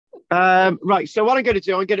Right. So what I'm going to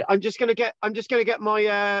do, I'm just going to get my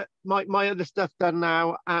other stuff done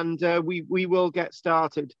now, and we will get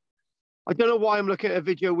started. I don't know why I'm looking at a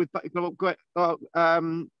video with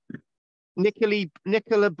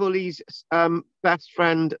Nicola Bully's best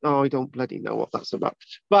friend. Oh, I don't bloody know what that's about.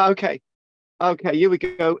 But okay, here we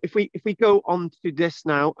go. If we go on to this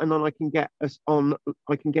now, and then I can get us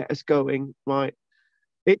going. Right.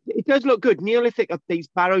 It does look good. Neolithic updates,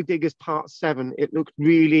 Barrow Diggers Part 7. It looks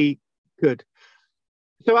really good.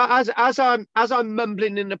 So as I'm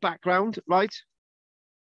mumbling in the background, right?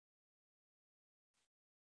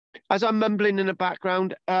 As I'm mumbling in the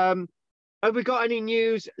background, have we got any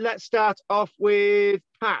news? Let's start off with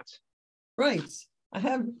Pat. Right. I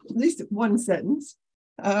have at least one sentence.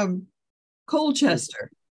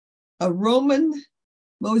 Colchester, a Roman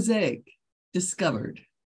mosaic discovered.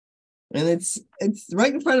 And it's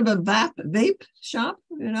right in front of a vape shop,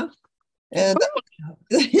 And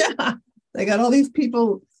yeah, they got all these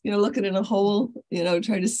people, looking in a hole,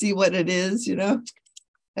 trying to see what it is, And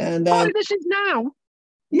this is now.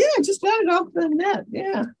 Yeah, just got it off the net.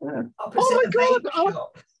 Yeah. Oh my God.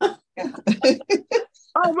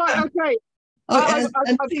 Oh, right. Okay. And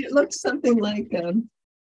it looks something like I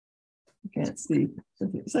can't see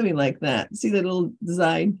something like that. See the little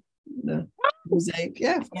design, the mosaic.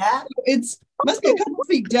 Yeah. It's must be a couple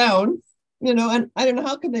feet down, and I don't know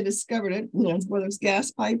how come they discovered it, whether it's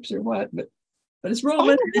gas pipes or what, but it's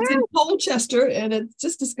Roman. It's in Colchester, and it's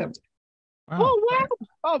just discovered. Oh wow!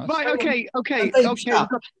 Oh right, okay. Right,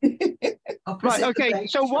 okay.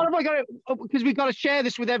 So what have I got? Because we've got to share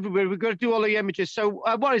this with everybody. We've got to do all the images. So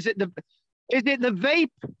what is it? Is it the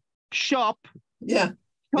vape shop? Yeah.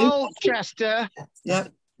 Colchester. Yeah.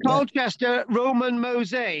 Colchester Roman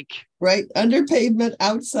mosaic. Right, under pavement,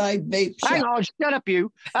 outside vape shop. Hang on, shut up,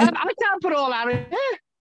 you. I can't put all that in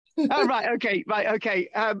there. Right, okay.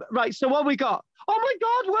 Right, so what we got? Oh my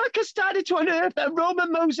God, workers started to unearth a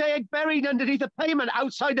Roman mosaic buried underneath a pavement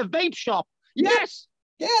outside a vape shop. Yes.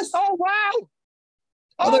 Yes. Oh, wow.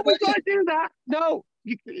 Oh, we've got to do that. No.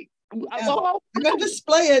 We're going to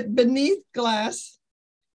display it beneath glass.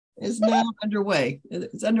 Is now underway.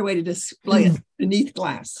 It's underway to display it beneath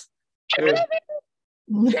glass. This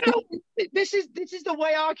is the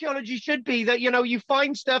way archaeology should be. That you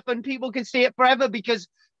find stuff and people can see it forever because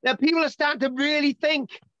people are starting to really think.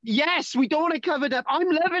 Yes, we don't want it covered up. I'm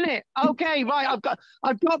loving it. Okay, right.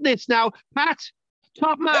 I've got this now, Pat.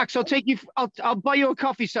 Top marks. I'll take you. I'll buy you a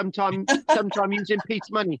coffee sometime using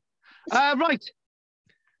Pete's money. Right.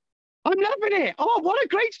 I'm loving it. Oh, what a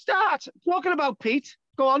great start. Talking about Pete.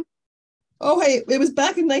 Go on. Oh, hey, it was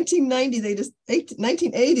back in 1990.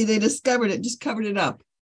 1980, they discovered it, just covered it up.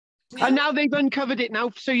 And now they've uncovered it now,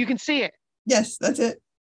 so you can see it. Yes, that's it.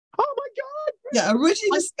 Oh, my God. Yeah,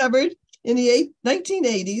 originally discovered in the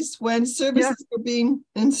 1980s when services were being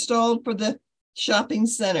installed for the shopping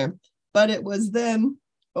center. But it was then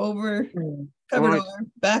covered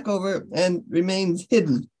back over, and remains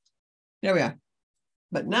hidden. There we are.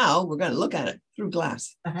 But now we're going to look at it through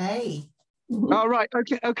glass. Hey. All right.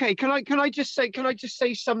 Okay. Can I just say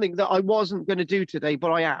something that I wasn't going to do today,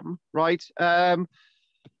 but I am, right?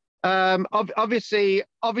 Obviously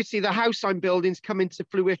the house I'm building is coming to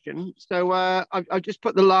fruition. So I've just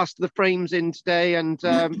put the last of the frames in today, and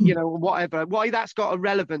whatever. Why that's got a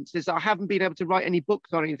relevance is I haven't been able to write any books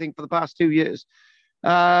or anything for the past 2 years.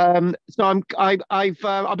 So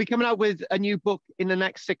I'll be coming out with a new book in the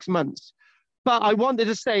next 6 months. But I wanted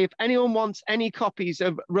to say, if anyone wants any copies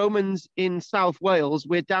of Romans in South Wales,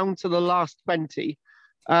 we're down to the last 20.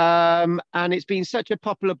 And it's been such a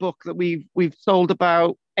popular book that we've sold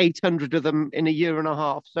about 800 of them in a year and a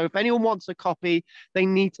half. So if anyone wants a copy, they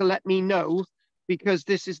need to let me know, because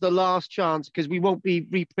this is the last chance, because we won't be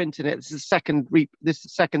reprinting it. This is the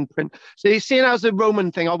second print. So you see, as a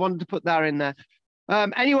Roman thing, I wanted to put that in there.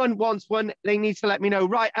 Anyone wants one, they need to let me know.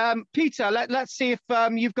 Right, Peter, let's see if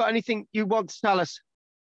you've got anything you want to tell us.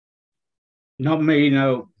 Not me,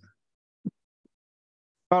 no.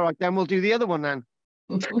 All right, then we'll do the other one then.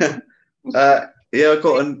 Yeah, I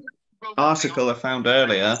got an article I found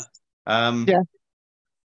earlier.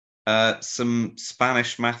 Some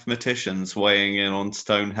Spanish mathematicians weighing in on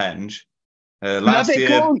Stonehenge. Let's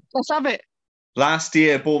have it. Last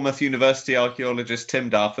year, Bournemouth University archaeologist Tim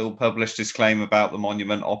Darfield published his claim about the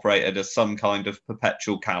monument operated as some kind of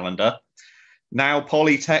perpetual calendar. Now,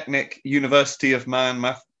 Polytechnic University of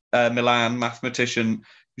Milan mathematician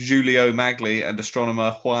Giulio Magli and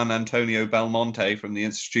astronomer Juan Antonio Belmonte from the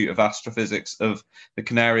Institute of Astrophysics of the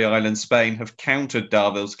Canary Islands, Spain, have countered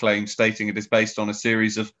Darfield's claim, stating it is based on a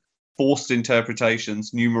series of forced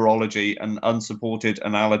interpretations, numerology, and unsupported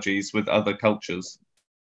analogies with other cultures.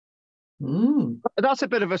 That's a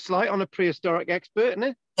bit of a slight on a prehistoric expert, isn't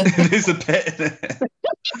it? It is a bit, isn't it?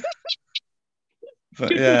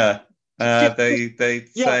 But yeah, they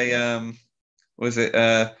say, was it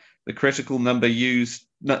the critical number used,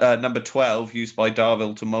 number 12 used by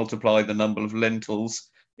Darville to multiply the number of lintels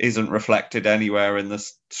isn't reflected anywhere in the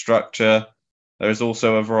structure. There is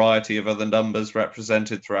also a variety of other numbers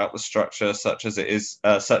represented throughout the structure, such as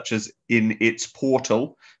in its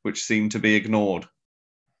portal, which seem to be ignored.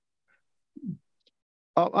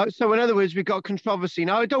 So in other words, we've got controversy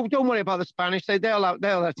now. Don't worry about the Spanish.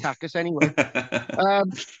 They'll attack us anyway.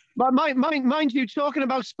 But mind you, talking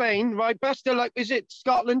about Spain, right? Best of luck. Is it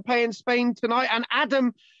Scotland playing Spain tonight? And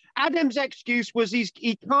Adam's excuse was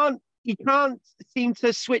he can't seem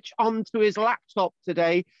to switch on to his laptop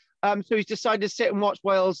today. So he's decided to sit and watch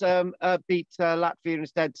Wales beat Latvia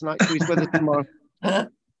instead tonight. So he's with us tomorrow.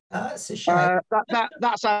 That's a shame.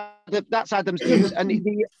 That's Adam's news. And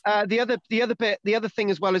the other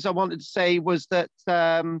thing as well as I wanted to say was that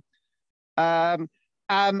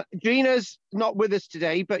Gina's not with us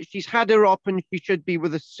today, but she's had her op and she should be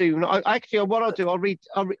with us soon. What I'll do, I'll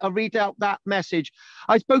read out that message.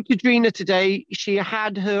 I spoke to Gina today. She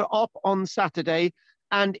had her op on Saturday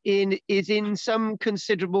and is in some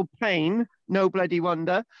considerable pain. No bloody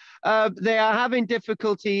wonder. They are having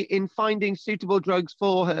difficulty in finding suitable drugs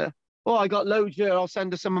for her. Oh, I got loads here. I'll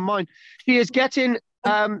send her some of mine. She is getting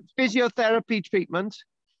physiotherapy treatment.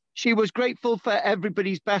 She was grateful for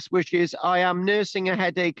everybody's best wishes. I am nursing a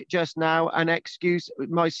headache just now and excuse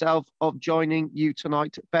myself of joining you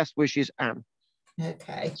tonight. Best wishes, Anne.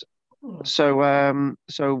 Okay. So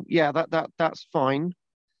yeah, that's fine.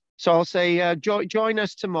 So I'll say join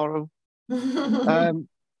us tomorrow.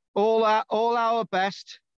 All our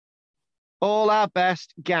best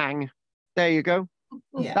gang. There you go.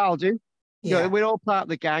 Yeah. That'll do. Yeah. We're all part of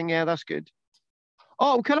the gang. Yeah, that's good.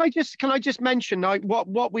 Oh, can I just mention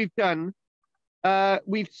what we've done?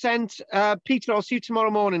 We've sent Peter. I'll see you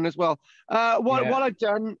tomorrow morning as well. What I've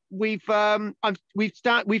done, we've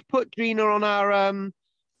put Gina on our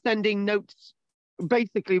sending notes.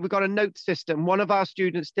 Basically, we've got a note system. One of our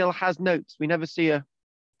students still has notes. We never see her.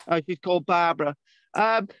 She's called Barbara.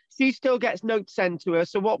 She still gets notes sent to her.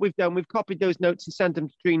 So what we've done, we've copied those notes and sent them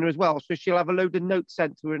to Gina as well. So she'll have a load of notes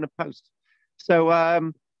sent to her in a post.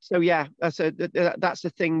 So yeah, that's a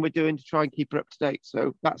thing we're doing to try and keep her up to date.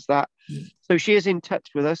 So that's that. So she is in touch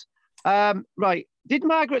with us. Right. Did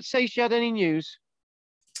Margaret say she had any news?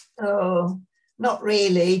 Oh, not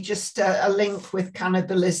really. Just a link with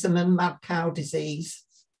cannibalism and mad cow disease.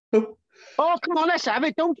 Oh, come on, let's have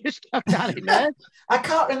it. Don't just stuck that in there. I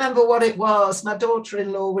can't remember what it was. My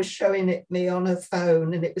daughter-in-law was showing it me on her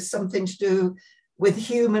phone, and it was something to do with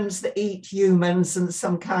humans that eat humans and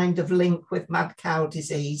some kind of link with mad cow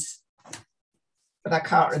disease. But I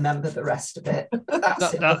can't remember the rest of it.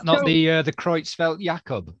 That's not the Creutzfeldt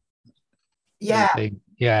Jakob. Yeah.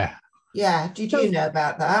 Yeah. Yeah. Did you know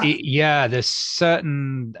about that? Yeah, there's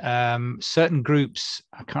certain groups.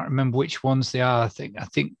 I can't remember which ones they are. I think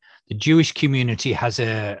the Jewish community has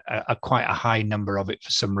a quite a high number of it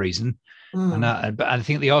for some reason. But I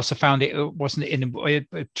think they also found it wasn't in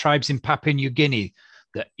tribes in Papua New Guinea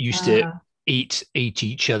that used to eat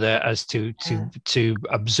each other as to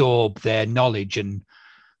absorb their knowledge and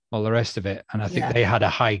all the rest of it. And I think they had a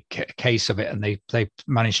high case of it, and they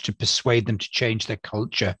managed to persuade them to change their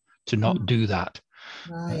culture to not do that.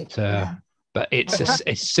 Right. But it's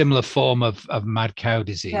a similar form of mad cow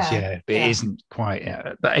disease, but it isn't quite.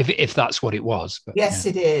 But if that's what it was, but, yes,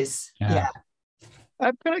 it is. Yeah.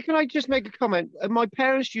 Can I just make a comment? My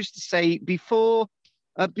parents used to say before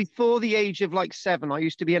the age of like 7, I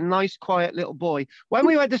used to be a nice, quiet little boy. When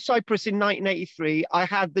we went to Cyprus in 1983, I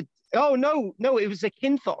had it was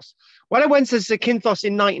Zakynthos. When I went to Zakynthos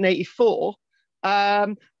in 1984,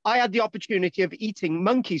 I had the opportunity of eating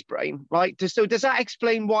monkey's brain, right? So does that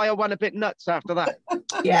explain why I went a bit nuts after that?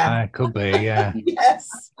 Yeah. Could be, yeah.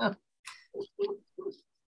 Yes.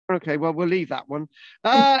 Okay, well, we'll leave that one.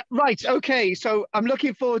 Right, okay, so I'm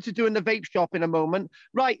looking forward to doing the vape shop in a moment.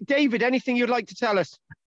 Right, David, anything you'd like to tell us?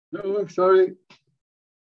 No, I'm sorry.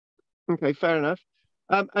 Okay, fair enough.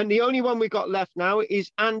 And the only one we've got left now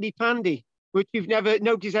is Andy Pandy, which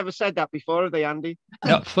nobody's ever said that before, have they, Andy?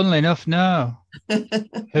 Not funnily enough, no.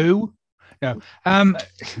 Who? No. No,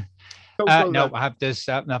 I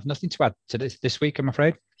have nothing to add to this week, I'm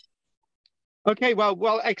afraid. Okay,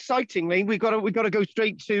 well, excitingly, we've got to go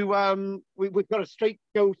straight to we've got to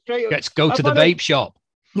go straight. Let's go to the vape shop.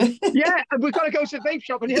 Yeah, we've got to go to the vape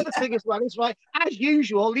shop. And the other thing as well is, right, as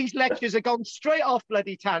usual, these lectures have gone straight off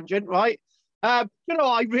bloody tangent, right?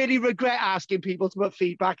 I really regret asking people to put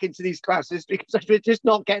feedback into these classes because we're just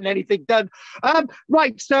not getting anything done.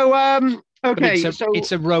 Right. So, okay.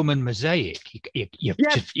 It's a Roman mosaic.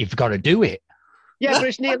 You've got to do it. Yeah, but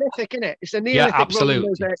it's Neolithic, isn't it? It's a Neolithic absolutely. Roman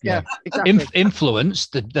mosaic. Yeah, exactly. Influence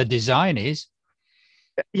the design is.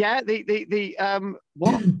 Yeah,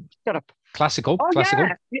 what? Shut up. Classical.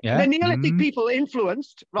 Yeah. The Neolithic people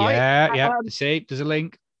influenced, right? Yeah. See, there's a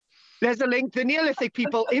link. There's a link. The Neolithic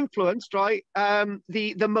people influenced, right?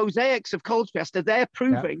 The mosaics of Colchester. They're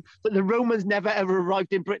proving that the Romans never ever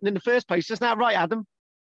arrived in Britain in the first place. Isn't that right, Adam?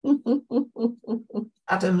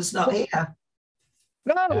 Adam's not here.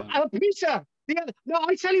 No, Peter. No,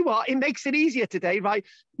 I tell you what, it makes it easier today, right?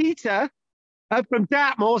 Peter from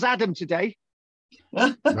Dartmoor's Adam today.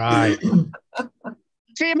 Right.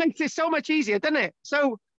 See, it makes it so much easier, doesn't it?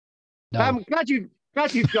 So I'm glad you've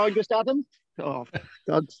joined us, Adam. Oh, for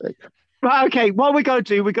God's sake. Right, okay, what we got to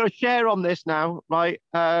do, we got to share on this now, right?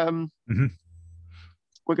 We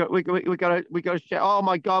got to share. Oh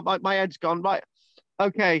my God, my head's gone. Right.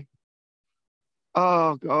 Okay.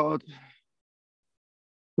 Oh God.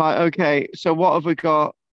 Right, okay. So what have we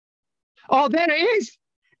got? Oh, there it is.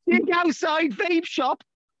 The outside vape shop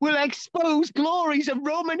will expose glories of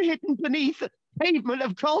Roman hidden beneath the pavement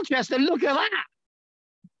of Colchester. Look at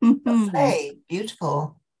that. Hey,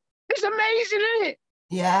 beautiful. It's amazing, isn't it?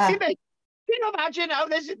 Yeah. Can you imagine how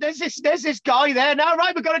there's this guy there now,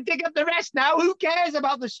 right? We've got to dig up the rest now. Who cares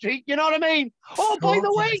about the street? You know what I mean? Oh, by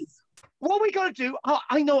the way, what we got to do,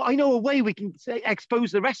 I know a way we can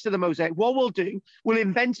expose the rest of the mosaic. What we'll do, we'll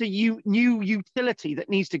invent a new utility that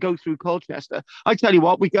needs to go through Colchester. I tell you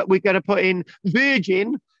what, we're going to put in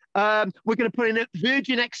Virgin. We're going to put in a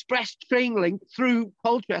Virgin Express train link through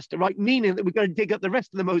Colchester, right? Meaning that we're going to dig up the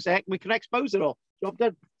rest of the mosaic. We can expose it all. Job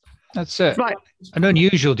done. That's right. An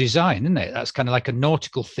unusual design, isn't it? That's kind of like a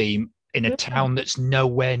nautical theme in a town that's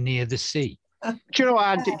nowhere near the sea. Do you know,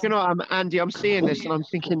 Andy? Andy, I'm seeing this and I'm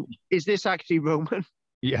thinking, is this actually Roman?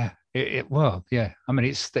 Yeah. Well, yeah. I mean,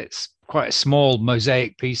 it's quite a small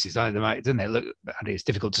mosaic pieces, doesn't it? Look, it's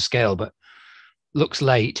difficult to scale, but looks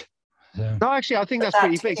late. So. No, actually, I think that's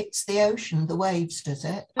pretty big. It's the ocean, the waves, does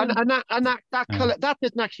it? And that colour that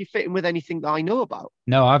doesn't actually fit in with anything that I know about.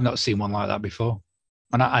 No, I've not seen one like that before.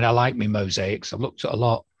 And I like me mosaics. I've looked at a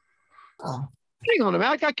lot. Oh. Hang on a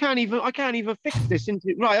minute. I can't even fix this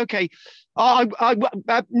into right. Okay.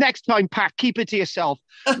 Next time, Pat, keep it to yourself.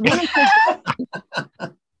 Dig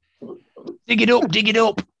it up. Dig it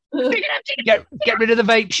up. Get rid of the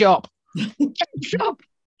vape shop. Shop.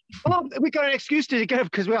 Oh, we got an excuse to get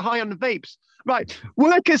up because we're high on the vapes. Right.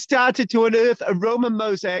 Workers started to unearth a Roman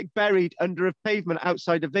mosaic buried under a pavement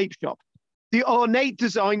outside a vape shop. The ornate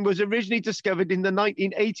design was originally discovered in the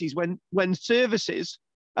 1980s when services,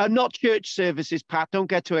 not church services, Pat, don't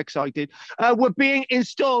get too excited, were being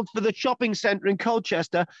installed for the shopping centre in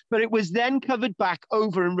Colchester, but it was then covered back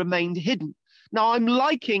over and remained hidden. Now, I'm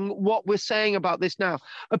liking what we're saying about this now.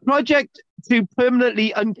 A project to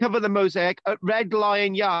permanently uncover the mosaic at Red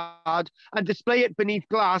Lion Yard and display it beneath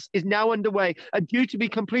glass is now underway and due to be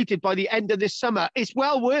completed by the end of this summer. It's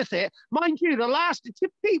well worth it. Mind you,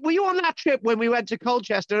 Pete, were you on that trip when we went to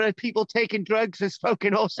Colchester and people taking drugs and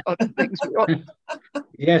smoking all sorts of things?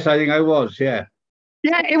 Yes, I think I was, yeah.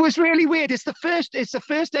 Yeah, it was really weird. It's the first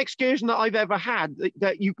excursion that I've ever had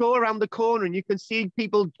that you go around the corner and you can see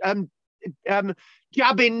people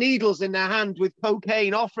jabbing needles in their hand with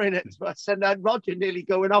cocaine, offering it to us, and Roger nearly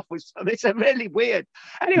going off with some. It's a really weird.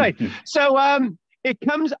 Anyway, so it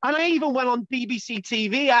comes, and I even went on BBC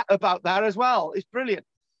TV about that as well. It's brilliant.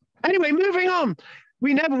 Anyway, moving on.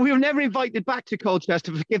 We were never invited back to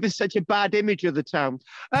Colchester for giving such a bad image of the town.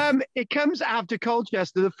 It comes after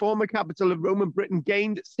Colchester, the former capital of Roman Britain,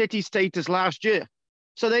 gained city status last year.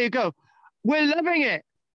 So there you go. We're loving it.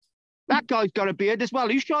 That guy's got a beard as well.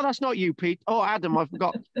 Are you sure that's not you, Pete? Oh, Adam, I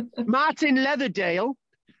forgot. Martin Leatherdale,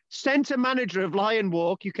 centre manager of Lion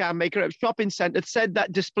Walk, you can't make it up, shopping centre, said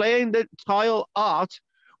that displaying the tile art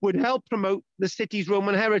would help promote the city's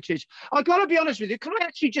Roman heritage. I got to be honest with you. Can I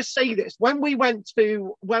actually just say this? When we went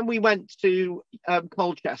to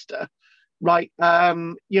Colchester, right?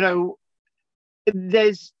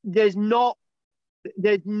 There's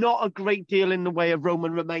not a great deal in the way of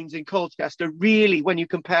Roman remains in Colchester, really, when you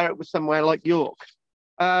compare it with somewhere like York.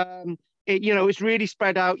 It's really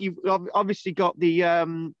spread out. You've obviously got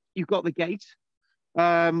the gate.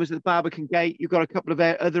 Was it the Barbican Gate? You've got a couple of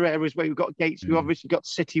other areas where you've got gates. You've obviously got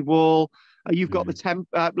City Wall. You've got the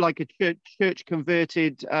like a church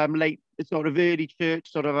converted late sort of early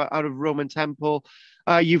church, sort of out of Roman temple.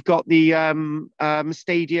 You've got the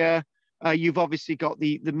stadia. You've obviously got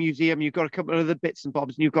the museum. You've got a couple of other bits and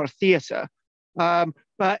bobs, and you've got a theatre.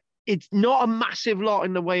 But it's not a massive lot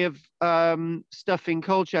in the way of stuff in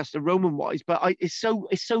Colchester, Roman-wise. But it's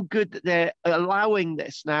so good that they're allowing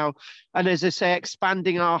this now, and as I say,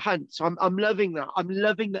 expanding our hunt. So I'm loving that. I'm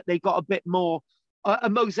loving that they got a bit more a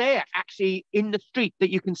mosaic actually in the street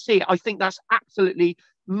that you can see. I think that's absolutely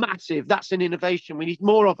massive. That's an innovation. We need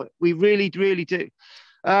more of it. We really, really do.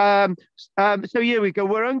 So here we go.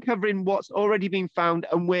 We're uncovering what's already been found,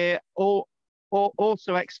 and we're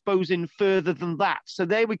also exposing further than that. So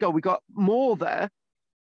there we go. We got more there.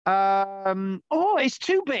 Oh, it's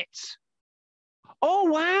 2 bits. Oh,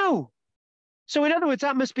 wow. So in other words,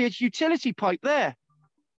 that must be a utility pipe there.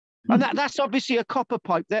 And that's obviously a copper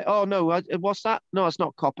pipe there. Oh, no. What's that? No, it's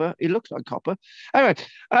not copper. It looks like copper. Anyway,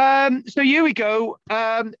 so here we go.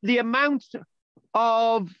 The amount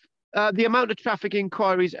of traffic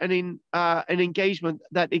inquiries and engagement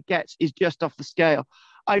that it gets is just off the scale.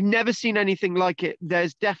 I've never seen anything like it.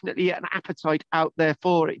 There's definitely an appetite out there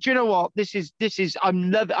for it. Do you know what?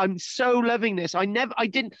 I'm so loving this.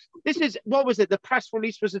 What was it? The press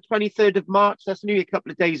release was the 23rd of March. That's only a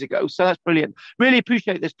couple of days ago. So that's brilliant. Really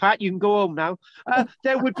appreciate this, Pat. You can go home now.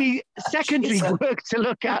 There would be secondary work to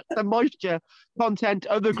look at the moisture content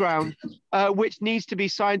of the ground, which needs to be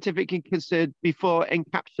scientifically considered before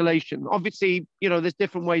encapsulation. Obviously, there's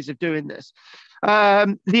different ways of doing this.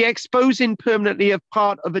 The exposing permanently of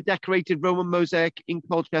part of a decorated Roman mosaic in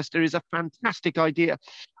Colchester is a fantastic idea.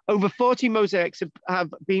 Over 40 mosaics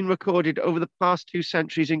have been recorded over the past 2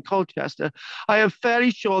 centuries in Colchester. I am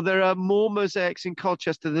fairly sure there are more mosaics in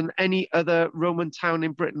Colchester than any other Roman town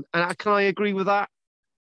in Britain. And can I agree with that?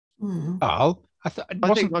 Oh,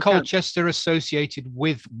 wasn't Colchester associated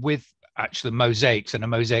with actually mosaics and a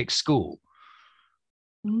mosaic school?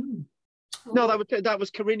 No, that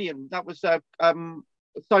was Carinian. That was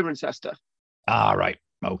Cirencester. Ah, right.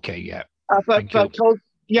 Okay, yeah.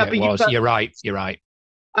 You're right. You're right.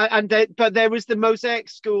 But there was the mosaic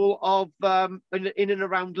school of in and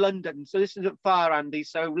around London. So this isn't far, Andy.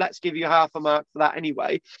 So let's give you half a mark for that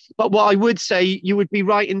anyway. But what I would say, you would be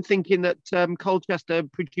right in thinking that Colchester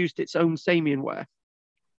produced its own Samian ware.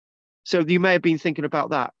 So you may have been thinking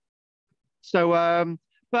about that. So.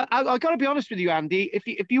 But I got to be honest with you, Andy.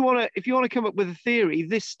 If you want to come up with a theory,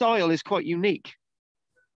 this style is quite unique.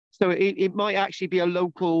 So it might actually be a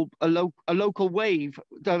local wave.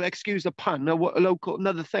 Excuse the pun.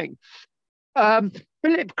 Another thing.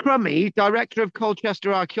 Philip Crummy, director of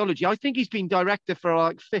Colchester Archaeology. I think he's been director for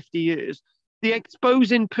like 50 years. The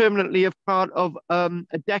exposing permanently of part of a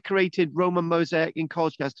decorated Roman mosaic in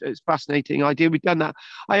Colchester. It's a fascinating idea. We've done that.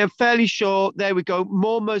 I am fairly sure. There we go.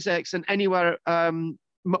 More mosaics than anywhere.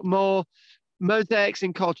 More mosaics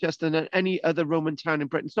in Colchester than any other Roman town in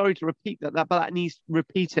Britain. Sorry to repeat that, but that needs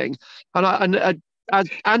repeating. And as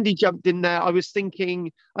Andy jumped in there, I was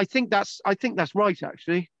thinking, I think that's right.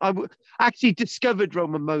 Actually, actually discovered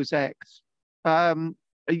Roman mosaics. There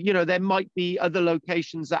might be other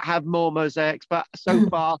locations that have more mosaics, but so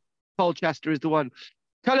far Colchester is the one.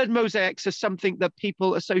 Coloured mosaics are something that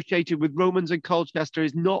people associated with Romans and Colchester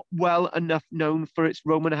is not well enough known for its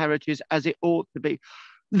Roman heritage as it ought to be.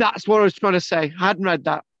 That's what I was trying to say. I hadn't read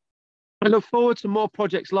that. I look forward to more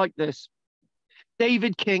projects like this.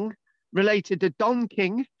 David King, related to Don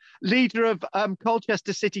King, leader of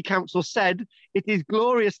Colchester City Council, said, "It is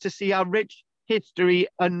glorious to see our rich history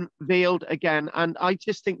unveiled again." And I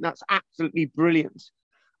just think that's absolutely brilliant.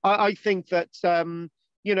 I think that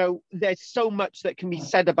there's so much that can be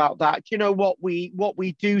said about that. You know what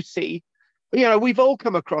we do see. We've all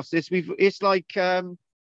come across this. It's like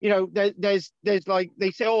there's like they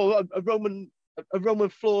say, oh, a Roman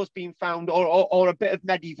floor's been found, or a bit of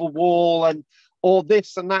medieval wall, or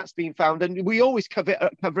this and that's been found, and we always cover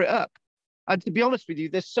it up. And to be honest with you,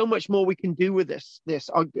 there's so much more we can do with this.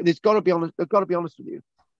 I've got to be honest with you.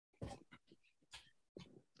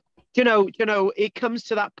 It comes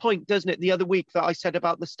to that point, doesn't it? The other week that I said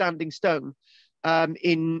about the standing stone,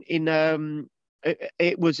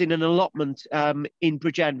 it was in an allotment in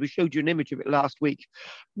Bridgend. We showed you an image of it last week,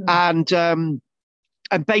 and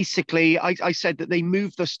basically I said that they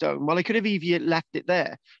moved the stone. Well, I could have even left it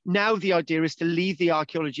there. Now the idea is to leave the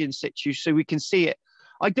archaeology in situ so we can see it.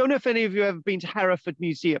 I don't know if any of you have ever been to Hereford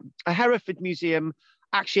Museum. A Hereford Museum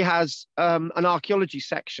actually has an archaeology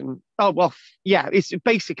section. Oh, well, yeah, it's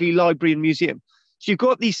basically library and museum. So you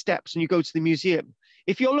go up these steps and you go to the museum.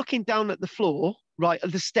 If you're looking down at the floor, right,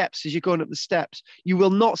 at the steps, as you're going up the steps, you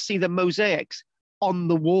will not see the mosaics on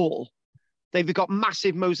the wall. They've got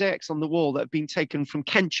massive mosaics on the wall that have been taken from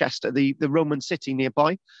Kenchester, the Roman city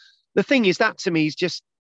nearby. The thing is, that to me is just,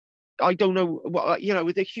 I don't know,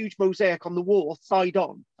 with a huge mosaic on the wall, side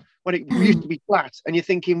on, when it used to be flat. And you're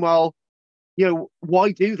thinking, well, You know,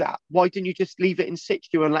 why do that? Why didn't you just leave it in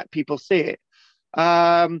situ and let people see it?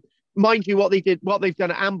 Mind you, what they've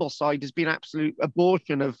done at Ambleside has been absolute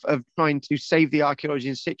abortion of trying to save the archaeology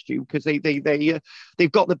in situ, because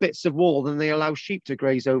they've got the bits of wall and they allow sheep to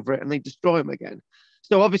graze over it and they destroy them again.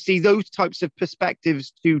 So obviously those types of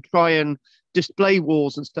perspectives to try and display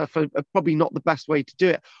walls and stuff are probably not the best way to do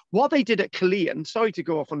it. What they did at Culzean, sorry to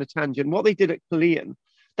go off on a tangent, what they did at Culzean,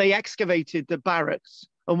 they excavated the barracks,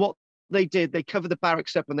 and what they did, they covered the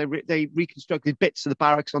barracks up and they reconstructed bits of the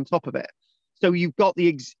barracks on top of it. So you've got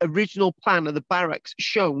the original plan of the barracks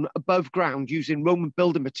shown above ground using Roman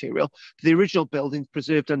building material, the original buildings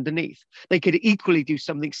preserved underneath. They could equally do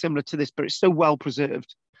something similar to this, but it's so well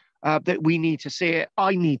preserved that we need to see it.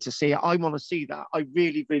 I need to see it. I want to see that. I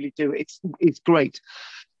really, really do. It's great.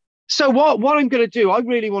 So what I'm going to do, I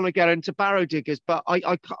really want to get into Barrow diggers, but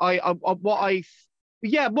what I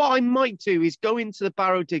might do is go into the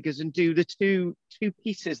Barrow diggers and do the two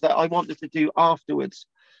pieces that I wanted to do afterwards,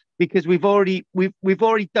 because we've already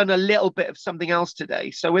done a little bit of something else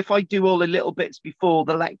today. So if I do all the little bits before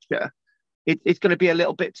the lecture, it's going to be a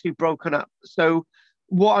little bit too broken up. So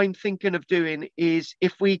what I'm thinking of doing is,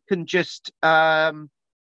 if we can just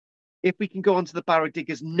if we can go onto the Barrow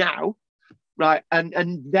diggers now, right,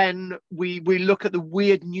 and then we look at the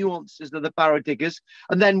weird nuances of the Barrow diggers,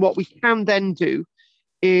 and then what we can then do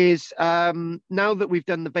is, now that we've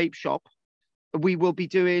done the vape shop, we will be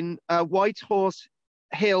doing White Horse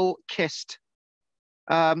Hill Kist,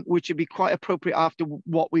 which would be quite appropriate after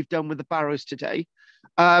what we've done with the Barrows today.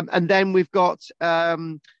 And then we've got,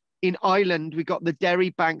 in Ireland, we've got the Derry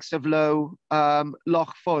Banks of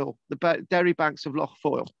Loch Foyle, the Derry Banks of Loch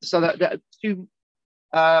Foyle. So that two,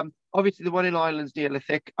 obviously the one in Ireland's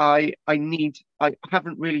Neolithic. I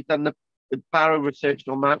haven't really done the Barrow research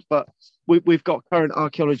on that, but we've got current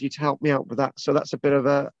archaeology to help me out with that. So that's a bit of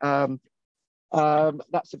a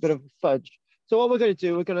fudge. So what we're going to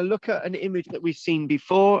do, we're going to look at an image that we've seen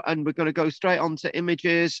before, and we're going to go straight on to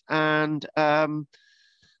images and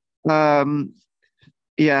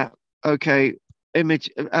yeah, okay, image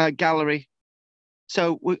gallery.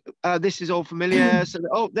 So this is all familiar.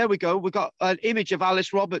 So there we go. We got an image of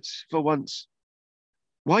Alice Roberts for once.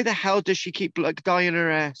 Why the hell does she keep like dyeing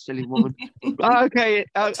her hair, silly woman? Okay.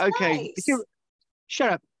 Nice.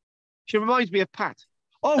 Shut up. She reminds me of Pat.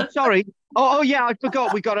 Oh, sorry. Oh yeah, I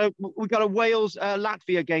forgot. We got a Wales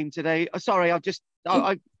Latvia game today. Sorry, I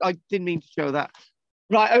didn't mean to show that.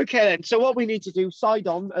 Right. Okay then. So what we need to do, side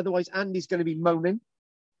on, otherwise Andy's going to be moaning.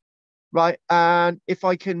 Right. And if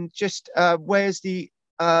I can just, where's the?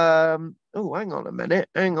 Oh, hang on a minute.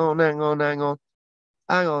 Hang on.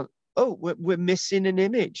 Oh, we're missing an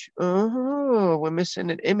image. Oh, we're missing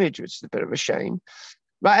an image, which is a bit of a shame.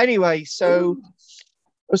 Right. Anyway, so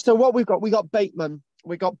what we got Bateman.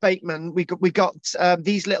 We got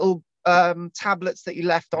these little tablets that he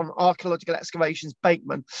left on archaeological excavations.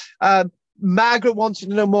 Bateman. Margaret wanted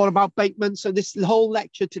to know more about Bateman, so this whole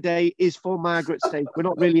lecture today is for Margaret's sake. We're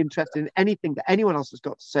not really interested in anything that anyone else has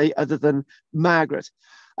got to say other than Margaret.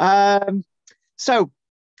 So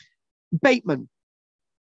Bateman.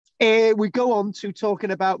 We go on to talking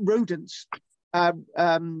about rodents and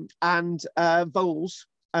voles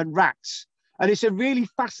and rats. And it's a really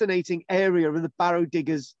fascinating area of the Barrow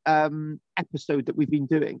Diggers episode that we've been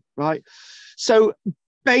doing, right? So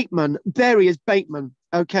Bateman, there he is, Bateman.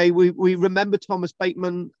 Okay, we remember Thomas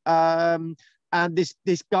Bateman and this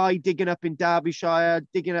guy digging up in Derbyshire,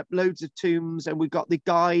 digging up loads of tombs. And we got the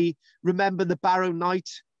guy, remember the Barrow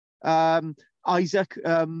Knight, Isaac,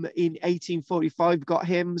 in 1845, got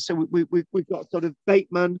him. So we've got sort of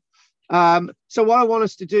Bateman. So what I want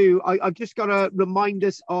us to do, I've just got to remind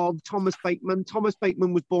us of Thomas Bateman. Thomas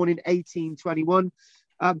Bateman was born in 1821,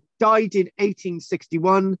 died in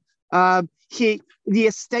 1861. The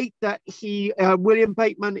estate that William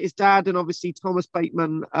Bateman, his dad, and obviously Thomas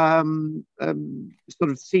Bateman,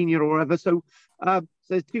 sort of senior or whatever. So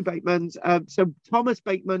there's two Batemans. So Thomas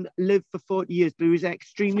Bateman lived for 40 years, but he was an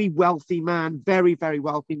extremely wealthy man, very, very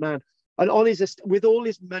wealthy man. And with all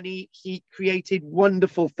his money, he created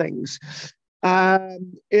wonderful things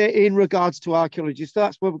in regards to archaeology. So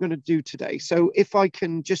that's what we're going to do today. So if I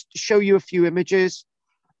can just show you a few images,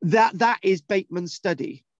 that is Bateman's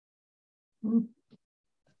study.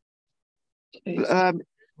 Wow.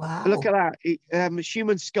 Look at that.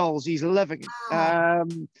 Human skulls. He's loving it.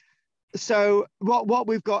 So what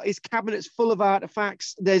we've got is cabinets full of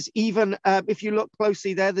artifacts. There's even, if you look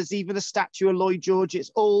closely there's even a statue of Lloyd George.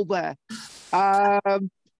 It's all there. Do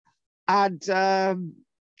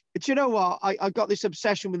you know what? I got this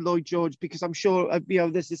obsession with Lloyd George because I'm sure,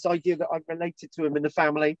 there's this idea that I'm related to him in the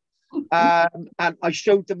family. And I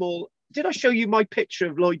showed them all did I show you my picture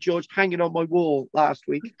of Lloyd George hanging on my wall last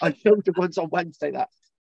week? I showed it once on Wednesday. That.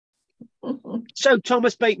 So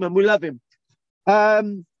Thomas Bateman, we love him.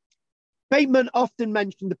 Bateman often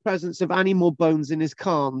mentioned the presence of animal bones in his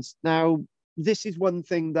cairns. Now, this is one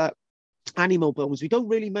thing that animal bones, we don't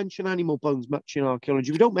really mention animal bones much in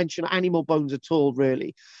archaeology. We don't mention animal bones at all,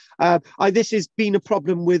 really. This has been a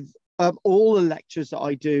problem with all the lectures that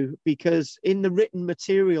I do, because in the written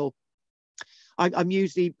material, I'm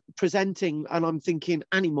usually presenting and I'm thinking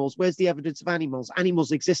animals, where's the evidence of animals?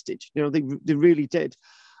 Animals existed, you know, they really did.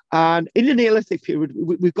 And in the Neolithic period,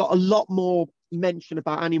 we've got a lot more mention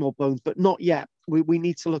about animal bones, but not yet. We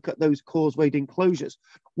need to look at those causewayed enclosures.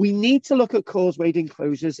 We need to look at causewayed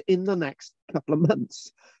enclosures in the next couple of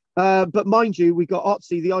months. But mind you, we got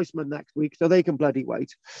Otzi the Iceman next week, so they can bloody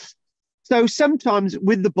wait. So sometimes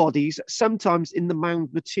with the bodies, sometimes in the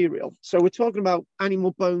mound material. So we're talking about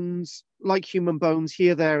animal bones, like human bones,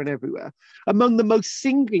 here, there, and everywhere. Among the most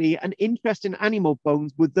singly and interesting animal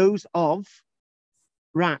bones were those of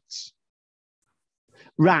rats.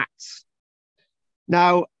 Rats.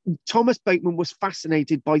 Now, Thomas Bateman was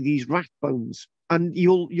fascinated by these rat bones, and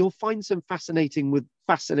you'll find some fascination with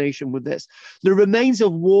this. The remains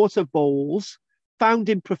of water bowls found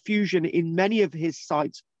in profusion in many of his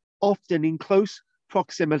sites, often in close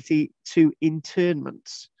proximity to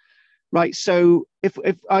internments. Right. So if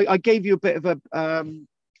I gave you a bit of an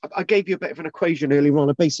equation earlier on.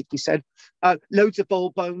 I basically said loads of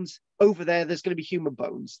bowl bones over there. There's going to be human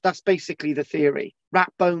bones. That's basically the theory.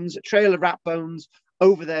 Rat bones, a trail of rat bones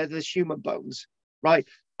over there. There's human bones, right?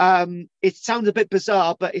 It sounds a bit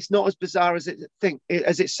bizarre, but it's not as bizarre as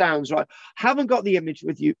it sounds, right? Haven't got the image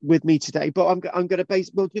with me today, but I'm going to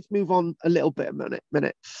we'll just move on a little bit a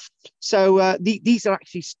minute. So this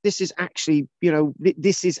is actually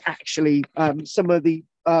some of the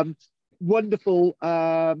wonderful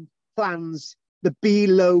plans, the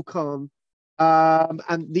Barrow Khan,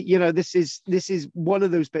 and this is one of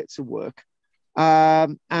those bits of work,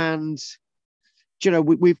 and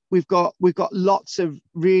we've got lots of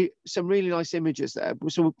some really nice images there,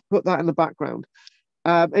 so we'll put that in the background.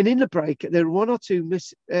 And in the break, there are one or two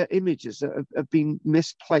images that have been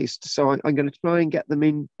misplaced, so I'm going to try and get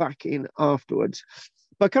them back in afterwards.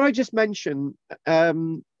 But can I just mention,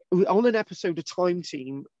 on an episode of Time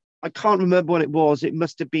Team, I can't remember what it was. It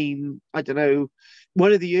must have been, I don't know,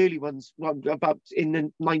 one of the early ones, about in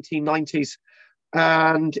the 1990s.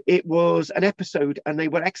 And it was an episode, and they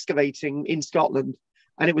were excavating in Scotland,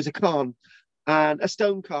 and it was a cairn, and a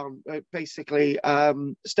stone cairn, basically,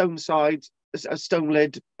 stone side, a stone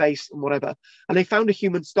lid, base, and whatever. And they found a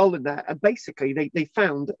human skull in there, and basically they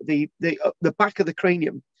found the back of the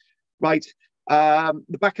cranium, right?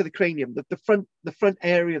 The back of the cranium, the front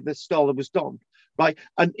area of the skull was gone. Right,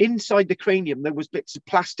 and inside the cranium there was bits of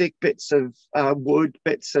plastic, bits of wood,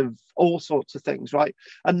 bits of all sorts of things, right?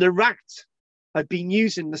 And the rat had been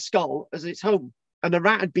using the skull as its home, and the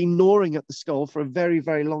rat had been gnawing at the skull for a very,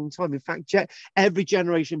 very long time. In fact, every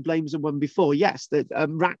generation blames the one before. Yes, the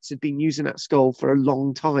rats had been using that skull for a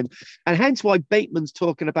long time, and hence why Bateman's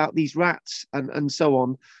talking about these rats and so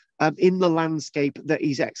on in the landscape that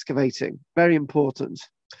he's excavating. Very important.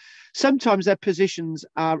 Sometimes their positions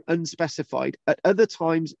are unspecified. At other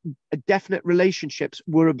times, definite relationships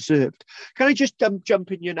were observed. Can I just jump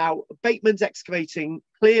in you now? Bateman's excavating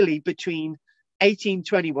clearly between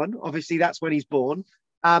 1821, obviously that's when he's born,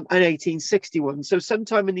 and 1861. So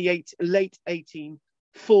sometime in the late 1840s,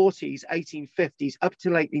 1850s, up to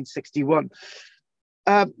 1861.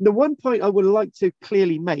 The one point I would like to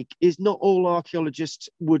clearly make is not all archaeologists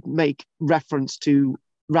would make reference to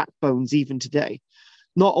rat bones even today.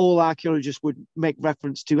 Not all archaeologists would make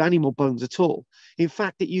reference to animal bones at all. In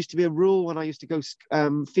fact, it used to be a rule when I used to go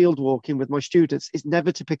field walking with my students, is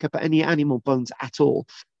never to pick up any animal bones at all,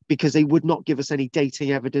 because they would not give us any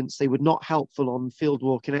dating evidence. They were not helpful on field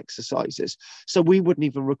walking exercises. So we wouldn't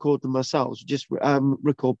even record them ourselves, just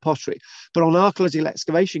record pottery. But on archaeological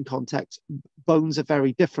excavation context, bones are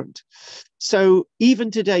very different. So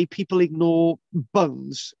even today, people ignore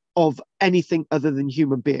bones of anything other than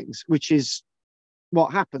human beings, which is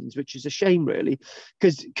what happens, which is a shame, really,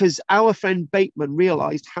 because our friend Bateman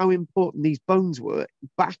realized how important these bones were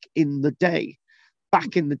back in the day.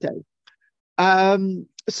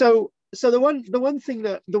 So the one thing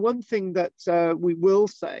that we will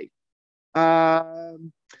say at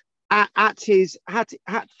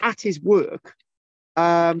his work,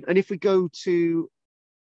 and if we go to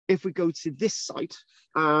this site,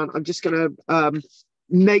 and I'm just going to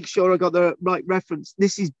make sure I got the right reference.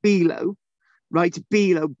 This is Barrow. Right,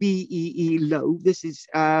 Barrow, B-E-E low. This is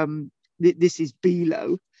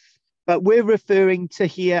Barrow. but we're referring to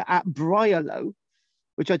here at Briarlow,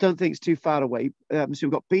 which I don't think is too far away. So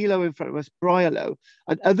we've got Below in front of us, Briarlow,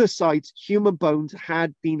 and other sites, human bones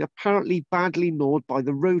had been apparently badly gnawed by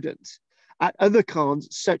the rodents. At other cairns,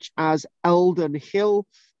 such as Eldon Hill,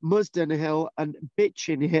 Musden Hill, and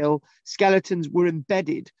Bitchin Hill, skeletons were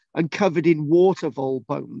embedded and covered in water vole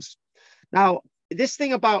bones. Now, this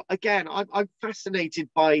thing about, again, I'm fascinated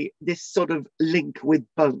by this sort of link with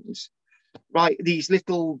bones, right? These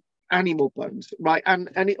little animal bones, right? And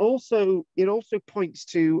it also points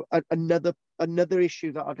to another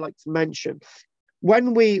issue that I'd like to mention.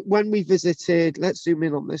 When we visited, let's zoom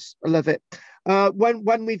in on this. I love it.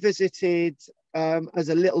 When we visited as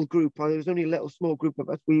a little group, there was only a little small group of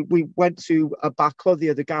us. We went to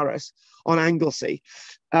Barcoddia the Garras on Anglesey.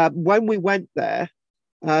 When we went there,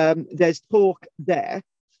 there's talk there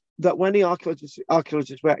that when the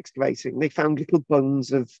archaeologists were excavating, they found little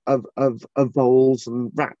bones of voles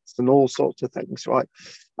and rats and all sorts of things, right?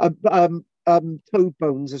 Toad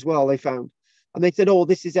bones as well. They found, and they said, "Oh,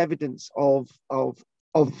 this is evidence of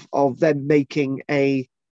them making a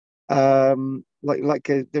there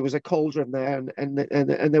was a cauldron there, and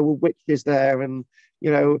there were witches there, and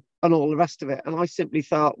and all the rest of it." And I simply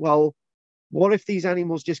thought, well, what if these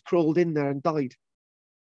animals just crawled in there and died?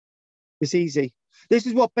 It's easy. This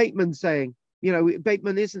is what Bateman's saying.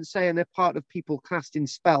 Bateman isn't saying they're part of people casting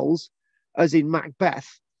spells, as in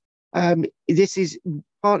Macbeth. This is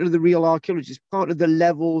part of the real archaeology, part of the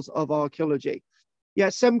levels of archaeology.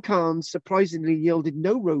 Yet some cairns surprisingly yielded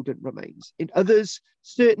no rodent remains. In others,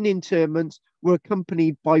 certain interments were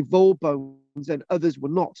accompanied by vole bones and others were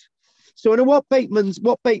not. So what Bateman's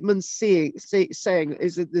saying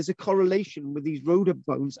is that there's a correlation with these rodent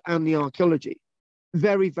bones and the archaeology.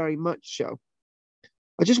 Very, very much so.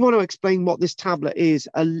 I just want to explain what this tablet is.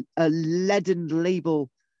 A leaden label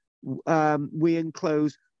we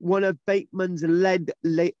enclose. One of Bateman's lead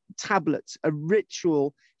tablets, a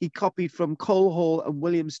ritual he copied from Cole Hall and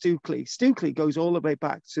William Stukeley. Stukeley goes all the way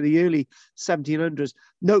back to the early 1700s.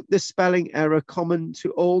 Note the spelling error common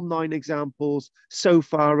to all 9 examples so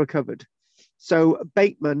far recovered. So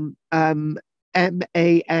Bateman,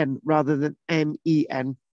 M-A-N rather than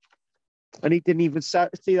M-E-N. And he didn't even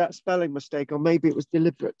see that spelling mistake, or maybe it was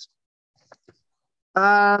deliberate.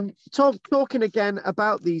 Talking again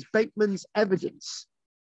about these, Bateman's evidence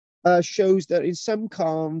shows that in some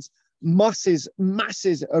cairns, masses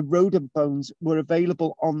of rodent bones were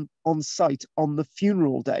available on site on the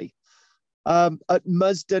funeral day. At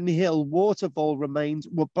Musden Hill, water vole remains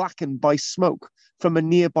were blackened by smoke from a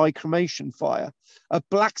nearby cremation fire. At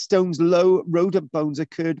Blackstone's low, rodent bones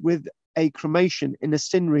occurred with a cremation in a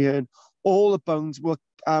cinerary urn. All the bones were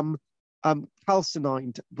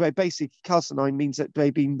calcined. Basically, calcined means that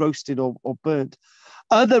they've been roasted or burnt.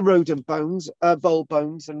 Other rodent bones, vole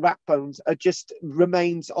bones and rat bones, are just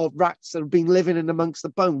remains of rats that have been living in amongst the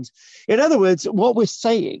bones. In other words, what we're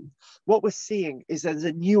seeing is there's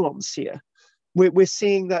a nuance here. We're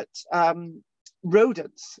seeing that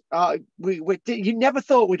rodents. You never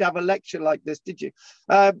thought we'd have a lecture like this, did you?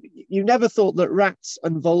 You never thought that rats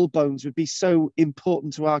and vole bones would be so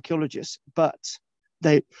important to archaeologists, but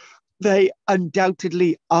they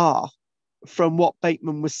undoubtedly are, from what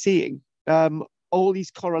Bateman was seeing. All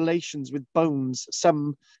these correlations with bones.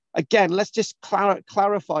 Some, again, let's just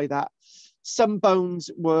clarify that. Some bones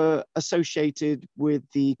were associated with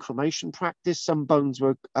the cremation practice. Some bones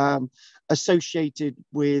were associated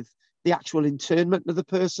with the actual internment of the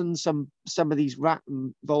person. Some of these rat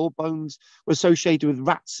and vole bones were associated with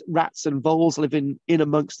rats and voles living in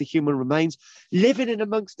amongst the human remains. Living in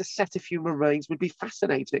amongst a set of human remains would be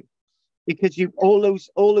fascinating, because all those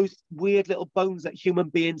weird little bones that human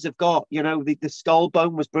beings have got. The skull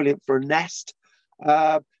bone was brilliant for a nest.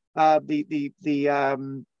 The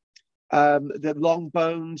long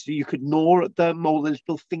bones, you could gnaw at them, all the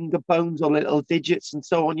little finger bones or little digits and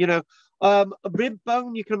so on. A rib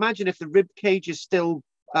bone, you can imagine if the rib cage is still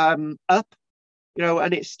up,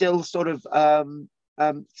 and it's still sort of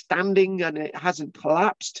standing and it hasn't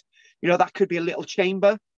collapsed, that could be a little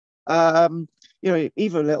chamber. Even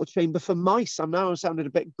a little chamber for mice. I'm now sounding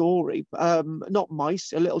a bit gory. Not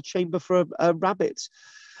mice, a little chamber for rabbits.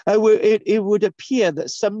 It would appear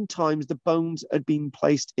that sometimes the bones had been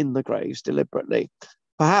placed in the graves deliberately.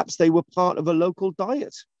 Perhaps they were part of a local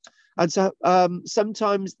diet. And so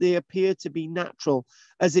sometimes they appear to be natural,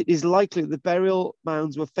 as it is likely that the burial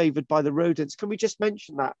mounds were favored by the rodents. Can we just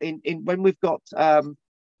mention that when we've got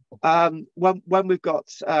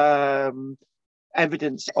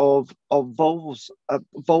evidence of voles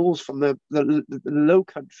from the Low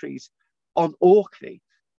Countries on Orkney?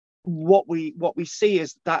 What we see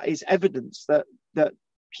is evidence that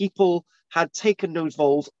people had taken those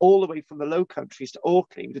voles all the way from the Low Countries to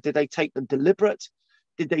Orkney. Did they take them deliberate?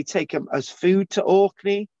 Did they take them as food to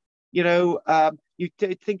Orkney? You know, you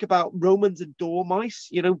think about Romans and dormice,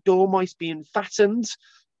 you know, dormice being fattened,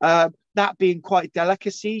 that being quite a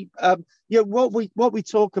delicacy. You know, what we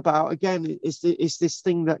talk about again is this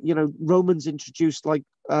thing that, you know, Romans introduced, like,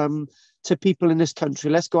 to people in this country.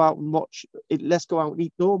 Let's go out and watch it. Let's go out and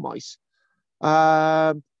eat dormice.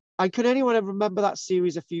 And could anyone ever remember that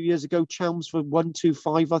series a few years ago, Chelmsford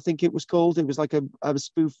 125, I think it was called? It was like a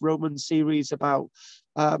spoof Roman series about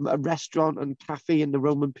a restaurant and cafe in the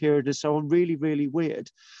Roman period and so on. Really, really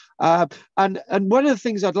weird. And one of the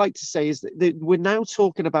things I'd like to say is that we're now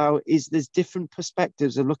talking about is there's different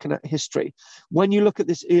perspectives of looking at history. When you look at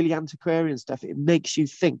this early antiquarian stuff, it makes you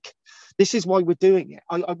think. This is why we're doing it.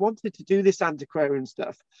 I wanted to do this antiquarian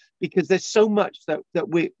stuff because there's so much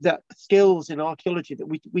that skills in archaeology that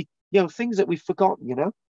we you know, things that we've forgotten, you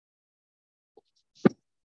know.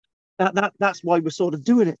 That's why we're sort of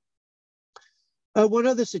doing it. One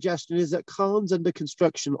other suggestion is that cairns under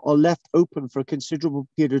construction or left open for a considerable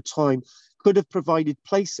period of time could have provided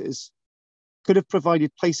places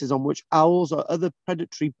on which owls or other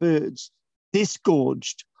predatory birds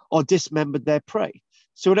disgorged or dismembered their prey.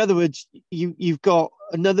 So in other words, you've got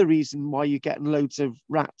another reason why you're getting loads of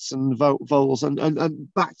rats and voles.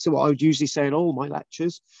 And back to what I would usually say in all my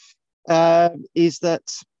lectures, is that,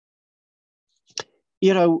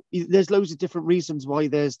 you know, there's loads of different reasons why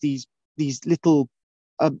there's these little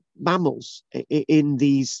mammals in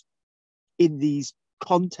these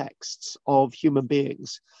contexts of human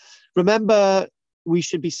beings. Remember, we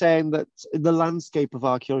should be saying that the landscape of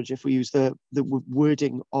archaeology, if we use the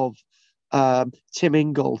wording of Tim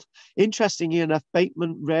Ingold. Interestingly enough,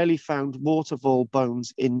 Bateman rarely found water vole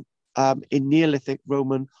bones in Neolithic,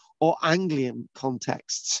 Roman, or Anglian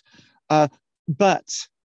contexts, but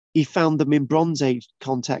he found them in Bronze Age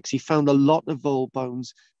contexts. He found a lot of vole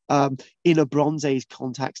bones in a Bronze Age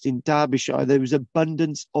context in Derbyshire. There was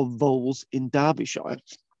abundance of voles in Derbyshire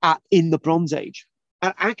in the Bronze Age.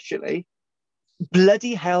 And actually,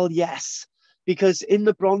 bloody hell, yes, because in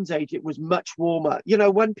the Bronze Age, it was much warmer. You know,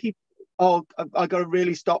 when people, I got to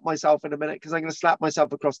really stop myself in a minute because I'm going to slap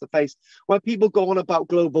myself across the face. When people go on about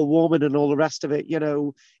global warming and all the rest of it, you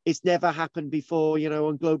know, it's never happened before, you know,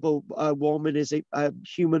 and global warming is a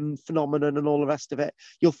human phenomenon and all the rest of it.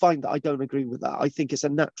 You'll find that I don't agree with that. I think it's a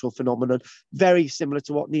natural phenomenon, very similar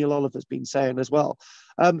to what Neil Oliver's been saying as well.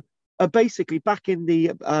 Basically, back in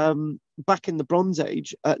the Bronze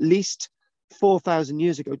Age, at least 4,000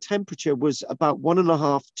 years ago, temperature was about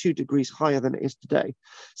 1.5 to 2 degrees higher than it is today.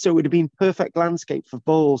 So it would have been perfect landscape for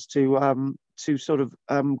voles to sort of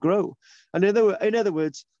grow. And in other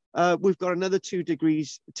words, we've got another 2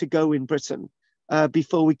 degrees to go in Britain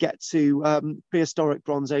before we get to prehistoric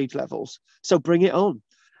Bronze Age levels. So bring it on.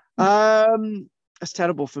 It's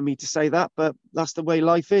terrible for me to say that, but that's the way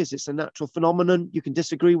life is. It's a natural phenomenon. You can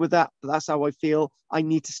disagree with that, but that's how I feel. I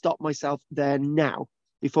need to stop myself there now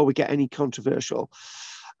before we get any controversial.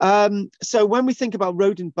 So when we think about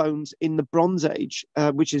rodent bones in the Bronze Age,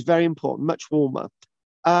 which is very important, much warmer,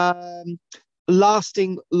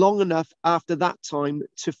 lasting long enough after that time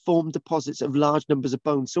to form deposits of large numbers of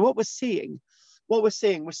bones. So we're seeing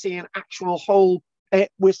actual whole,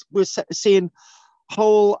 we're seeing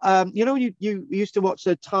whole, you know, you used to watch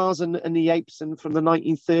the Tarzan and the Apes and from the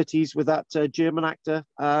 1930s with that German actor,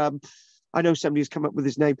 I know somebody's come up with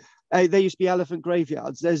his name. There used to be elephant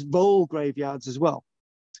graveyards. There's vole graveyards as well.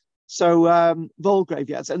 So vole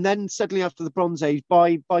graveyards. And then suddenly after the Bronze Age,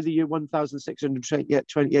 by the year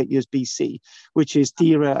 1628 years BC, which is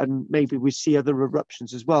the era, and maybe we see other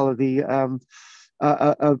eruptions as well of the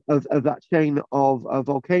of that chain of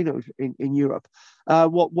volcanoes in Europe.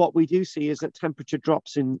 What we do see is that temperature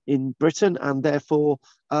drops in Britain, and therefore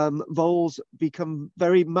voles become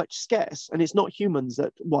very much scarce. And it's not humans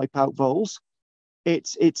that wipe out voles.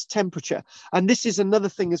 It's temperature. And this is another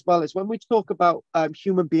thing as well, is when we talk about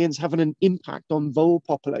human beings having an impact on vole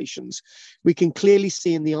populations, we can clearly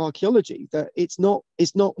see in the archaeology that it's not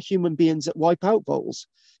human beings that wipe out voles,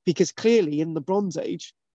 because clearly in the Bronze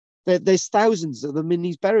Age, there's thousands of them in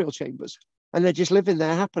these burial chambers, and they're just living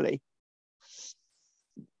there happily.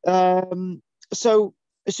 So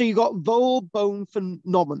you got vole bone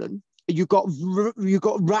phenomenon, you got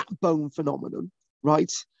rat bone phenomenon,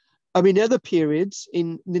 right? I mean, other periods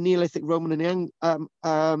in the Neolithic, Roman, and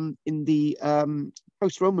in the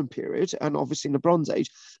post-Roman period, and obviously in the Bronze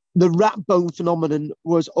Age, the rat bone phenomenon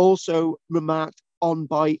was also remarked on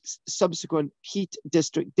by subsequent Peat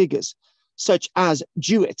District diggers, such as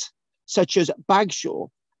Jewett, such as Bagshaw,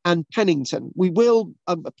 and Pennington. We will,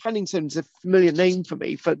 Pennington's a familiar name for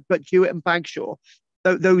me, but Jewett and Bagshaw,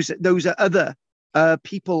 those are other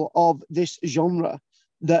people of this genre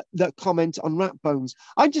that comment on rat bones.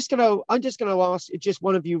 I'm just gonna ask just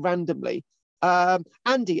one of you randomly.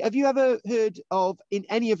 Andy, have you ever heard of, in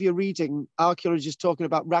any of your reading, archaeologists talking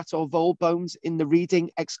about rat or vole bones in the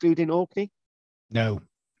reading, excluding Orkney? No,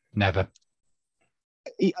 never.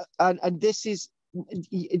 And this is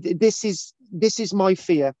my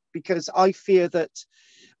fear, because I fear that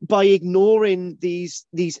by ignoring these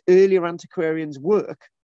earlier antiquarians' work,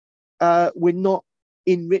 we're not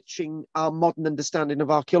enriching our modern understanding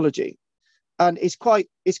of archaeology. And it's quite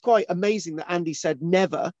amazing that Andy said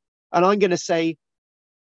never, and I'm going to say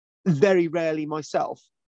very rarely myself.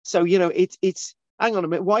 So, you know, it's hang on a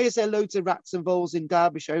minute. Why is there loads of rats and voles in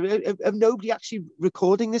Derbyshire? Have nobody actually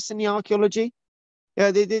recording this in the archaeology?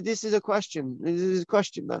 Yeah, this is a question. This is a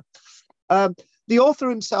question there. The author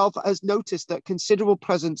himself has noticed that considerable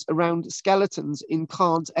presence around skeletons in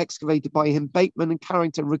cairns excavated by him. Bateman and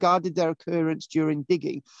Carrington regarded their occurrence during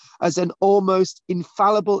digging as an almost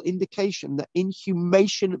infallible indication that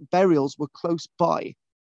inhumation burials were close by.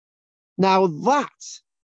 Now,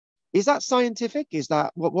 is that scientific? Is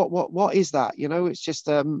that what is that? You know, it's just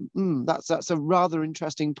that's a rather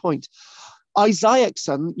interesting point.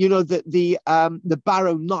 Isaacson, you know, the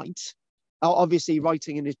Barrow Knight, obviously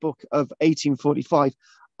writing in his book of 1845,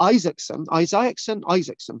 Isaacson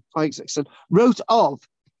wrote of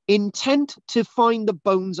intent to find the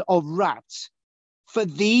bones of rats, for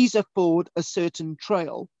these afford a certain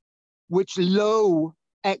trail, which low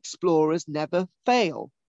explorers never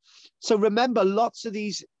fail. So remember, lots of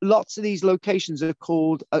these locations are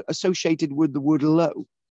called associated with the word low,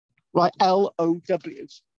 right? L-O-W.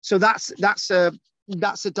 So that's a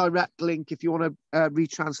direct link, if you want to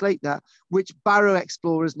retranslate that, which Barrow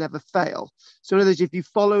explorers never fail. So in other words, if you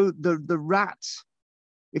follow the rat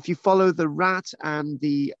and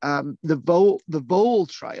the vole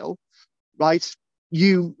trail, right,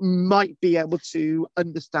 you might be able to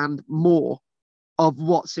understand more of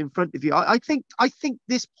what's in front of you. I think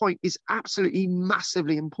this point is absolutely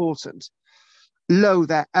massively important. Low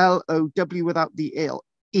there, L-O-W without the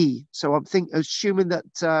E. So I'm assuming that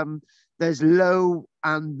there's low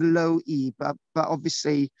and low E, but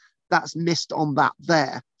obviously that's missed on that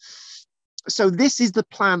there. So this is the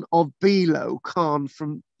plan of Barrow Cairn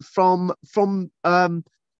from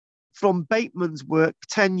Bateman's work,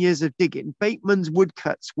 10 years of digging. Bateman's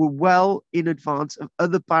woodcuts were well in advance of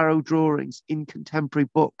other Barrow drawings in contemporary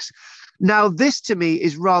books. Now, this to me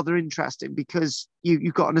is rather interesting, because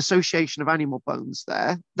you've got an association of animal bones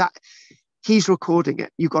there. That he's recording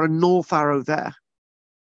it. You've got a north arrow there.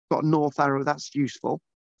 Got a north arrow. That's useful,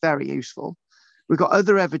 very useful. We've got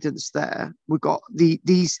other evidence there. We've got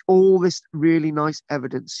all this really nice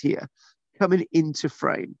evidence here coming into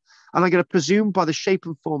frame. And I'm going to presume by the shape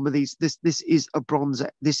and form of these, this is a Bronze.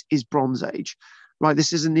 This is Bronze Age, right?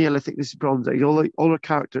 This is a Neolithic. This is Bronze Age. All the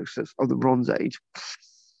characteristics of the Bronze Age.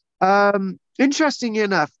 Interesting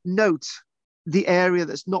enough, note the area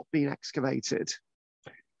that's not been excavated.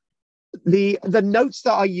 The notes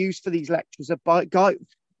that I use for these lectures are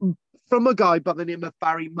from a guy by the name of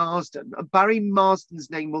Barry Marsden. And Barry Marsden's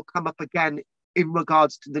name will come up again in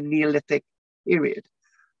regards to the Neolithic period.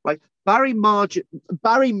 Right? Barry Marsden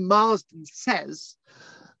says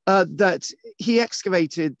that he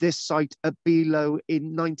excavated this site at Barrow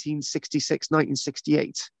in 1966,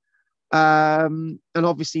 1968. And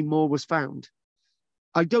obviously more was found.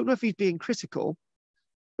 I don't know if he's being critical,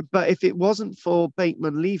 but if it wasn't for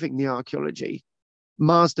Bateman leaving the archaeology,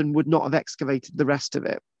 Marsden would not have excavated the rest of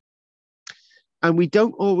it. And we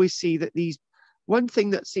don't always see that these. One thing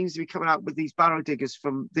that seems to be coming out with these barrow diggers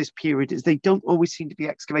from this period is they don't always seem to be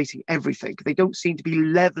excavating everything. They don't seem to be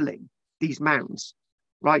leveling these mounds,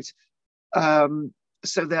 right?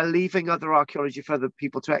 So they're leaving other archaeology for other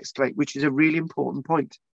people to excavate, which is a really important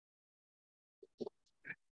point.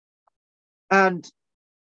 And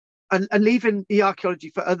leaving the archaeology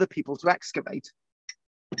for other people to excavate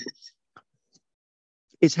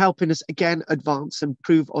is helping us again advance and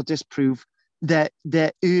prove or disprove their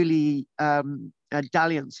early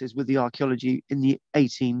dalliances with the archaeology in the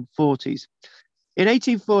 1840s. In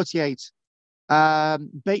 1848,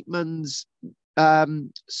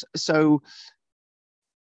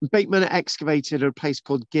 Bateman excavated a place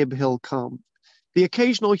called Gib Hill Cairn. The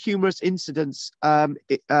occasional humorous incidents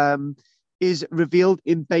is revealed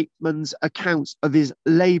in Bateman's accounts of his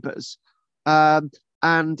labours.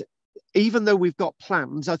 And even though we've got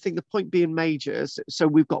plans, I think the point being major, so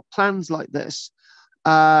we've got plans like this.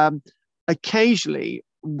 Occasionally,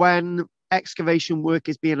 when excavation work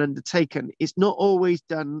is being undertaken, it's not always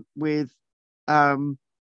done with health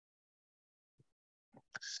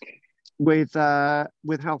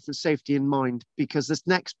and safety in mind, because this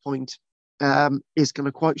next point is going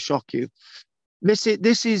to quite shock you. This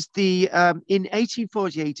is the in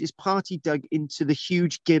 1848 his party dug into the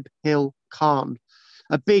huge Gib Hill Cairn,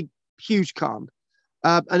 a big huge cairn,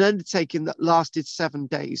 an undertaking that lasted 7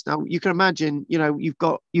 days. Now you can imagine, you know, you've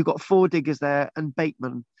got 4 diggers there and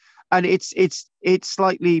Bateman, and it's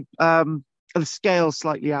slightly the scale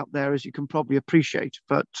slightly out there, as you can probably appreciate,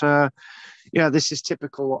 but yeah, this is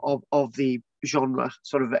typical of the genre,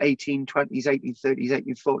 sort of 1820s, 1830s,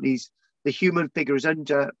 1840s. The human figure is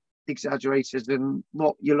under exaggerated, and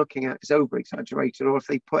what you're looking at is over exaggerated, or if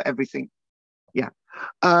they put everything, yeah.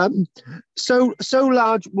 So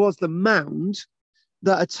large was the mound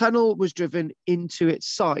that a tunnel was driven into its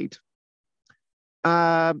side.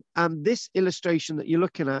 And this illustration that you're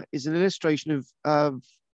looking at is an illustration of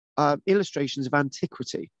illustrations of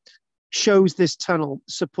antiquity. Shows this tunnel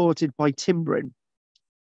supported by timbering.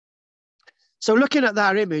 So looking at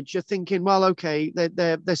that image, you're thinking, well, okay,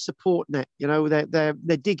 they're supporting it, you know, they're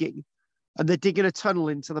digging, and they're digging a tunnel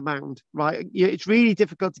into the mound, right? It's really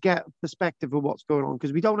difficult to get a perspective of what's going on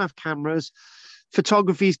because we don't have cameras.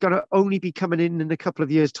 Photography's going to only be coming in a couple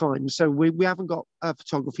of years' time, so we haven't got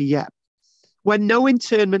photography yet. When no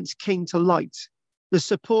interments came to light, the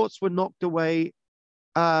supports were knocked away,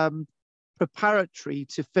 preparatory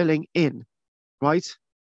to filling in, right?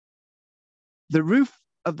 The roof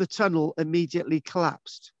of the tunnel immediately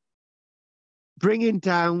collapsed, bringing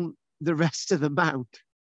down the rest of the mound,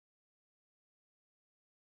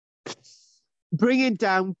 bringing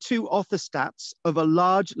down 2 orthostats of a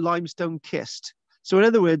large limestone kist. So in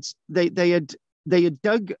other words, they had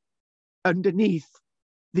dug underneath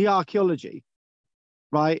the archaeology,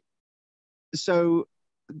 right? So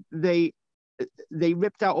they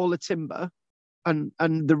ripped out all the timber, and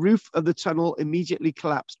the roof of the tunnel immediately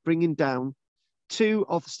collapsed, bringing down 2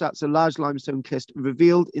 orthostats, a large limestone kist,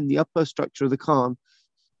 revealed in the upper structure of the cairn.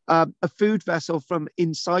 A food vessel from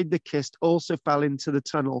inside the kist also fell into the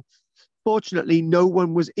tunnel. Fortunately, no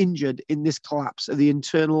one was injured in this collapse of the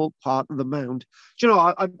internal part of the mound. Do you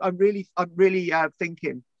know, I'm really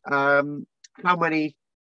thinking how many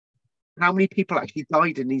people actually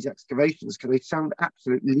died in these excavations, because they sound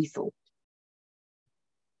absolutely lethal.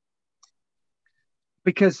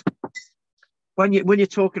 Because when you're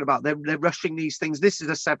talking about they're rushing these things, this is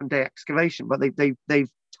a 7-day excavation, but they've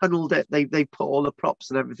tunneled it, they put all the props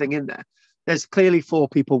and everything in there. There's clearly 4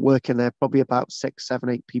 people working there, probably about 6, 7,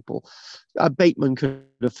 8 people. Bateman could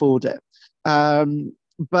afford it,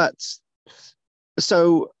 but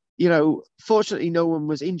so, you know, fortunately no one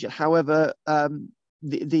was injured. However,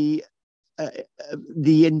 the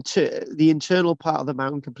internal part of the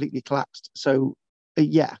mound completely collapsed. So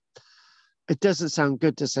yeah. It doesn't sound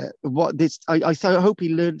good, does it? I hope he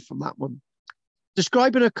learned from that one.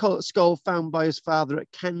 Describing a skull found by his father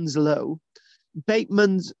at Kenslow,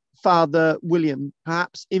 Bateman's father, William,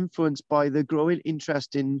 perhaps influenced by the growing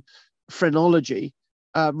interest in phrenology,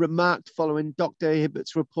 remarked following Dr.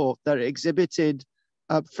 Hibbert's report that it exhibited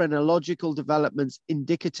phrenological developments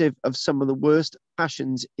indicative of some of the worst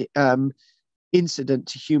passions incident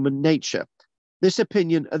to human nature. This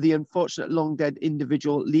opinion of the unfortunate long-dead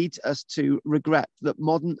individual leads us to regret that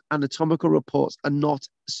modern anatomical reports are not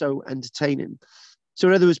so entertaining. So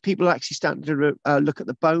in other words, people are actually starting to look at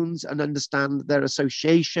the bones and understand their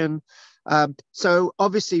association. So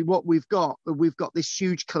obviously what we've got this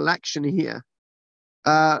huge collection here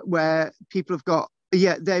where people have got,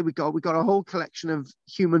 yeah, there we go. We've got a whole collection of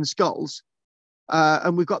human skulls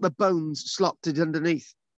and we've got the bones slotted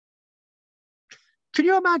underneath. Can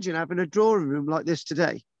you imagine having a drawing room like this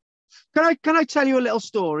today? Can I tell you a little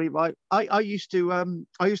story? Right, I used to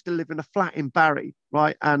live in a flat in Barrow,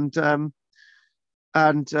 right, and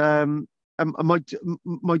my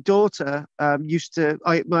daughter used to.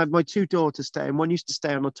 My 2 daughters stay, and one used to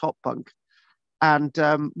stay on the top bunk, and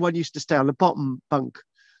one used to stay on the bottom bunk.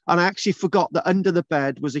 And I actually forgot that under the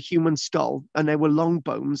bed was a human skull, and there were long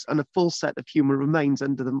bones and a full set of human remains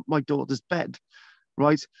under my daughter's bed,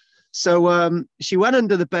 right? So she went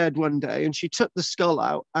under the bed one day and she took the skull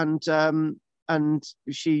out, and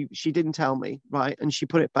she didn't tell me, right? And she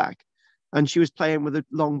put it back, and she was playing with the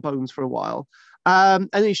long bones for a while. And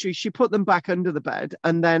then she put them back under the bed,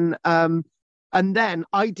 and then I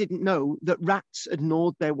didn't know that rats had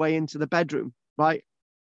gnawed their way into the bedroom, right?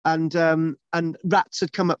 And rats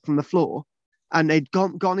had come up from the floor, and they'd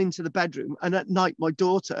gone into the bedroom. And at night, my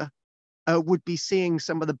daughter would be seeing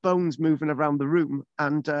some of the bones moving around the room,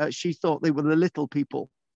 and she thought they were the little people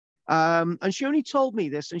And she only told me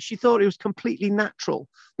this, and she thought it was completely natural.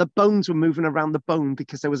 The bones were moving around the bone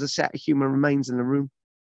because there was a set of human remains in the room.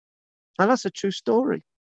 And that's a true story.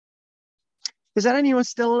 Is there anyone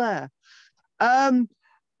still there?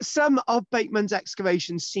 Some of Bateman's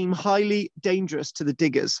excavations seem highly dangerous to the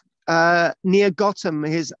diggers. Near Gotham,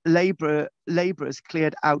 his laborers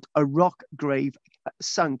cleared out a rock grave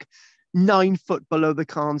sunk 9 foot below the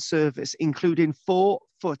cairn's surface, including 4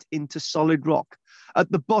 foot into solid rock.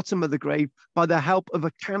 At the bottom of the grave, by the help of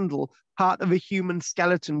a candle, part of a human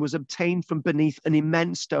skeleton was obtained from beneath an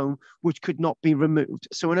immense stone which could not be removed.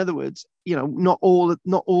 So in other words, you know, not all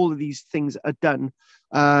of these things are done.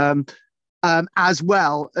 As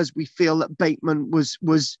well as we feel that Bateman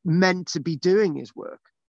was meant to be doing his work.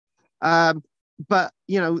 But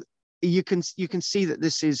you know, you can see that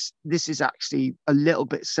this is actually a little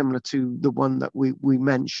bit similar to the one that we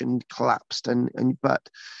mentioned collapsed, but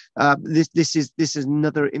this is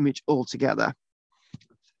another image altogether.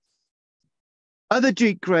 Other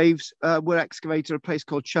Greek graves were excavated at a place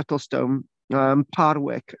called Shuttlestone,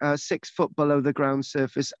 Parwick, 6 foot below the ground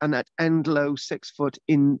surface, and at end low 6 foot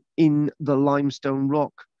in the limestone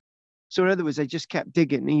rock. So in other words, they just kept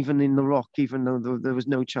digging even in the rock, even though there was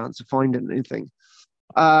no chance of finding anything,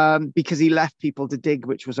 because he left people to dig,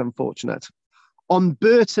 which was unfortunate. On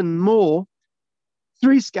Burton Moor,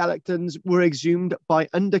 3 skeletons were exhumed by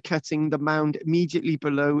undercutting the mound immediately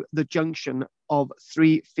below the junction of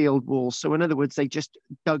 3 field walls. So in other words, they just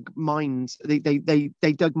dug mines. They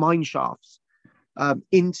dug mine shafts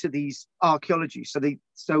into these archaeology.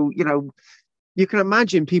 So you know, you can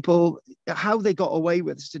imagine people how they got away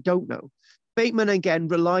with this. I don't know. Bateman again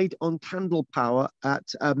relied on candle power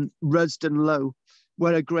at Rusden Low,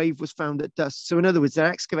 where a grave was found at dusk. So in other words, they're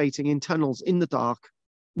excavating in tunnels in the dark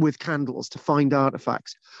with candles to find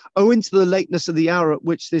artifacts. Owing to the lateness of the hour at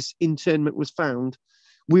which this interment was found,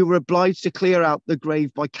 we were obliged to clear out the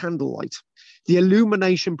grave by candlelight. The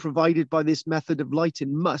illumination provided by this method of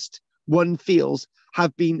lighting must, one feels,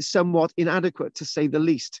 have been somewhat inadequate, to say the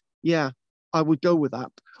least. Yeah, I would go with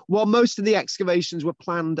that. While most of the excavations were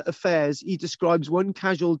planned affairs, he describes one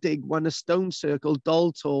casual dig when a stone circle,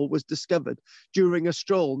 dull tall, was discovered during a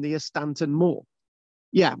stroll near Stanton Moor.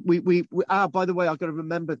 Yeah, by the way, I've got to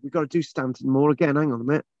remember, we've got to do Stanton Moor again. Hang on a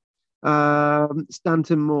minute.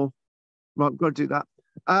 Stanton Moor. Right, we've got to do that.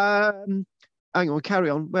 Hang on, carry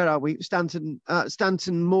on. Where are we? Stanton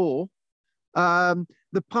Moor.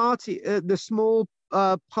 The small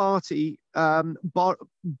party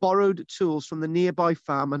borrowed tools from the nearby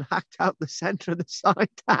farm and hacked out the center of the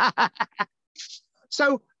site.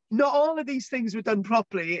 So not all of these things were done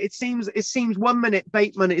properly. It seems 1 minute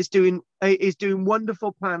Bateman is doing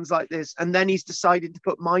wonderful plans like this, and then he's decided to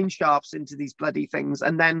put mine shafts into these bloody things,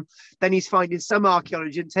 and then he's finding some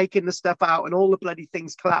archaeology and taking the stuff out, and all the bloody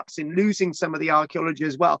things collapsing, losing some of the archaeology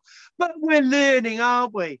as well. But we're learning,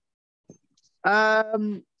 aren't we?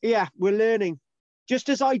 Yeah, we're learning. Just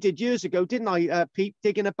as I did years ago, didn't I, Pete,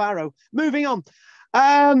 digging a barrow? Moving on.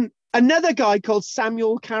 Another guy called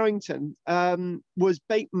Samuel Carrington was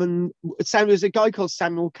Bateman. There's a guy called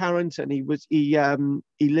Samuel Carrington. He lived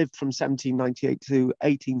from 1798 to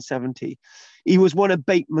 1870. He was one of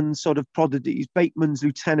Bateman's sort of prodigies, Bateman's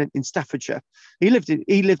lieutenant in Staffordshire. He lived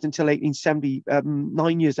until 1870,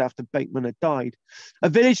 9 years after Bateman had died. A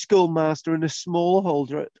village schoolmaster and a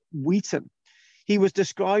smallholder at Wheaton. He was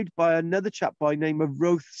described by another chap by the name of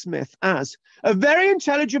Roth Smith as a very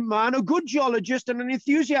intelligent man, a good geologist, and an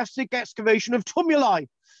enthusiastic excavation of tumuli.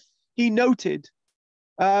 He noted,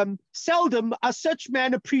 seldom are such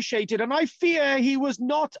men appreciated, and I fear he was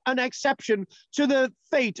not an exception to the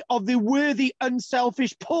fate of the worthy,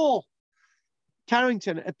 unselfish Paul.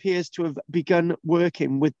 Carrington appears to have begun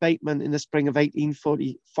working with Bateman in the spring of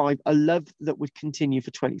 1845, a love that would continue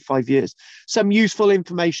for 25 years. Some useful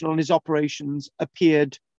information on his operations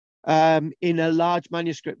appeared in a large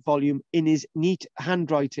manuscript volume in his neat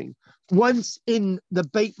handwriting, once in the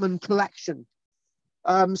Bateman collection.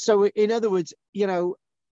 So in other words, you know,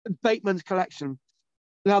 Bateman's collection.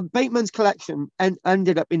 Now, Bateman's collection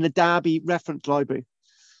ended up in the Derby Reference Library.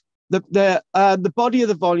 The body of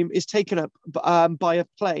the volume is taken up by a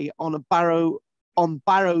play on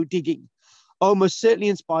Barrow digging, almost certainly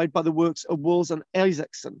inspired by the works of Walls and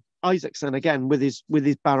Isaacson again with his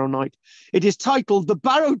Barrow Night. It is titled "The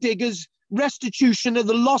Barrow Diggers' Restitution of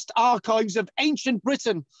the Lost Archives of Ancient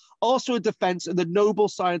Britain," also a defense of the noble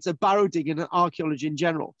science of barrow digging and archaeology in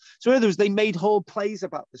general. So in other words, they made whole plays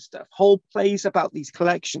about this stuff, whole plays about these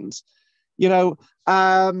collections, you know.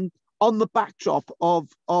 On the backdrop of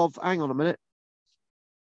hang on a minute.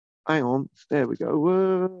 Hang on, there we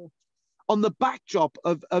go. on the backdrop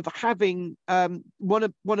of having one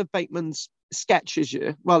of Bateman's sketches.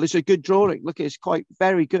 Well, it's a good drawing. Look, it's quite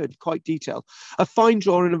very good, quite detailed. A fine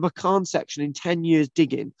drawing of a Cairn section in 10 years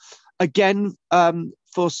digging. Again,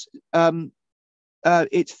 for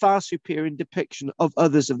its far superior in depiction of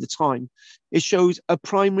others of the time. It shows a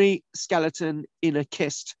primary skeleton in a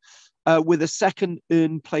kist with a second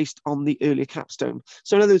urn placed on the earlier capstone.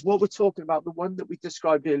 So in other words, what we're talking about, the one that we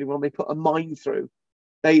described earlier when they put a mine through,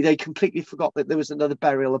 they completely forgot that there was another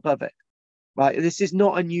burial above it. Right. This is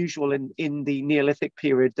not unusual in the Neolithic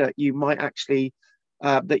period, that you might actually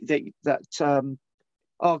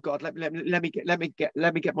oh God, let me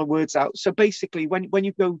get my words out. So basically, when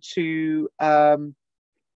you go to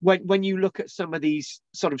when you look at some of these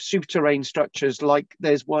sort of souterrain structures, like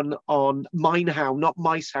there's one on Minehow, not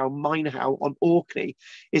Micehow, Minehow on Orkney.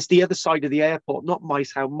 It's the other side of the airport, not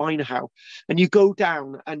Micehow, Minehow. And you go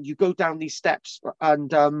down these steps,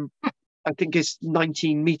 and I think it's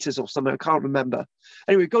 19 meters or something. I can't remember.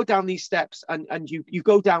 Anyway, go down these steps, and you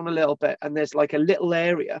go down a little bit, and there's like a little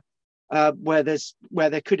area where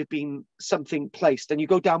there could have been something placed, and you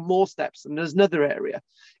go down more steps, and there's another area.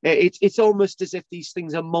 It's almost as if these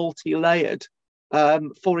things are multi-layered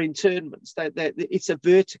for internments. It's a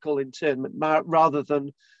vertical internment rather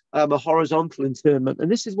than a horizontal internment,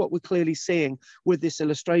 and this is what we're clearly seeing with this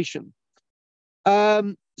illustration.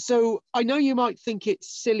 So I know you might think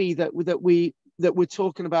it's silly that we're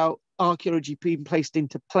talking about archaeology being placed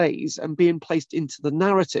into plays and being placed into the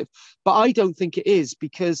narrative, but I don't think it is,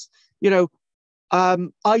 because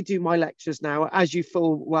I do my lectures now, as you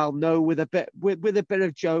full well know, with a bit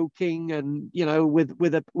of joking and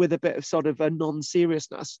with a bit of sort of a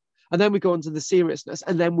non-seriousness, and then we go into the seriousness,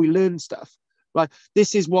 and then we learn stuff. Right?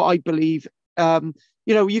 This is what I believe.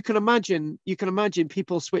 You can imagine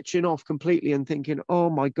people switching off completely and thinking, oh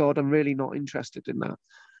my God, I'm really not interested in that.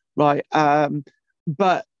 Right.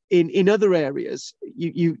 But in other areas,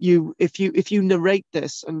 if you narrate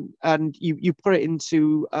this and you put it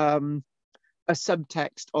into a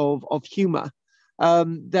subtext of humor,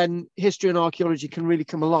 then history and archaeology can really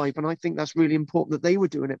come alive. And I think that's really important that they were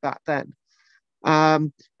doing it back then.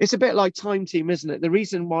 It's a bit like Time Team, isn't it? The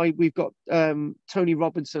reason why we've got Tony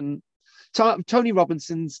Robinson's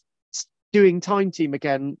doing Time Team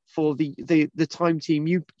again for the Time Team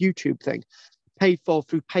YouTube thing, paid for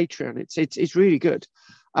through Patreon. It's really good.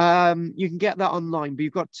 You can get that online, but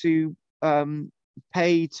you've got to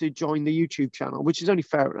pay to join the YouTube channel, which is only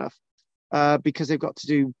fair enough, because they've got to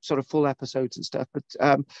do sort of full episodes and stuff.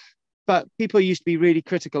 But people used to be really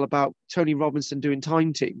critical about Tony Robinson doing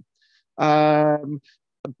Time Team.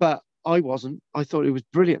 But I wasn't. I thought it was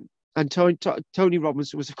brilliant. And Tony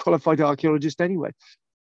Robinson was a qualified archaeologist anyway.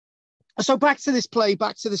 So back to this play,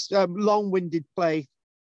 long-winded play,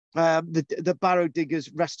 the Barrow Diggers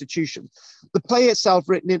Restitution. The play itself,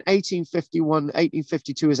 written in 1851,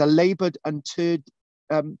 1852, is a laboured and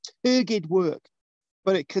turgid work,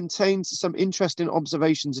 but it contains some interesting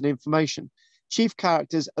observations and information. Chief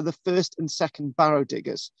characters are the first and second Barrow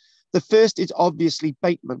Diggers. The first is obviously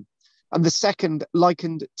Bateman, and the second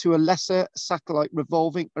likened to a lesser satellite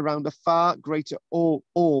revolving around a far greater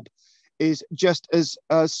orb is just as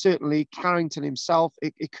certainly Carrington himself.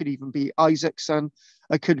 It could even be Isaacson.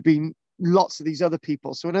 It could be lots of these other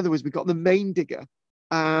people. So in other words, we've got the main digger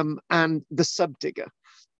and the sub digger,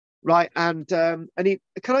 right? And can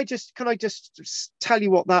I just tell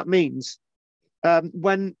you what that means?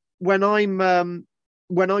 When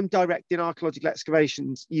I'm directing archaeological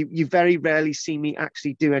excavations, you very rarely see me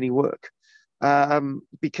actually do any work,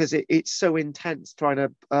 because it's so intense trying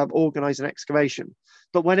to organize an excavation.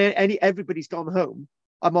 But when everybody's gone home,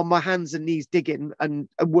 I'm on my hands and knees digging and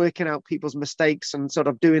working out people's mistakes and sort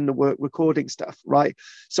of doing the work, recording stuff, right?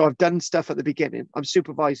 So I've done stuff at the beginning, I'm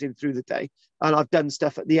supervising through the day, and I've done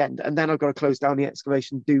stuff at the end, and then I've got to close down the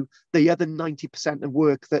excavation, do the other 90% of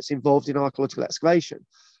work that's involved in archaeological excavation.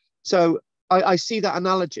 So I see that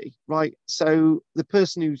analogy, right? So the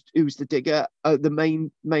person who's the digger, the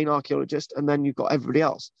main archaeologist, and then you've got everybody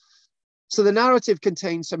else. So the narrative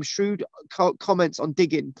contains some shrewd comments on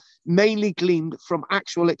digging, mainly gleaned from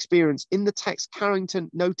actual experience. In the text, Carrington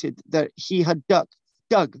noted that he had dug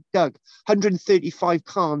 135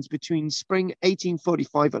 cairns between spring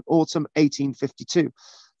 1845 and autumn 1852,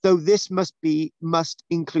 though this must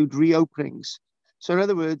include reopenings. So in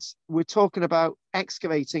other words, we're talking about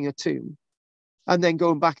excavating a tomb and then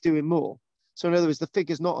going back doing more. So in other words, the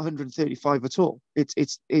figure's not 135 at all.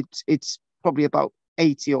 It's probably about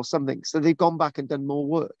 80 or something. So they've gone back and done more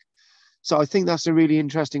work. So I think that's a really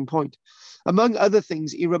interesting point. Among other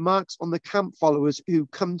things, he remarks on the camp followers who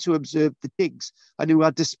come to observe the digs and who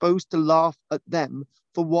are disposed to laugh at them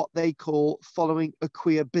for what they call following a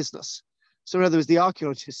queer business. So in other words, the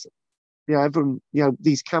archaeologists, everyone,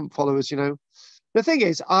 these camp followers, the thing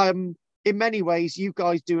is, in many ways, you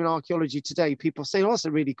guys doing archaeology today, people say, oh, that's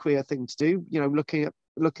a really queer thing to do, looking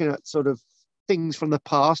at sort of things from the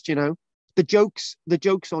past, the joke's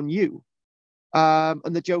on you.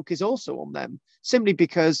 And the joke is also on them, simply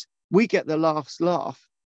because we get the laugh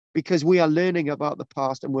because we are learning about the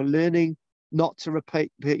past, and we're learning not to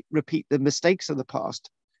repeat the mistakes of the past,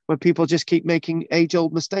 when people just keep making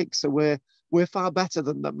age-old mistakes. So we're far better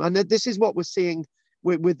than them. And this is what we're seeing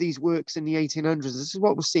with these works in the 1800s. This is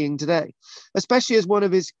what we're seeing today, especially as one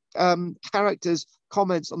of his characters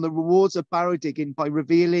comments on the rewards of Barrow digging by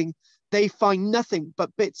revealing they find nothing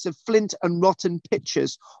but bits of flint and rotten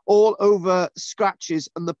pitchers all over scratches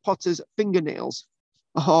and the potter's fingernails.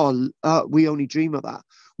 We only dream of that.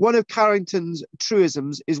 One of Carrington's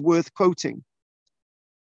truisms is worth quoting.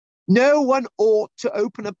 No one ought to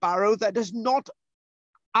open a barrow that does not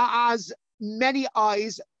as many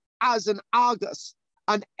eyes as an Argus,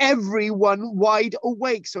 and everyone wide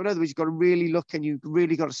awake. So in other words, you've got to really look, and you've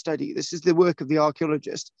really got to study. This is the work of the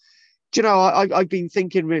archaeologist. Do you know, I've been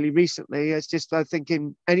thinking really recently, it's just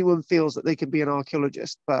thinking anyone feels that they can be an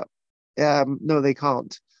archaeologist, but no, they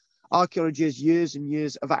can't. Archaeology is years and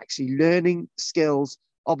years of actually learning skills,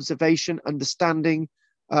 observation, understanding.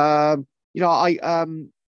 I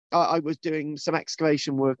was doing some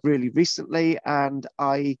excavation work really recently, and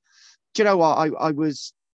I'll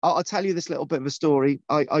tell you this little bit of a story.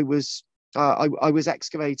 I was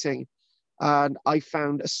excavating, and I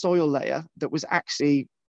found a soil layer that was actually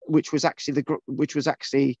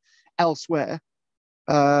elsewhere,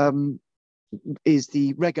 is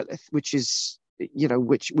the regolith, which is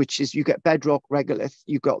you get bedrock regolith,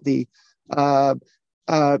 you've got the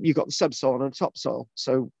subsoil and topsoil.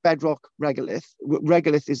 So bedrock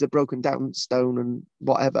regolith is a broken down stone and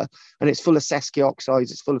whatever, and it's full of sesqui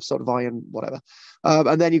oxides, it's full of sort of iron, whatever,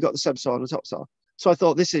 and then you've got the subsoil and the topsoil. So I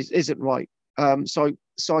thought this isn't right. So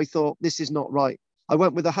I thought this is not right. I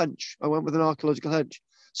went with an archaeological hunch.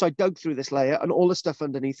 So I dug through this layer, and all the stuff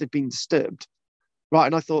underneath had been disturbed, right?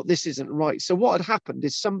 And I thought this isn't right. So what had happened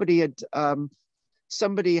is somebody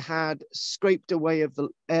had scraped away of the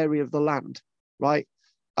area of the land, right?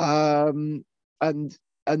 And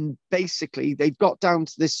basically they'd got down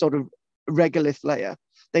to this sort of regolith layer.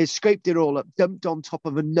 They scraped it all up, dumped on top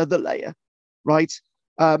of another layer, right?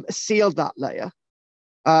 Sealed that layer,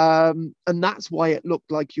 and that's why it looked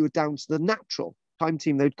like you were down to the natural. Time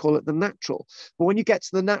team, they'd call it the natural. But when you get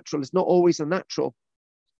to the natural, it's not always the natural,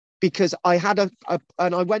 because I had and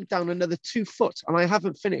I went down another 2 foot, and I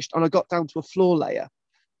haven't finished, and I got down to a floor layer,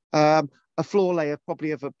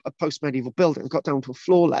 probably of a post-medieval building. I got down to a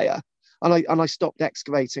floor layer, and I stopped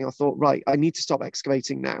excavating. I thought, right, I need to stop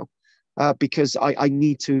excavating now, because I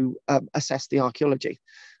need to assess the archaeology.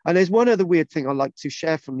 And there's one other weird thing I'd like to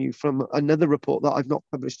share from you from another report that I've not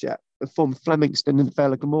published yet, from Flemingston and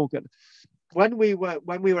Vale of Glamorgan. When we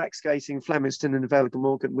were excavating Flemingston and the Vale of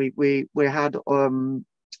Glamorgan, we had a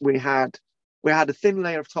thin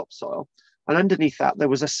layer of topsoil, and underneath that there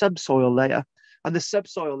was a subsoil layer, and the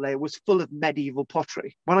subsoil layer was full of medieval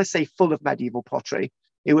pottery. When I say full of medieval pottery,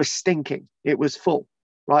 it was stinking. It was full,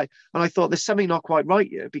 right? And I thought there's something not quite right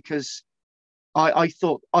here, because I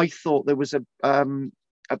thought there was a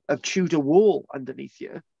Tudor wall underneath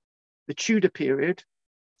here, the Tudor period,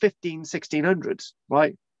 1600s,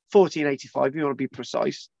 right? 1485, you want to be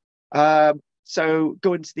precise. So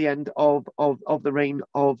going to the end of the reign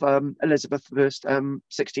of Elizabeth I,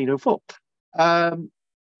 1604.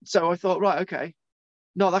 So I thought, right, okay,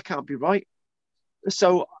 no, that can't be right.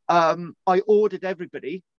 So I ordered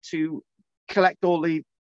everybody to collect all we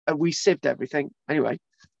sieved everything anyway.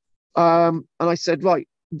 And I said, right,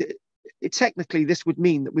 technically this would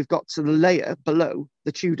mean that we've got to the layer below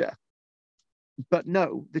the Tudor. But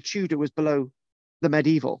no, the Tudor was below the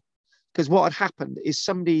medieval, because what had happened is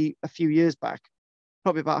somebody a few years back,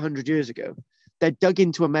 probably about 100 years ago, they dug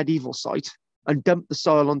into a medieval site and dumped the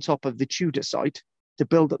soil on top of the Tudor site to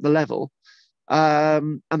build up the level,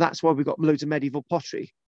 and that's why we got loads of medieval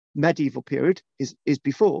pottery. Medieval period is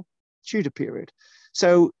before Tudor period.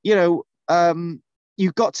 So you've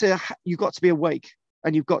got to be awake,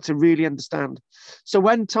 and you've got to really understand. So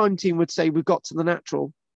when Time Team would say we've got to the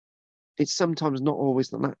natural, it's sometimes not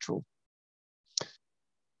always the natural.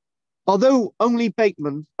 Although only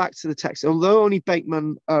Bateman, back to the text,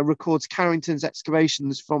 records Carrington's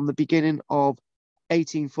excavations from the beginning of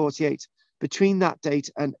 1848, between that date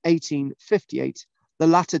and 1858, the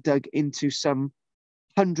latter dug into some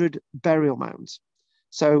 100 burial mounds.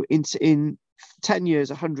 So in 10 years,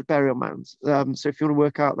 100 burial mounds. So if you want to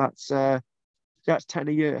work out, that's That's 10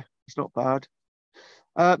 a year. It's not bad.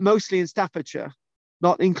 Mostly in Staffordshire,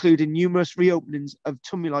 not including numerous reopenings of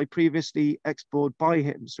tumuli previously explored by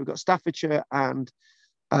him. So we've got Staffordshire and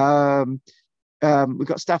we've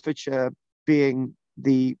got Staffordshire being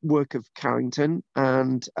the work of Carrington,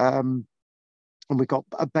 and we've got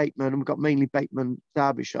a Bateman, and we've got mainly Bateman,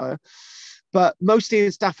 Derbyshire. But mostly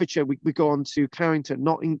in Staffordshire, we go on to Carrington,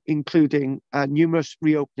 not including numerous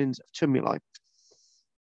reopenings of tumuli.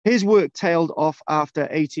 His work tailed off after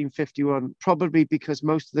 1851, probably because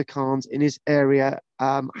most of the cairns in his area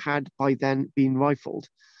had by then been rifled.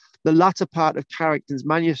 The latter part of Carrington's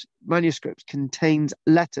manuscript contains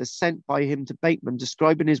letters sent by him to Bateman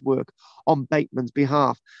describing his work on Bateman's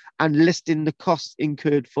behalf and listing the costs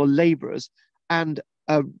incurred for labourers and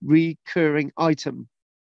a recurring item.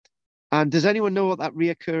 And does anyone know what that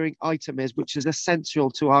recurring item is, which is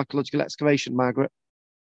essential to archaeological excavation, Margaret?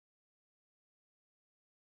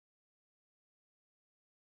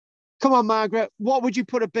 Come on, Margaret. What would you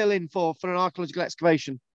put a bill in for an archaeological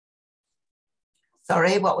excavation?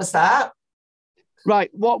 Sorry, what was that?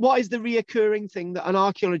 Right. What is the reoccurring thing that an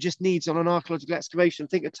archaeologist needs on an archaeological excavation?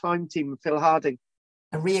 Think of Time Team and Phil Harding.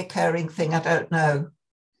 A reoccurring thing, I don't know.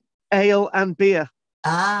 Ale and beer.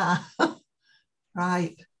 Ah,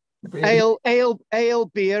 right. Really? Ale,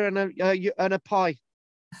 beer, and a pie.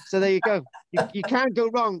 So there you go. You can't go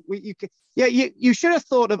wrong. You should have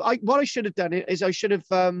thought of. What I should have done is I should have.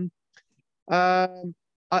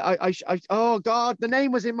 Oh God, the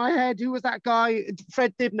name was in my head. Who was that guy?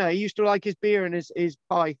 Fred Dibner. He used to like his beer and his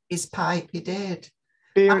pie. His pipe, he did.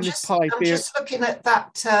 Beer and his pie. I'm just looking at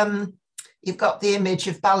that. You've got the image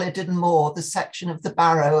of Balladon Moor, the section of the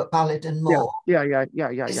Barrow at Balladon Moor. Yeah.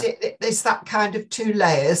 Is that kind of two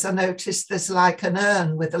layers? I noticed there's like an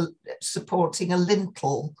urn with supporting a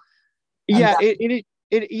lintel. Yeah, it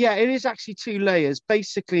is actually two layers.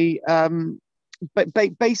 Basically, but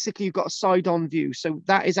basically you've got a side-on view. So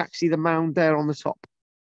that is actually the mound there on the top,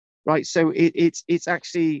 right? So it's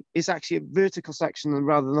actually a vertical section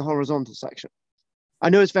rather than the horizontal section. I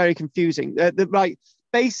know it's very confusing. Right.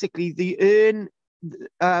 Basically, the urn,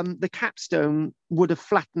 the capstone would have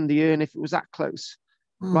flattened the urn if it was that close,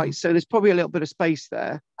 right? So there's probably a little bit of space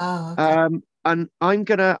there. Oh, okay. And I'm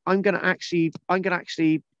gonna actually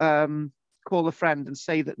call a friend and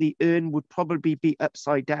say that the urn would probably be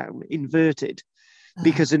upside down, inverted,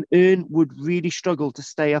 because an urn would really struggle to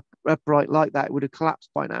stay upright like that. It would have collapsed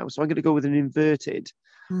by now. So I'm going to go with an inverted.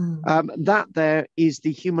 That there is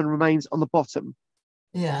the human remains on the bottom.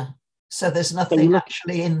 Yeah. So there's nothing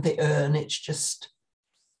actually in the urn. It's just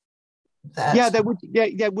there. Yeah, there would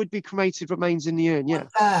be cremated remains in the urn. Yeah.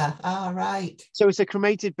 All right. So it's a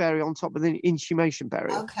cremated burial on top of the inhumation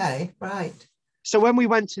burial. Okay, right. So when we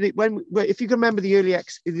went to if you can remember the earlier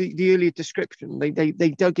description,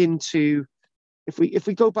 they dug into. If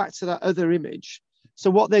we go back to that other image,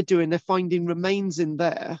 so what they're doing, they're finding remains in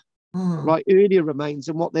there, right? Earlier remains,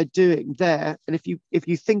 and what they're doing there. And if you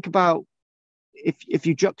think about if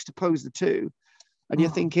you juxtapose the two, and you're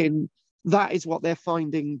thinking that is what they're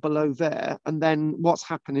finding below there, and then what's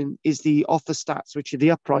happening is the orthostats, which are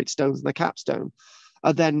the upright stones and the capstone,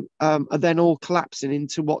 are then all collapsing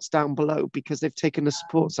into what's down below because they've taken the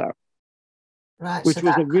supports out. Right. Which so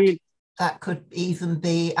was that could even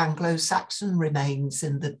be Anglo-Saxon remains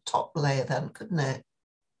in the top layer, then, couldn't it?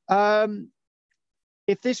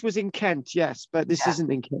 If this was in Kent, yes, but this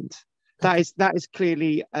isn't in Kent. That is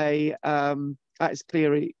clearly a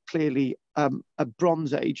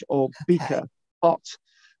Bronze Age or beaker pot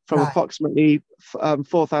from approximately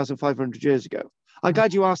 4,500 years ago. I'm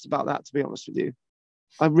glad you asked about that, to be honest with you.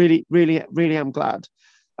 I really am glad.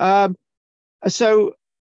 So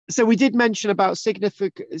we did mention about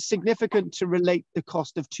significant to relate the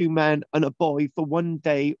cost of 2 men and a boy for one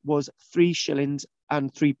day was 3 shillings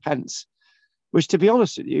and 3 pence, which, to be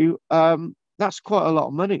honest with you, that's quite a lot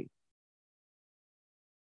of money.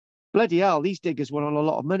 Bloody hell, these diggers went on a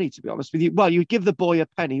lot of money, to be honest with you. Well, you'd give the boy a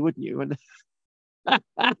penny, wouldn't you? And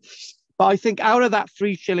but I think out of that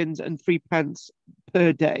 3 shillings and 3 pence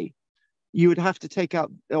per day, you would have to take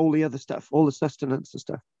out all the other stuff, all the sustenance and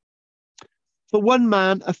stuff. For one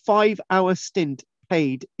man, a 5-hour stint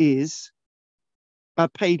paid 1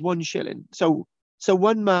 shilling. So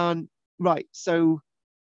one man, right? So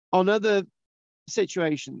on other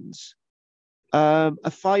situations, a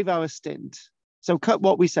 5-hour stint. So cut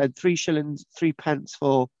what we said, 3 shillings, 3 pence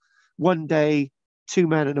for one day, 2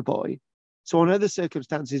 men and a boy. So on other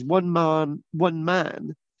circumstances, one man,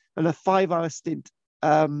 and a 5-hour stint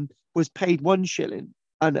was paid 1 shilling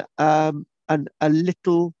and a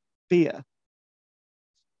little beer.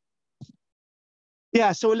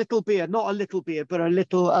 Yeah, so a little beer, not a little beer, but a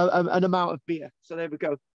little an amount of beer. So there we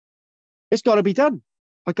go. It's got to be done.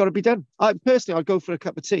 I've got to be done. I personally, I'd go for a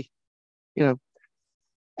cup of tea. You know,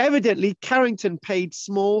 evidently Carrington paid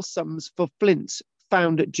small sums for flints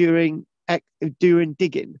found during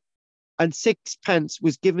digging, and sixpence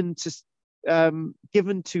was given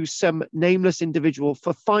to some nameless individual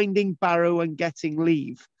for finding Barrow and getting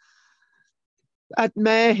leave. At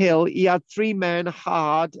Mare Hill, he had 3 men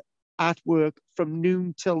hard at work from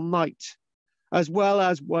noon till night, as well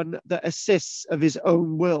as one that assists of his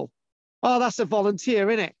own will. Oh, that's a volunteer,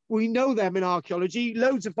 isn't it? We know them in archaeology,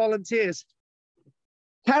 loads of volunteers.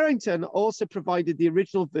 Carrington also provided the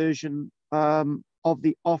original version of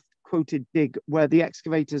the oft-quoted dig where the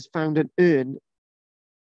excavators found an urn,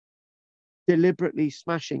 deliberately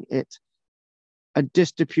smashing it and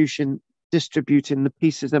distributing the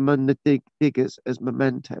pieces among the diggers as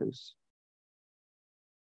mementos.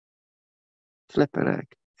 Flipping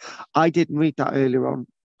heck. I didn't read that earlier on.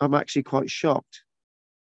 I'm actually quite shocked.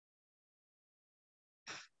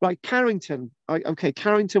 Right, Carrington. Okay,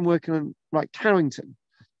 Carrington working on... Right, Carrington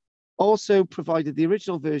also provided the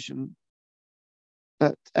original version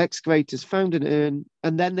that excavators found an urn,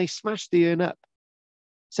 and then they smashed the urn up.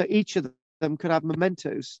 So each of them could have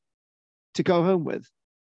mementos to go home with.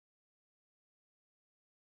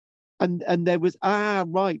 And there was...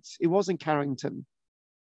 right, it wasn't Carrington.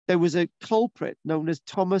 There was a culprit known as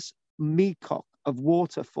Thomas Meacock of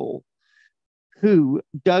Waterfall, who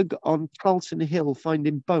dug on Carlton Hill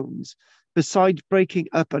finding bones, besides breaking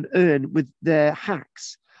up an urn with their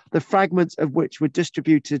hacks, the fragments of which were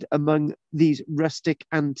distributed among these rustic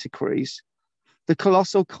antiquaries. The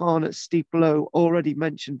colossal cairn at Steep Low, already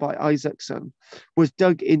mentioned by Isaacson, was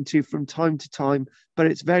dug into from time to time, but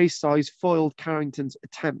its very size foiled Carrington's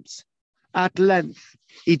attempts. At length,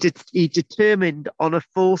 he determined on a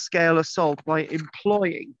full-scale assault by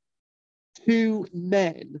employing 2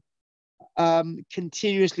 men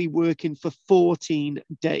continuously working for 14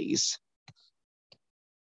 days.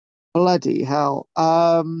 Bloody hell.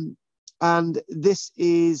 And this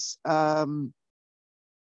is, God,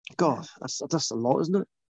 that's a lot, isn't it?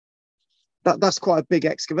 That's quite a big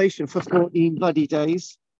excavation for 14 bloody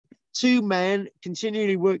days. 2 men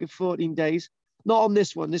continually working for 14 days. Not on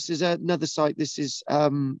this one. This is another site. This is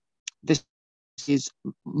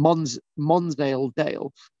Monsdale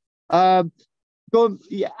Dale.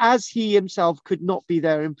 As he himself could not be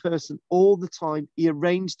there in person all the time, he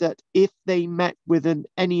arranged that if they met with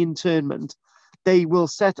any internment, they will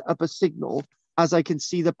set up a signal, as I can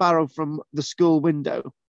see the Barrow from the school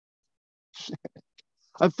window.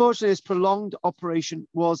 Unfortunately, this prolonged operation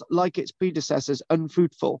was, like its predecessors,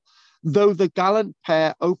 unfruitful, though the gallant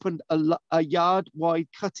pair opened a yard-wide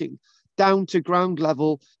cutting down to ground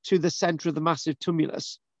level to the centre of the massive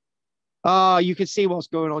tumulus. You can see what's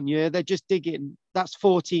going on here. They're just digging. That's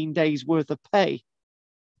 14 days worth of pay.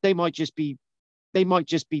 They might just be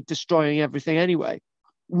destroying everything anyway.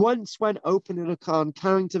 Once, when opening a cairn,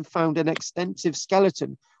 Carrington found an extensive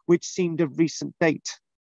skeleton which seemed of recent date.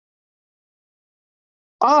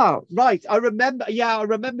 Right. I remember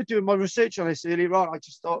doing my research on this earlier on. I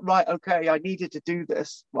just thought, right, okay, I needed to do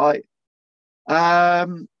this. Right.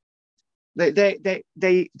 They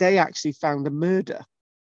actually found a murder.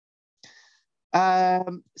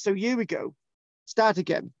 So here we go. Start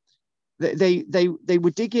again. They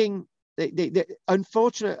were digging.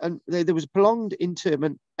 Unfortunate, and there was a prolonged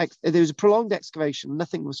interment. There was a prolonged excavation.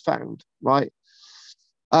 Nothing was found. Right.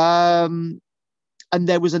 And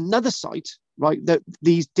there was another site, right, that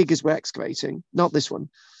these diggers were excavating. Not this one.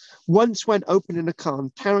 Once, when opening a cairn,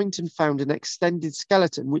 Carrington found an extended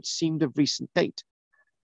skeleton which seemed of recent date.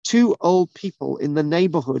 2 old people in the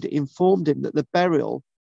neighbourhood informed him that the burial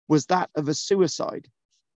was that of a suicide.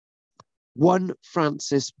 One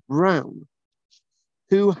Francis Brown,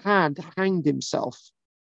 who had hanged himself.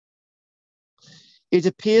 It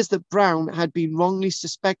appears that Brown had been wrongly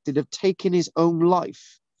suspected of taking his own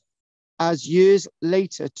life, as years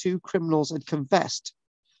later 2 criminals had confessed,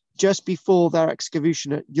 just before their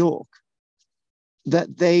execution at York,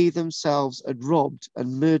 that they themselves had robbed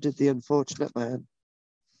and murdered the unfortunate man.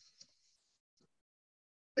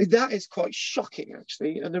 That is quite shocking,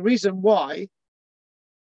 actually. And the reason why,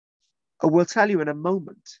 I will tell you in a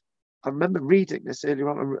moment. I remember reading this earlier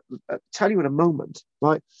on. I'll tell you in a moment,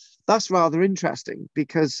 right? That's rather interesting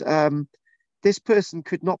because this person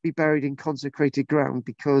could not be buried in consecrated ground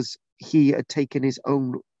because he had taken his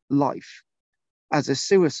own life as a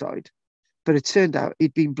suicide. But it turned out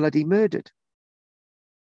he'd been bloody murdered.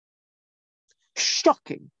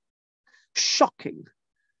 Shocking. Shocking.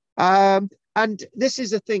 And this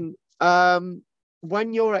is a thing.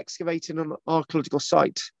 when you're excavating an archaeological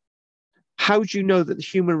site, how do you know that the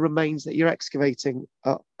human remains that you're excavating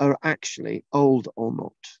are actually old or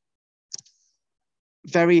not?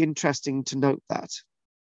 Very interesting to note that.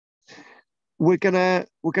 We're gonna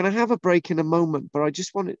have a break in a moment, but I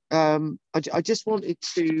just wanted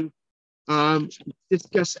to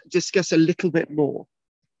discuss a little bit more.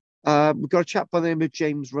 We've got a chap by the name of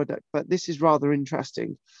James Ruddock, but this is rather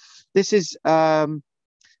interesting. This is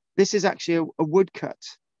actually a woodcut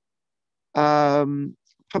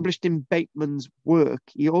published in Bateman's work.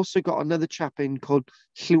 He also got another chap in called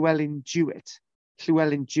Llewellyn Jewett,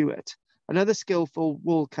 another skillful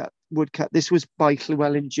woodcut. This was by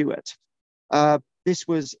Llewellyn Jewett. This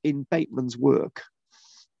was in Bateman's work,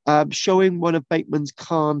 showing one of Bateman's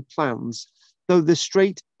cairn plans. Though the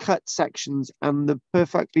straight cut sections and the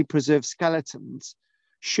perfectly preserved skeletons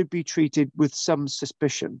should be treated with some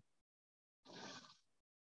suspicion.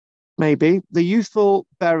 Maybe. The youthful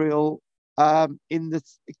burial in the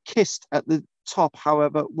kist at the top,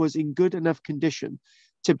 however, was in good enough condition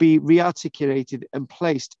to be rearticulated and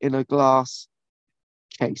placed in a glass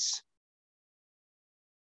case.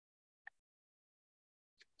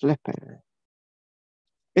 Flipping.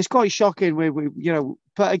 It's quite shocking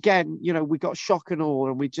but again, we got shock and awe,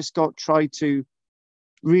 and we just got try to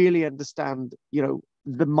really understand, the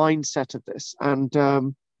mindset of this. And,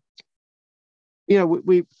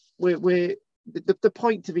 we're the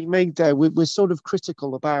point to be made there, we're sort of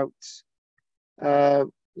critical about,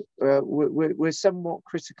 we're somewhat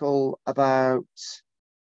critical about,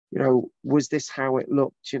 was this how it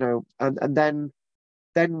looked, and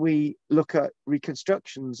then we look at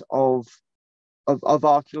reconstructions of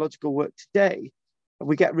archaeological work today, and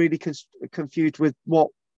we get really confused with what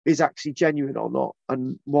is actually genuine or not,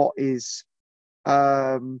 and what is,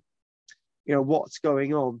 what's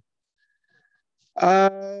going on.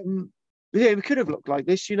 It could have looked like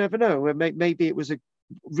this. You never know. Maybe it was a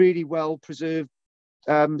really well preserved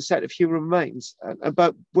set of human remains.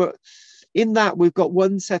 But in that, we've got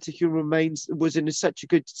one set of human remains that was in such a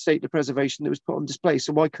good state of preservation that was put on display.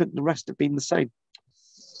 So why couldn't the rest have been the same?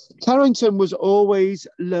 Carrington was always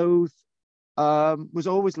loath to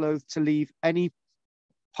leave any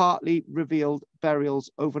partly revealed burials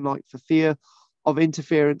overnight for fear of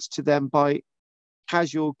interference to them by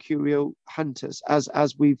casual curio hunters,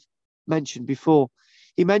 as we've mentioned before.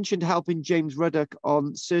 He mentioned helping James Ruddock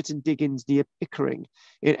on certain diggings near Pickering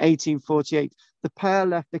in 1848. The pair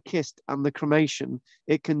left the kist and the cremation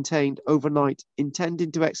it contained overnight,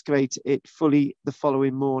 intending to excavate it fully the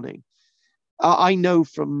following morning. I know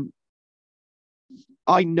from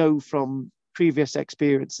previous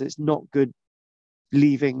experience that it's not good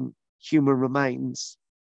leaving human remains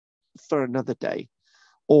for another day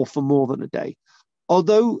or for more than a day.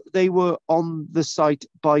 Although they were on the site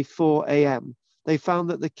by 4 a.m., they found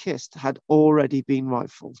that the kist had already been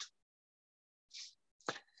rifled.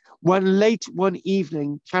 When late one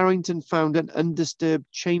evening, Carrington found an undisturbed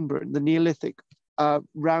chamber in the Neolithic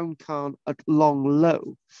round cairn at Long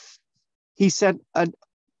Low, he sent a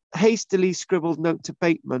hastily scribbled note to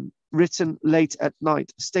Bateman, written late at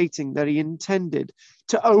night, stating that he intended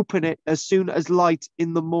to open it as soon as light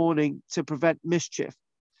in the morning to prevent mischief.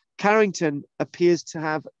 Carrington appears to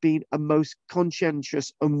have been a most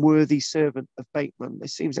conscientious and worthy servant of Bateman. It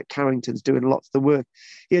seems that Carrington's doing lots of the work.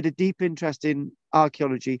 He had a deep interest in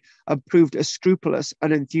archaeology and proved a scrupulous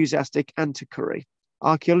and enthusiastic antiquary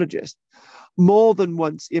archaeologist. More than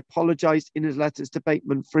once, he apologized in his letters to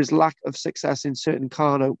Bateman for his lack of success in certain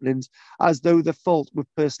cairn openings, as though the fault were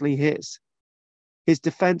personally his. His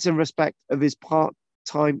defense and respect of his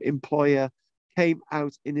part-time employer came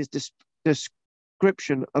out in his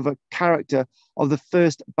description of a character of the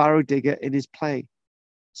first Barrow digger in his play.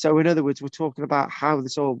 So in other words, we're talking about how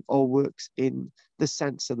this all works in the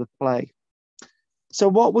sense of the play. So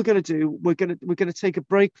what we're going to do, we're going to take a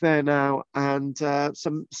break there now, and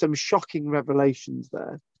some shocking revelations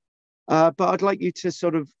there. But I'd like you to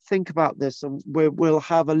sort of think about this, and we'll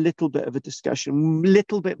have a little bit of a discussion, a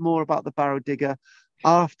little bit more about the Barrow digger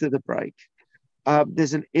after the break.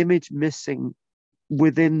 There's an image missing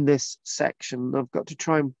within this section. I've got to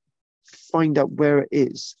try and find out where it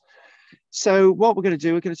is. So what we're going to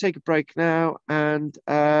do, we're going to take a break now, and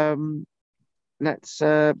let's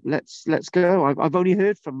go. I've only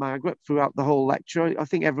heard from Margaret throughout the whole lecture. I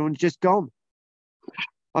think everyone's just gone.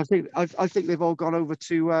 I think they've all gone over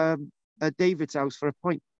to David's house for a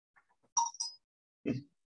pint. I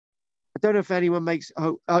don't know if anyone makes.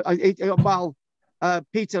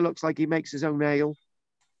 Peter looks like he makes his own ale.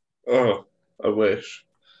 Oh, I wish.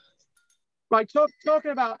 Right,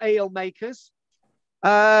 talking about ale makers,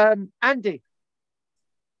 Andy.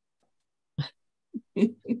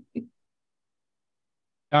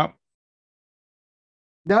 No,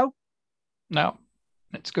 No? no,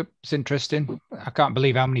 it's good. It's interesting. I can't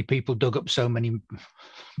believe how many people dug up so many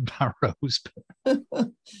barrows.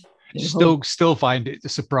 Still find it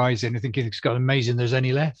surprising. I think it's got amazing there's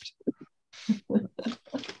any left. Can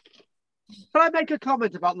I make a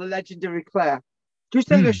comment about the legendary Claire? Do you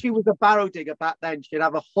think if she was a barrow digger back then, she'd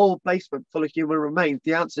have a whole basement full of human remains?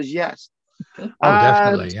 The answer is yes. Oh,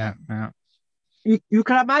 definitely, yeah. You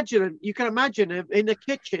can imagine in the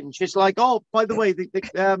kitchen, she's like, oh, by the way, the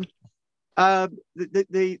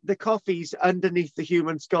coffee's underneath the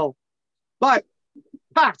human skull. Right,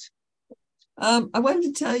 Pat. I wanted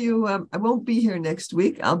to tell you, I won't be here next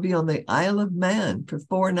week. I'll be on the Isle of Man for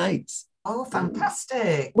 4 nights. Oh,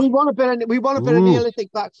 fantastic! We want a bit of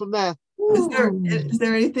Neolithic back from there. Is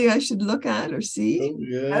there anything I should look at or see? Oh,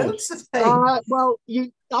 yeah. Loads of things. Well,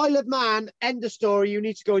 Isle of Man, end of story. You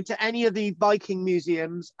need to go into any of the Viking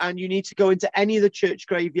museums, and you need to go into any of the church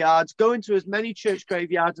graveyards. Go into as many church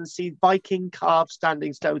graveyards and see Viking carved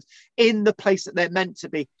standing stones in the place that they're meant to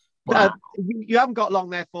be. Wow. You haven't got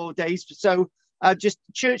long there, 4 days, so just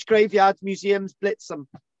church graveyards, museums, blitz them.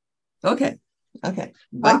 Okay.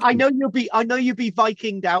 I know you'll be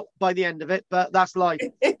Vikinged out by the end of it, but that's life.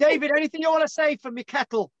 David, anything you want to say from your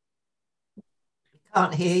kettle?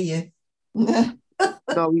 Can't hear you. No,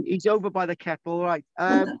 he's over by the kettle. Right.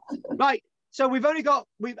 Right. So we've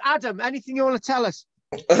Adam. Anything you want to tell us?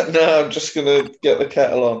 No, I'm just gonna get the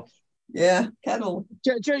kettle on. Yeah, kettle.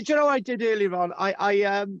 Do you know what I did earlier on?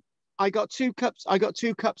 I got 2 cups. I got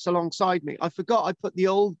 2 cups alongside me. I forgot I put the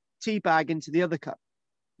old tea bag into the other cup.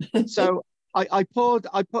 So I put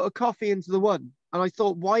a coffee into the one, and I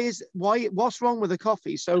thought, what's wrong with the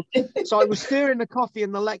coffee? So I was stirring the coffee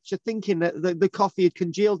in the lecture, thinking that the coffee had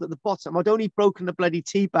congealed at the bottom. I'd only broken the bloody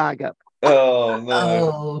tea bag up. Oh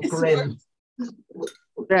no! Oh, grim.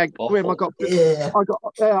 Yeah, grim. I got Yeah.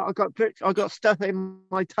 stuff in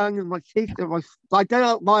my tongue and my teeth. And I don't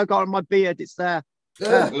know why I got it on my beard. It's there.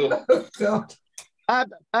 Oh, God.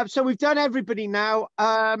 So we've done everybody now.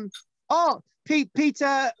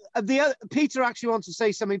 Peter, Peter actually wants to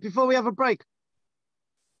say something before we have a break.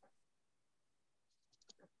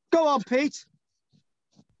 Go on, Pete.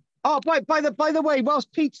 Oh, by the way,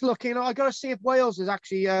 whilst Pete's looking, I got to see if Wales is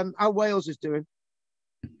actually how Wales is doing.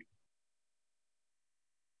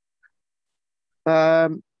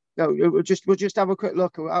 No, we'll just have a quick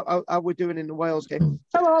look at how we're doing in the Wales game.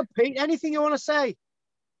 Come on, Pete. Anything you want to say?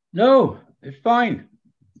 No, it's fine.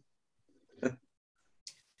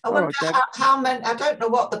 I wonder how many. I don't know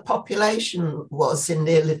what the population was in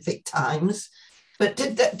Neolithic times, but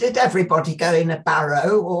did everybody go in a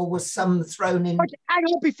barrow, or was some thrown in? Hang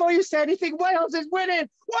on, before you say anything, Wales is winning.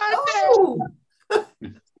 Oh!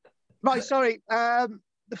 Right, sorry.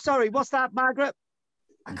 Sorry, what's that, Margaret?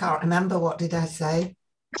 I can't remember. What did I say?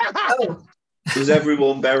 Oh. Was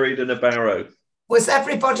everyone buried in a barrow? Was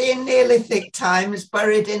everybody in Neolithic times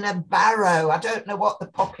buried in a barrow? I don't know what the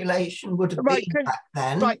population would have been back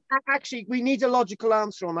then. Right, actually, we need a logical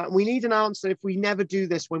answer on that. We need an answer if we never do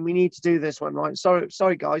this one. We need to do this one, right?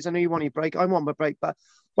 Sorry, guys. I know you want your break. I want my break, but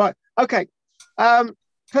right, okay. What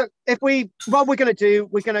we're going to do,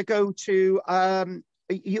 we're going to go to.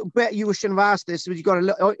 You bet you shouldn't have asked this. You've got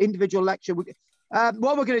an individual lecture. What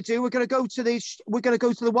we're going to do, we're going to go to the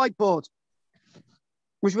whiteboard,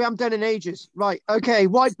 which we haven't done in ages. Right. Okay.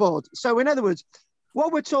 Whiteboard. So in other words,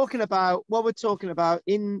 what we're talking about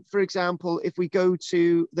in, for example, if we go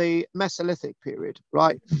to the Mesolithic period,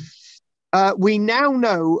 right? We now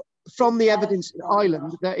know from the evidence in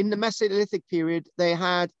Ireland that in the Mesolithic period, they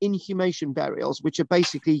had inhumation burials, which are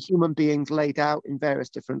basically human beings laid out in various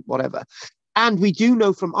different whatever. And we do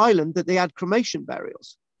know from Ireland that they had cremation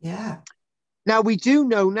burials. Yeah. Now, we do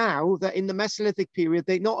know now that in the Mesolithic period,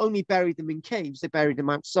 they not only buried them in caves, they buried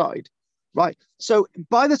them outside, right? So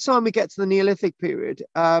by the time we get to the Neolithic period,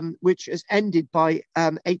 which has ended by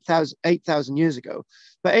 8,000 years ago,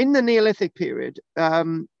 but in the Neolithic period,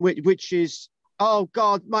 which is, oh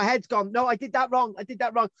God, my head's gone. No, I did that wrong. I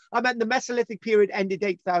meant the Mesolithic period ended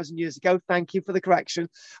 8,000 years ago. Thank you for the correction.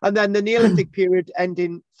 And then the Neolithic period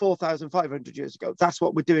ending 4,500 years ago. That's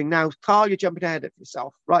what we're doing now. Carl, you're jumping ahead of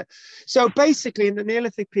yourself, right? So basically in the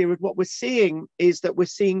Neolithic period, what we're seeing is that we're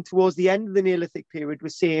seeing towards the end of the Neolithic period, we're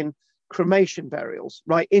seeing cremation burials,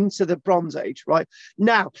 right, into the Bronze Age, right?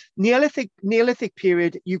 Now, Neolithic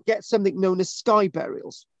period, you get something known as sky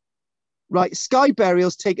burials. Right, sky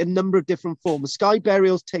burials take a number of different forms. Sky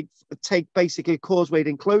burials take basically a causewayed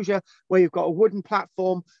enclosure where you've got a wooden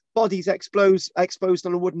platform, bodies exposed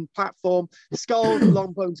on a wooden platform, skulls,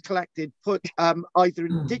 long bones collected, put either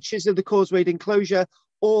in ditches of the causewayed enclosure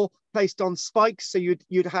or placed on spikes. So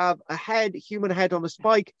you'd have a head, a human head on a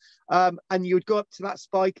spike, and you'd go up to that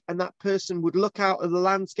spike, and that person would look out of the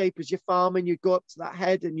landscape as you're farming. You'd go up to that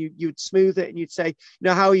head and you'd smooth it, and you'd say,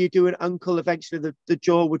 how are you doing, uncle? Eventually the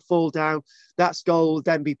jaw would fall down. That skull would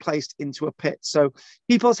then be placed into a pit. So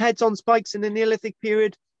people's heads on spikes in the Neolithic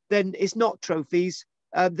period, then it's not trophies.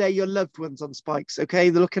 They're your loved ones on spikes. Okay,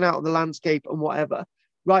 they're looking out on the landscape and whatever.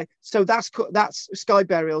 Right. So that's sky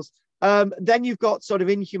burials. Then you've got sort of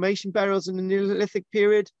inhumation burials in the Neolithic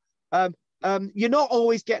period. You're not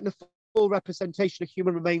always getting a full representation of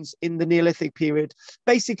human remains in the Neolithic period.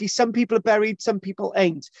 Basically, some people are buried, some people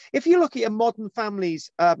ain't. If you look at your modern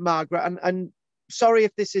families, Margaret, and sorry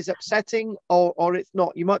if this is upsetting or it's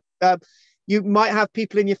not, you might have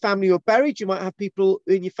people in your family who are buried. You might have people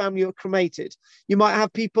in your family who are cremated. You might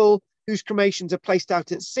have people whose cremations are placed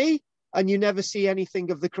out at sea, and you never see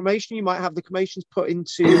anything of the cremation. You might have the cremations put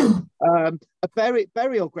into a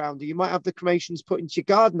burial ground, or you might have the cremations put into your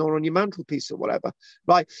garden or on your mantelpiece or whatever,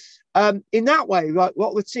 right? In that way, right,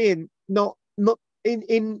 what we're seeing, not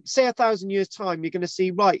in say 1,000 years' time, you're going to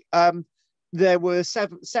see, right, there were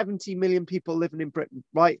 70 million people living in Britain,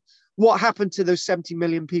 right? What happened to those 70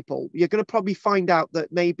 million people? You're going to probably find out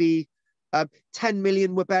that maybe 10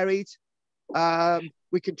 million were buried.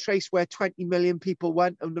 We can trace where 20 million people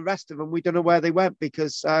went, and the rest of them, we don't know where they went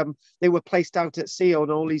because they were placed out at sea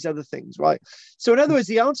and all these other things, right? So in other words,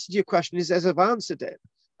 the answer to your question is, as I've answered it,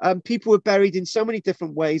 people were buried in so many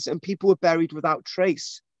different ways, and people were buried without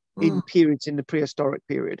trace in periods in the prehistoric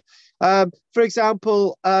period. For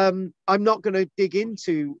example, I'm not going to dig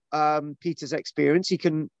into Peter's experience. He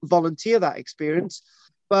can volunteer that experience.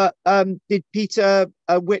 But did Peter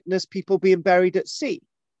witness people being buried at sea?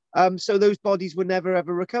 So those bodies were never,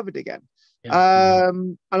 ever recovered again. Yeah.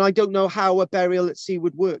 And I don't know how a burial at sea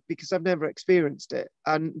would work because I've never experienced it.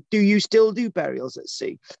 And do you still do burials at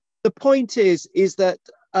sea? The point is that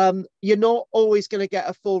you're not always going to get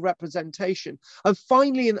a full representation. And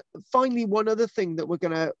finally, one other thing that we're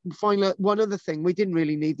going to find out, one other thing, we didn't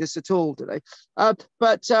really need this at all today.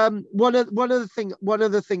 But one other thing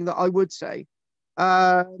that I would say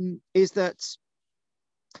is that,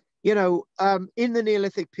 in the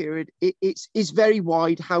Neolithic period, it's very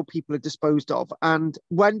wide how people are disposed of. And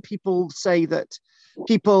when people say that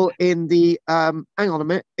people in the, hang on a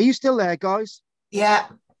minute, are you still there, guys? Yeah.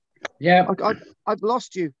 Yeah. I've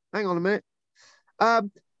lost you. Hang on a minute.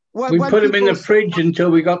 We put him in the fridge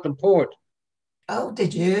until we got the port. Oh,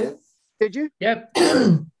 did you? Did you? Yep.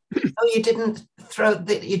 Oh, you didn't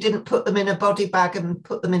you didn't put them in a body bag and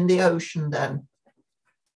put them in the ocean then?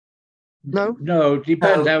 No, it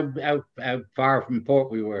depends how far from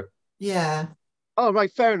port we were. Yeah. Oh,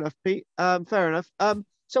 right. Fair enough, Pete. Fair enough.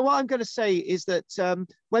 So what I'm going to say is that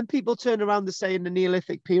when people turn around to say in the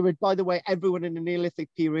Neolithic period, by the way, everyone in the Neolithic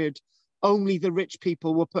period, only the rich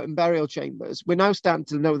people were put in burial chambers. We're now starting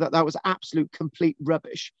to know that was absolute complete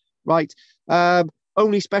rubbish, right?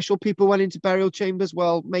 Only special people went into burial chambers.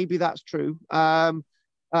 Well, maybe that's true.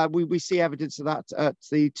 We see evidence of that at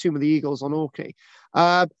the Tomb of the Eagles on Orkney.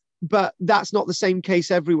 But that's not the same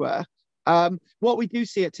case everywhere. What we do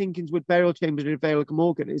see at Tinkinswood burial chambers in Vale of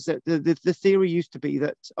Glamorgan is that the theory used to be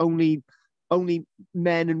that only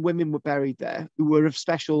men and women were buried there who were of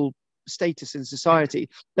special status in society.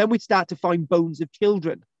 Then we'd start to find bones of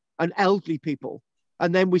children and elderly people,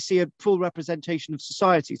 and then we see a full representation of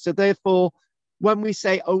society. So therefore, when we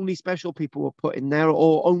say only special people were put in there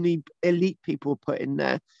or only elite people were put in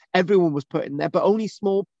there, everyone was put in there, but only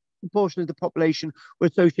small proportion of the population were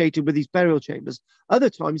associated with these burial chambers. Other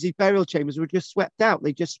times, these burial chambers were just swept out.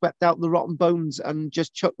 They just swept out the rotten bones and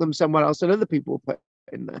just chucked them somewhere else, and other people were put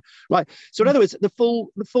in there. Right. So in other words, the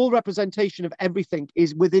full representation of everything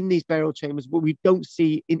is within these burial chambers, but we don't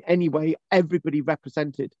see in any way everybody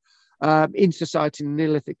represented in society in the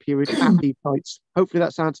Neolithic period at these sites. Hopefully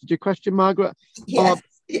that's answered your question, Margaret. Yeah.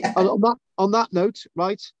 On that note,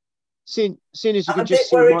 right. Seeing as you I'm can a just bit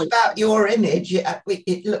see worried about your image.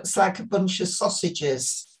 It looks like a bunch of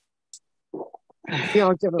sausages. Yeah,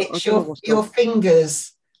 I don't know your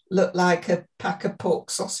fingers look like a pack of pork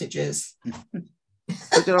sausages.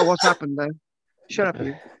 I don't know what's happened there. Shut up,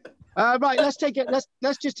 you. Right, let's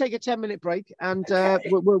just take a 10-minute break, and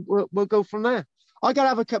we'll go from there. I gotta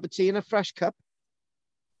have a cup of tea and a fresh cup.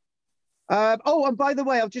 Oh, and by the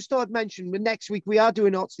way, I've just thought I'd mention next week we are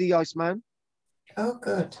doing Ots the Iceman. Oh,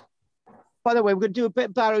 good. By the way, we're going to do a bit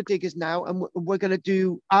of Barrow Diggers now, and we're going to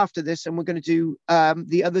do after this, and we're going to do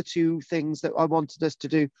the other two things that I wanted us to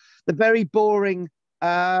do. The very boring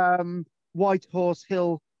White Horse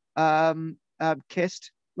Hill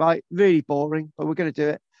kist, right? Really boring, but we're going to do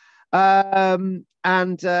it. And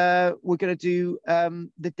we're going to do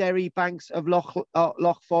the Derry banks of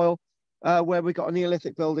Loch Foyle, where we got a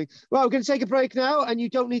Neolithic building. Well, we're going to take a break now, and you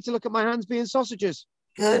don't need to look at my hands being sausages.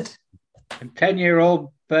 Good.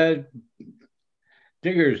 10-year-old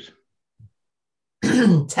diggers.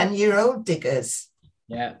 10-year-old diggers.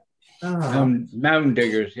 Yeah. Oh. Mound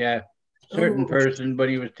diggers, yeah. Certain person, when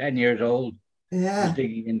he was 10 years old, was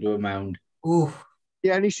digging into a mound. Ooh.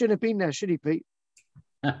 Yeah, and he shouldn't have been there, should he, Pete?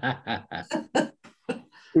 It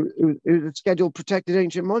was a scheduled protected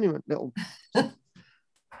ancient monument, little.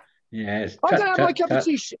 Yes. I don't have my cup of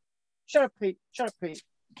tea. Shut up, Pete. Shut up, Pete.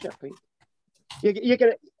 Shut up, Pete. You're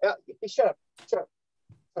gonna shut up. Shut up.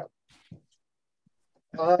 Shut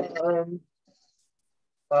up.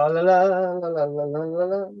 La la la la la la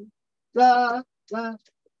la la la.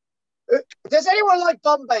 Does anyone like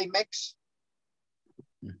Bombay mix?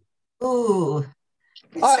 Ooh.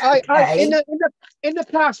 I in the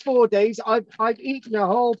past 4 days, I've eaten a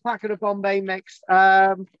whole packet of Bombay mix.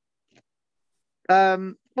 400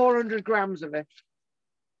 grams of it.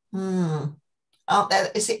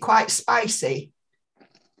 Is it quite spicy?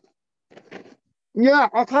 Yeah,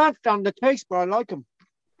 I can't stand the taste, but I like them.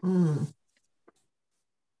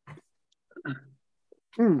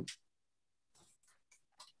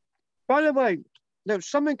 By the way, there was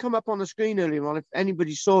something come up on the screen earlier on, if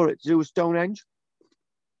anybody saw it, to do with Stonehenge.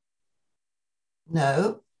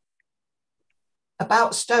 No.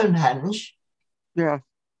 About Stonehenge? Yeah.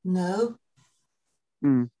 No.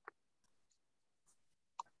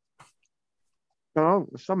 Oh,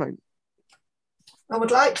 something. I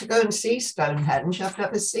would like to go and see Stonehenge. I've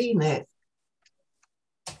never seen it.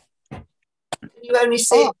 You only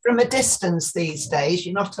see it from a distance these days.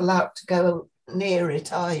 You're not allowed to go near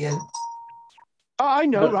it, are you? Oh, I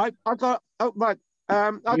know, right? I got. Oh, right.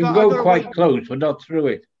 You can go quite close, but not through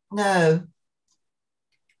it. No.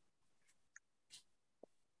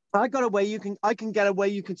 I got a way you can. I can get a way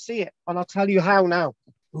you can see it, and I'll tell you how now.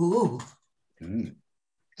 Ooh. Do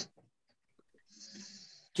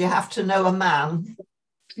you have to know a man?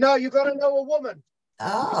 No, you got to know a woman.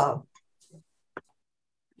 Oh.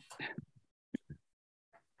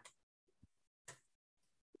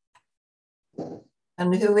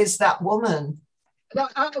 And who is that woman?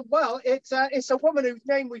 Well, it's a woman whose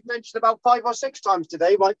name we've mentioned about 5 or 6 times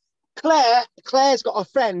today, right? Claire. Claire's got a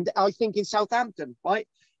friend, I think, in Southampton, right?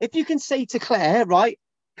 If you can say to Claire, right,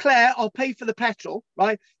 Claire, I'll pay for the petrol,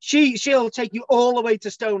 right? She'll take you all the way to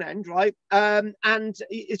Stonehenge, right? And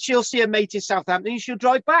she'll see a mate in Southampton and she'll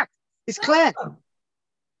drive back. It's Claire. Oh.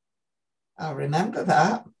 I'll remember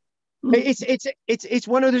that. It's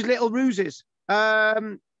one of those little ruses.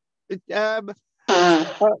 When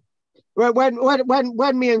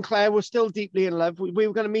me and Claire were still deeply in love, we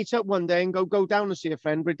were going to meet up one day and go down to see a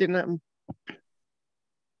friend, but it didn't happen.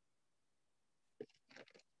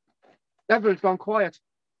 Everyone's gone quiet.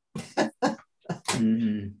 I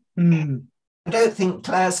don't think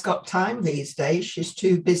Claire's got time these days. She's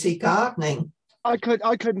too busy gardening. I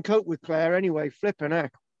couldn't cope with Claire anyway. Flipping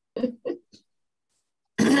heck.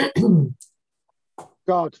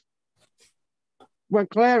 God. When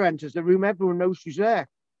Claire enters the room, everyone knows she's there.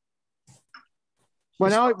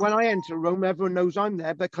 When I enter a room, everyone knows I'm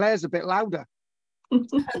there, but Claire's a bit louder.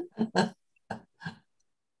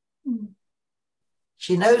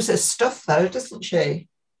 She knows her stuff, though, doesn't she?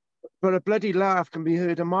 But a bloody laugh can be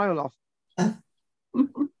heard a mile off.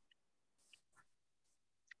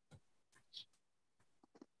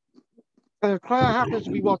 Claire happens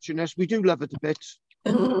to be watching us. We do love her to bits.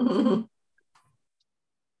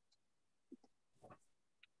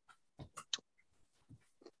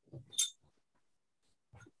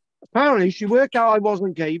 Apparently, she worked out I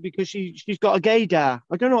wasn't gay because she's got a gaydar.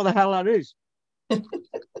 I don't know what the hell that is.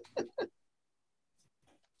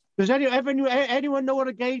 Does anyone know what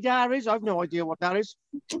a gaydar is? I've no idea what that is.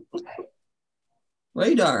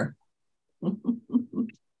 Radar. Well,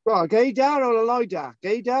 a gaydar or a lidar?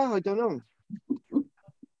 Gaydar? I don't know.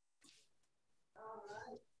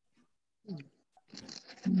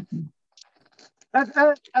 Pat,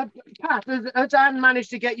 has Anne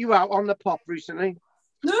managed to get you out on the pop recently?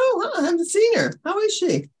 No, I haven't seen her. How is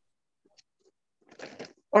she?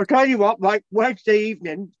 I'll tell you what, like Wednesday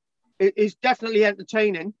evening is definitely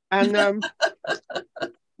entertaining, and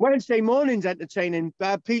Wednesday morning's entertaining.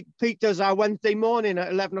 Pete does our Wednesday morning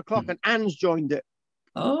at 11 o'clock, and Anne's joined it.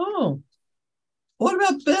 Oh, what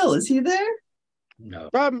about Bill? Is he there? No.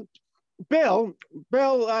 Bill's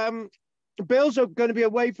going to be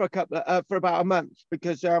away for for about a month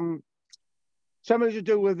because something to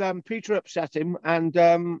do with Peter upset him, and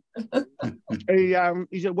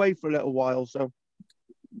he's away for a little while. So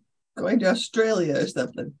going to Australia or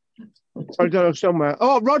something. I don't know, somewhere.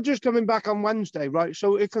 Oh, Roger's coming back on Wednesday, right?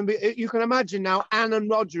 So it can be. You can imagine now, Anne and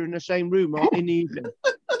Roger in the same room in the evening.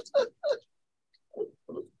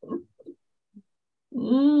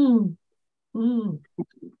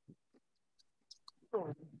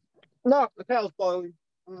 No, the kettle's boiling.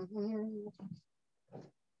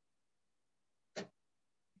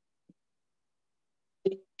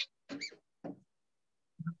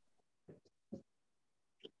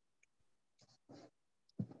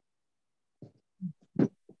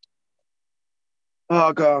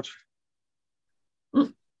 Oh God.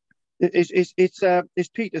 It's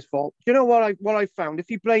Peter's fault. Do you know what I found? If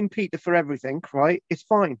you blame Peter for everything, right, it's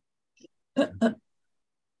fine.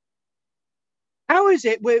 How is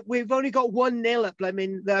it we've only got 1-0 at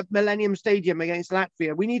the Millennium Stadium against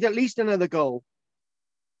Latvia? We need at least another goal.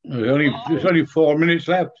 There's only 4 minutes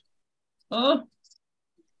left. Oh,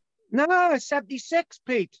 No, it's 76,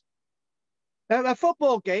 Pete. A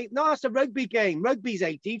football game? No, it's a rugby game. Rugby's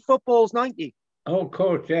 80, football's 90. Oh, of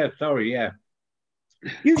course, yeah. Sorry, yeah.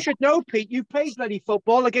 You should know, Pete. You played bloody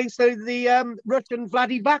football against the Russian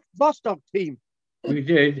Vladivostok team. We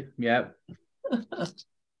did, yeah.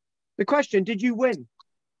 The question: did you win?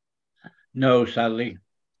 No, sadly.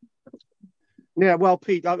 Yeah, well,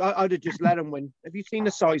 Pete, I'd have just let them win. Have you seen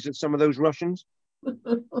the size of some of those Russians?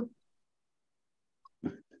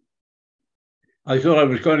 I thought I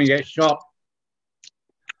was going to get shot.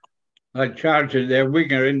 I charged their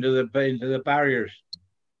winger into the barriers.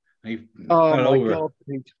 He Oh fell my over. God,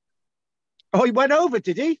 Pete! Oh, he went over,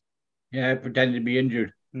 did he? Yeah, pretended to be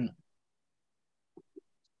injured.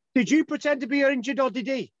 Did you pretend to be injured, or did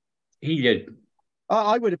he? He did.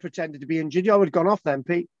 I would have pretended to be injured. I would have gone off then,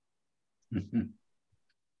 Pete.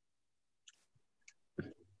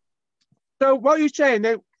 So, what are you saying?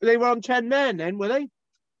 They were on 10 men then, were they?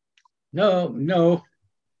 No.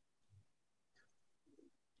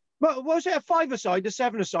 Well, was it a 5-a-side, a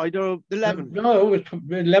 7-a-side, or 11? No, it was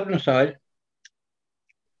 11 aside.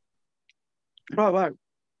 Oh, wow.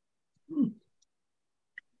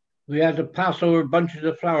 We had to pass over bunches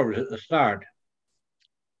of flowers at the start.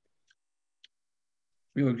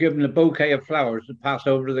 We were given a bouquet of flowers to pass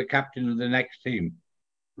over to the captain of the next team.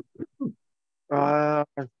 But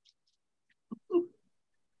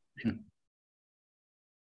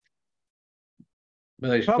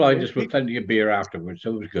they supplied us with plenty of beer afterwards,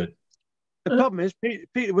 so it was good. The problem is,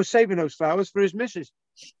 Peter was saving those flowers for his missus.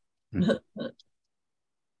 Flipping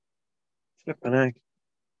egg.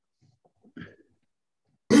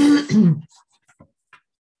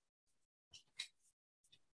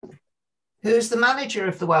 Who's the manager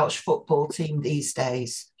of the Welsh football team these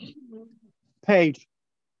days? Page.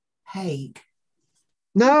 Haig.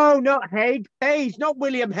 No, not Haig. Page, not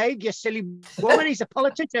William Haig, you silly woman. He's a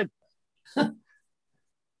politician.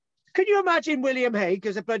 Can you imagine William Haig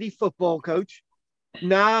as a bloody football coach?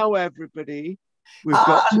 Now, everybody, we've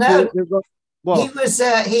got to do. What?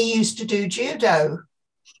 He used to do judo.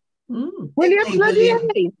 William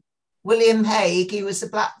Haig. He was a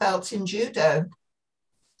black belt in judo.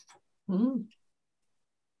 I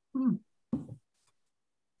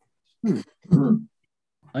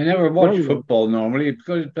never watch football normally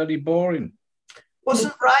because it's bloody boring.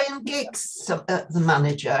 Wasn't Ryan Giggs the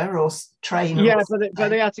manager or trainer? Yeah, but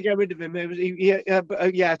they had to get rid of him. It was yeah.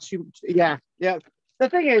 The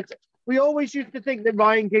thing is, we always used to think that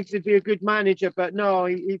Ryan Giggs would be a good manager, but no,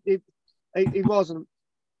 he wasn't.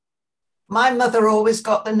 My mother always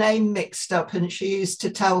got the name mixed up, and she used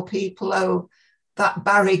to tell people, "Oh, that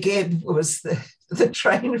Barry Gibb was the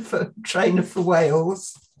trainer for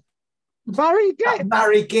Wales." Barry Gibb.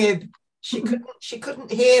 Barry Gibb. She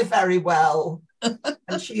couldn't hear very well,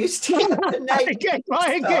 and she used to get the name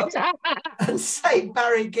Barry Gibb, and say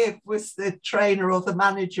Barry Gibb was the trainer or the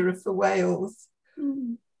manager for Wales.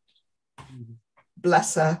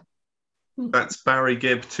 Bless her. That's Barry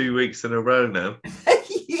Gibb 2 weeks in a row now.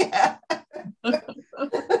 Yeah.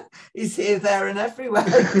 He's here, there, and everywhere.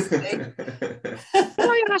 Isn't he? Can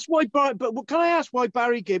I ask why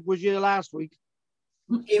Barry Gibb was here last week?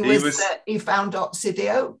 He found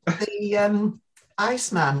Oxidio, the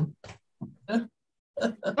Iceman.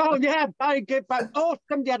 Oh yeah, Barry Gibb.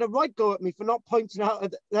 Somebody had a right go at me for not pointing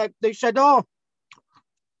out. They said, "Oh,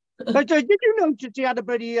 did you notice he had a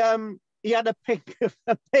pretty he had a pig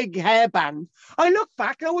hairband?" I looked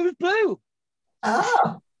back, and it was blue.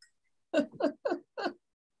 Oh.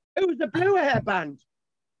 It was a blue hairband.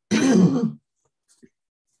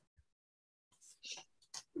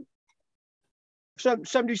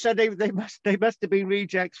 Somebody said they must have been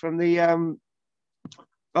rejects from the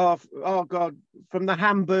from the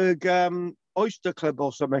Hamburg Oyster Club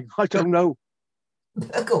or something. I don't know.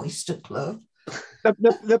 Oyster Club.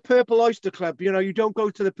 The Purple Oyster Club. You know, you don't go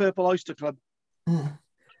to the Purple Oyster Club.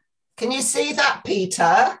 Can you see that,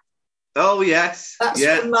 Peter? Oh, yes. That's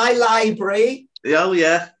from my library. Oh,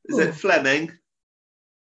 yeah. Is it Fleming?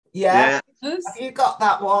 Yeah. Have you got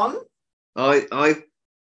that one? I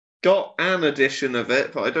got an edition of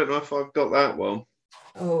it, but I don't know if I've got that one.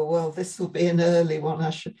 Oh, well, this will be an early one, I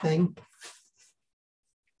should think.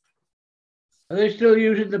 Are they still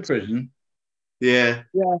using the prison? Yeah.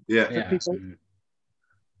 Yeah. Yeah.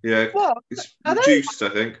 Yeah. Well, it's reduced, I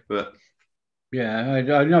think, but... Yeah,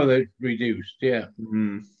 I know they're reduced, yeah.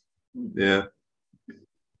 Yeah.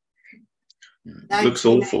 Looks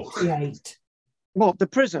awful. What, the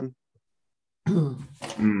prison? Well,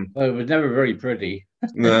 it was never very pretty.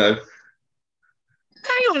 No.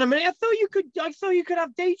 Hang on a minute. I thought you could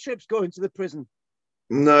have day trips going to the prison.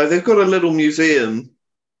 No, they've got a little museum,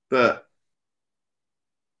 but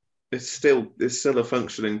it's still a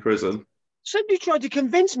functioning prison. Somebody tried to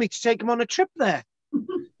convince me to take them on a trip there.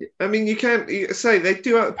 I mean, you say they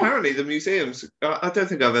do. Apparently, the museums. I don't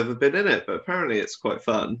think I've ever been in it, but apparently it's quite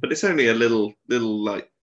fun. But it's only a little like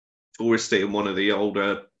touristy in one of the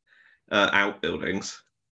older outbuildings.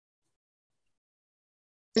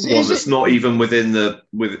 One that's not even within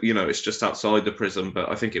it's just outside the prison. But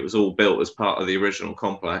I think it was all built as part of the original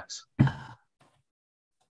complex.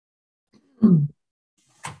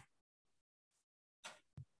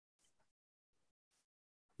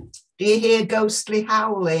 Do you hear ghostly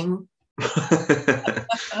howling?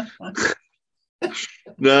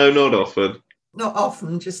 No, not often. Not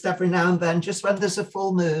often, just every now and then, just when there's a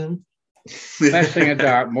full moon. Best thing at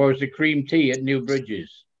Dartmoor is the cream tea at New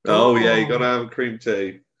Bridges. Oh, yeah, you got to have cream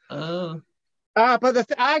tea. But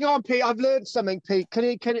hang on, Pete. I've learned something, Pete. Can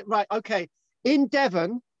it? Right, okay. In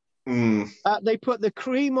Devon, they put the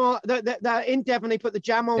cream on. In Devon, they put the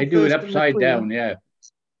jam on. They do it upside down, yeah.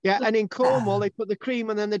 Yeah, and in Cornwall, they put the cream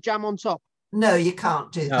and then the jam on top. No, you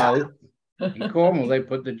can't do that. In Cornwall, they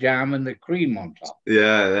put the jam and the cream on top.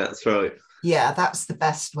 Yeah, that's right. Yeah, that's the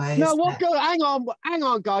best way. No, hang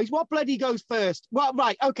on, guys. What bloody goes first? Well,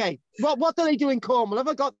 right, okay. What do they do in Cornwall? Have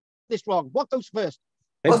I got this wrong? What goes first?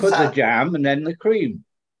 They put the jam and then the cream.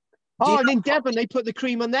 Oh, and in Devon, they put the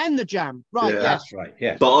cream and then the jam. Right, yeah. That's right,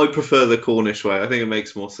 yeah. But I prefer the Cornish way. I think it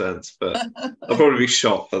makes more sense, but I'll probably be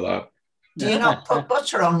shot for that. Do you not put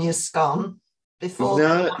butter on your scone before?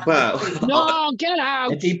 No, well. No, get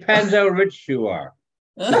out. It depends how rich you are.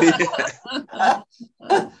 I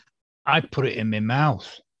put it in my mouth.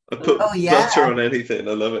 I put butter on anything.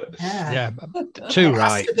 I love it. Yeah, too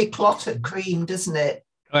right. It has to be clotted cream, doesn't it?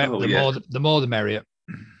 The more the merrier.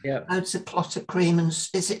 Yeah. Loads of clotted cream, and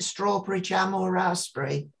is it strawberry jam or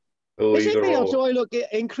raspberry? Oh, is it me, or do I look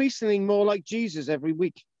increasingly more like Jesus every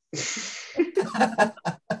week?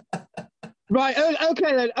 Right.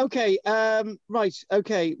 Okay then. Okay. Right.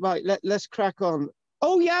 Okay. Right. Let's crack on.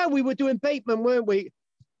 Oh yeah, we were doing Bateman, weren't we?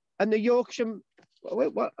 And the Yorkshire.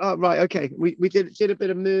 What? Oh, right. Okay. We did a bit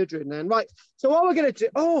of murdering then. Right. So what we're gonna do?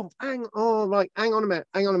 Oh, hang on a minute.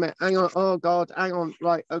 Hang on. Oh God. Hang on.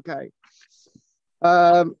 Right. Okay.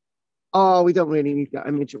 Oh, we don't really need that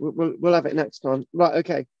image. We'll have it next time. Right.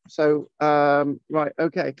 Okay. So right.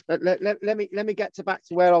 Okay. Let me get back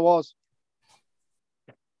to where I was.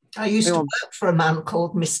 I used to work for a man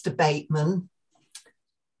called Mr. Bateman.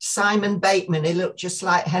 Simon Bateman, he looked just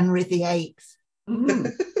like Henry VIII.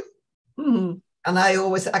 And I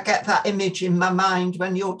get that image in my mind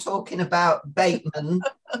when you're talking about Bateman,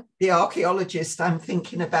 the archaeologist. I'm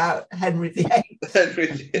thinking about Henry VIII. Henry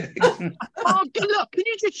VIII. Oh, look, can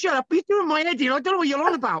you just shut up? You're doing my head here. I don't know what you're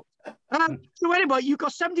on about. So anyway, you've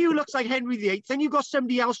got somebody who looks like Henry VIII, then you've got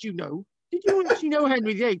somebody else you know. Did you actually know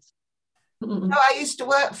Henry VIII? No, I used to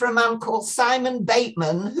work for a man called Simon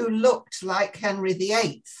Bateman who looked like Henry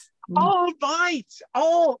VIII. Oh, right.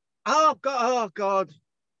 Oh, God. Oh, God.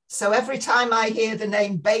 So every time I hear the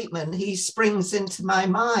name Bateman, he springs into my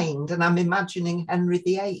mind and I'm imagining Henry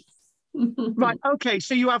VIII. Right. Okay.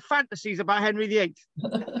 So you have fantasies about Henry VIII?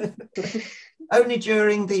 Only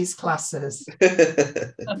during these classes.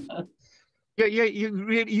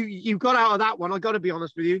 You got out of that one. I got to be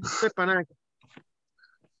honest with you.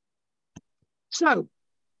 So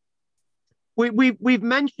we've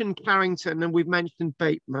mentioned Carrington and we've mentioned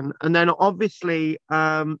Bateman, and then obviously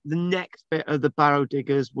the next bit of the Barrow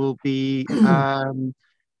diggers will be will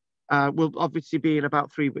obviously be in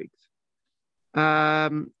about 3 weeks.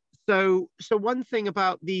 So one thing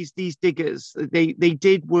about these diggers, they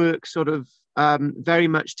did work sort of very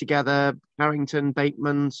much together. Carrington,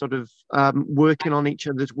 Bateman, sort of working on each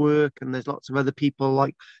other's work, and there's lots of other people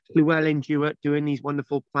like Llewellyn Jewett doing these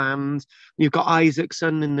wonderful plans. You've got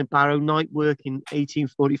Isaacson in the Barrow Night work in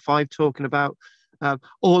 1845 talking about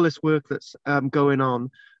all this work that's going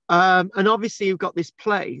on. And obviously you've got this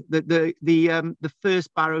play, the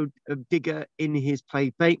first Barrow digger in his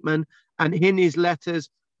play Bateman, and in his letters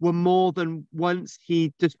were more than once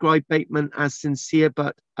he described Bateman as sincere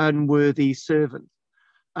but unworthy servant.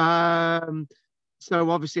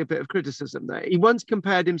 So obviously a bit of criticism there. He once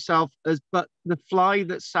compared himself as but the fly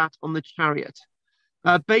that sat on the chariot.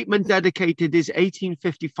 Bateman dedicated his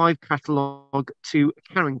 1855 catalogue to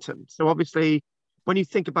Carrington. So obviously, when you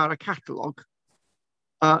think about a catalogue,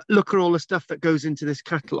 look at all the stuff that goes into this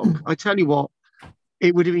catalogue. I tell you what,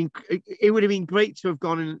 it would have been great to have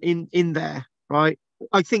gone in there, right?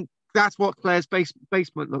 I think that's what Claire's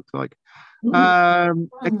basement looks like,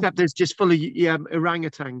 except it's just full of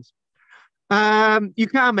orangutans. You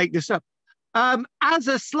can't make this up. As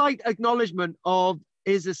a slight acknowledgement of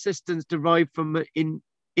his assistance derived from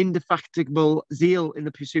indefatigable zeal in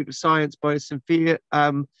the pursuit of science by his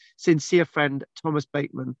sincere friend Thomas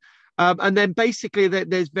Bateman. And then basically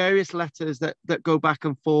there's various letters that go back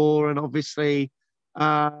and forth, and obviously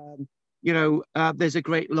there's a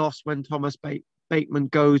great loss when Thomas Bateman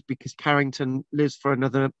goes because Carrington lives for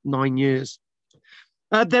another 9 years.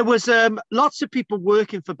 There was lots of people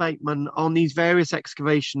working for Bateman on these various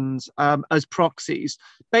excavations as proxies.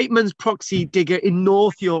 Bateman's proxy digger in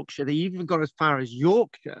North Yorkshire, they even got as far as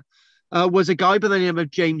Yorkshire, was a guy by the name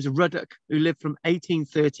of James Ruddock, who lived from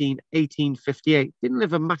 1813 1858. Didn't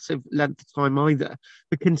live a massive length of time either,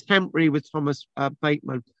 but contemporary with Thomas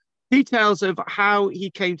Bateman. Details of how he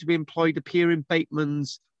came to be employed appear in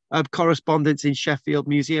Bateman's correspondence in Sheffield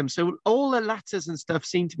Museum. So all the letters and stuff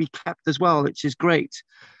seem to be kept as well, which is great.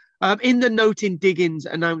 In the note in Diggins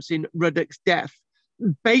announcing Ruddock's death,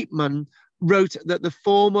 Bateman wrote that the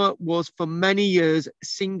former was for many years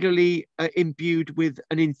singularly imbued with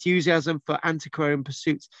an enthusiasm for antiquarian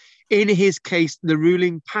pursuits. In his case, the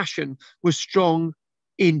ruling passion was strong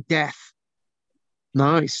in death.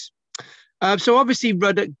 Nice. So obviously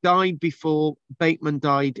Ruddock died before Bateman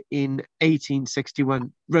died in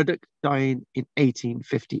 1861. Ruddock dying in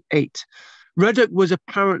 1858. Ruddock was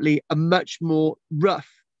apparently a much more rough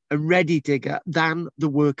and ready digger than the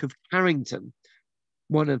work of Carrington,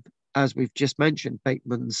 one of, as we've just mentioned,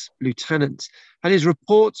 Bateman's lieutenants, and his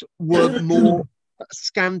reports were more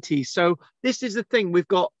scanty. So this is the thing, we've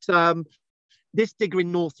got this digger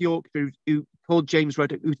in North Yorkshire who called James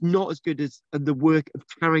Ruddock, who's not as good as the work of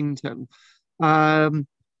Carrington.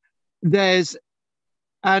 This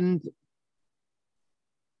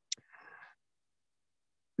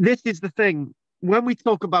is the thing, when we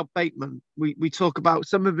talk about Bateman, we talk about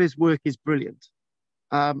some of his work is brilliant.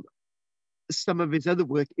 Some of his other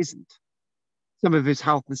work isn't. Some of his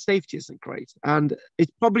health and safety isn't great, and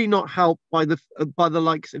it's probably not helped by the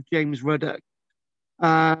likes of James Ruddock,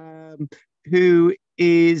 who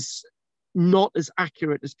is not as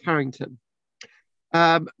accurate as Carrington.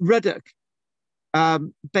 Ruddock,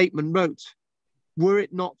 Bateman wrote, were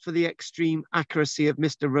it not for the extreme accuracy of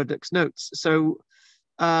Mr. Ruddock's notes. So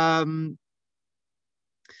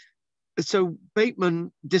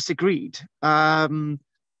Bateman disagreed,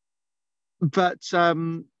 but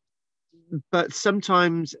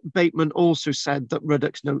sometimes Bateman also said that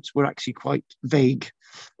Ruddock's notes were actually quite vague.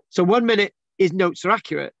 So one minute his notes are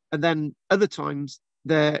accurate, and then other times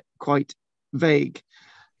they're quite vague.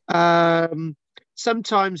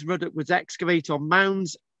 Sometimes Ruddock would excavate on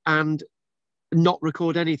mounds and not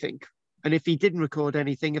record anything. And if he didn't record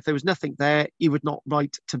anything, if there was nothing there, he would not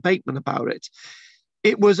write to Bateman about it.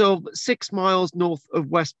 It was of 6 miles north of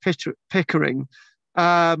West Pickering,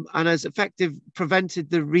 and as effective prevented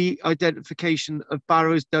the re-identification of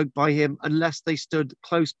barrows dug by him unless they stood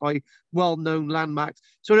close by well-known landmarks.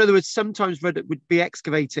 So in other words, sometimes Ruddock would be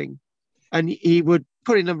excavating and he would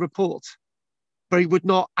put in a report, but he would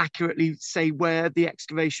not accurately say where the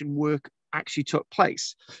excavation work actually took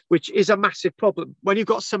place, which is a massive problem. When you've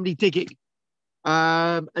got somebody digging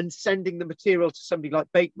and sending the material to somebody like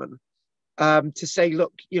Bateman, to say,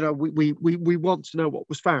 look, you know, we want to know what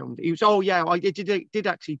was found. He was, oh yeah, I did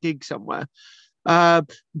actually dig somewhere, but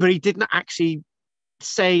he didn't actually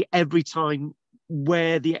say every time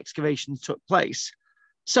where the excavation took place.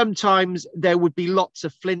 Sometimes there would be lots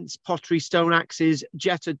of flints, pottery, stone axes,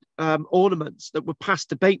 jetted ornaments that were passed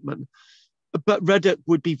to Bateman, but Ruddock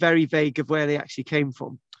would be very vague of where they actually came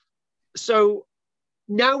from. So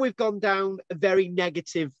now we've gone down a very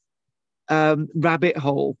negative rabbit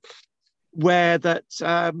hole, where that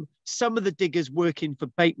some of the diggers working for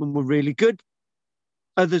Bateman were really good,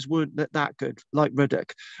 others weren't that good, like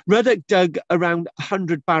Ruddock. Ruddock dug around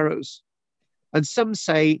 100 barrows, and some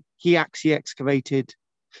say he actually excavated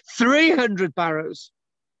 300 barrows.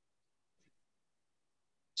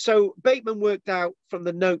 So Bateman worked out from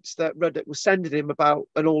the notes that Ruddock was sending him about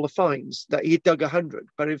and all the finds that he had dug 100,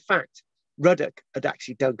 but in fact, Ruddock had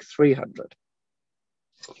actually dug 300.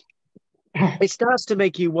 It starts to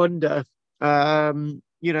make you wonder,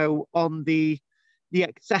 you know, on the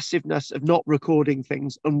excessiveness of not recording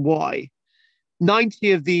things and why.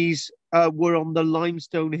 90 of these were on the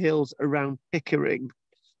limestone hills around Pickering.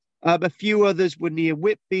 A few others were near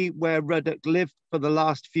Whitby, where Ruddock lived for the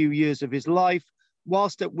last few years of his life.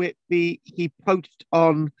 Whilst at Whitby, he poached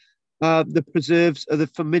on the preserves of the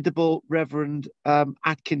formidable Reverend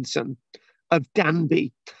Atkinson of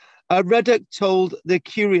Danby. Ruddock told the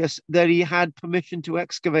curious that he had permission to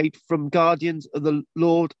excavate from guardians of the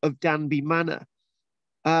Lord of Danby Manor.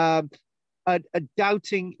 A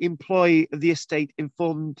doubting employee of the estate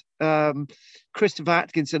informed Christopher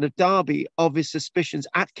Atkinson of Derby of his suspicions.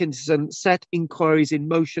 Atkinson set inquiries in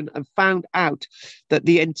motion and found out that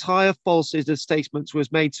the entire falsehood of statements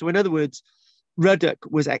was made. So in other words, Ruddock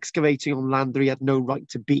was excavating on land that he had no right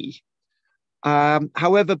to be.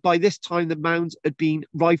 However, by this time, the mounds had been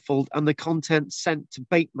rifled and the contents sent to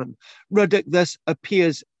Bateman. Ruddock thus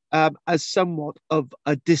appears as somewhat of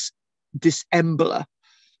a dissembler.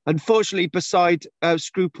 Unfortunately, beside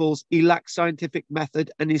scruples, he lacked scientific method,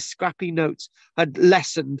 and his scrappy notes had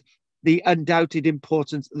lessened the undoubted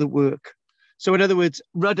importance of the work. So in other words,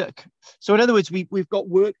 Ruddock. So in other words, we've got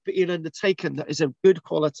work being undertaken that is of good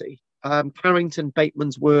quality. Carrington,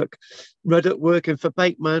 Bateman's work, Ruddock working for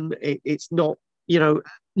Bateman. It's not, you know,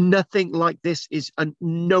 nothing like this is, and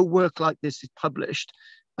no work like this is published.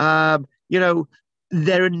 You know,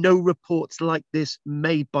 there are no reports like this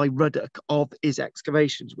made by Ruddock of his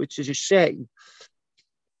excavations, which is a shame.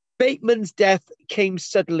 Bateman's death came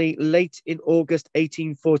suddenly late in August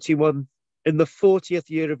 1841, in the 40th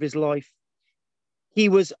year of his life. He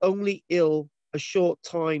was only ill a short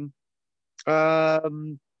time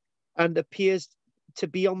and appears to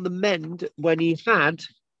be on the mend when he had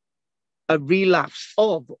a relapse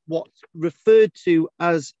of what's referred to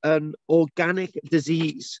as an organic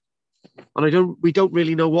disease. And we don't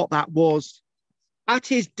really know what that was. At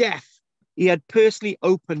his death, he had personally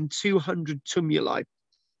opened 200 tumuli.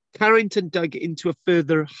 Carrington dug into a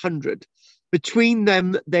further 100. Between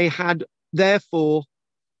them, they had therefore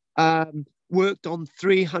worked on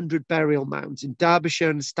 300 burial mounds in Derbyshire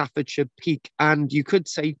and Staffordshire Peak, and you could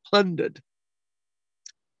say plundered.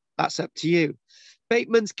 That's up to you.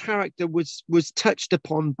 Bateman's character was touched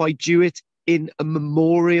upon by Jewett in a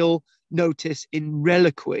memorial notice in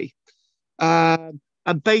Reliquy. And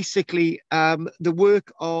basically, the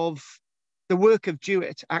work of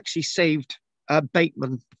Jewett actually saved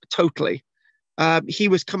Bateman totally. He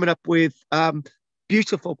was coming up with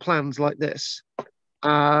beautiful plans like this.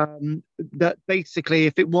 That basically,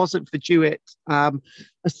 if it wasn't for Jewett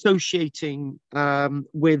associating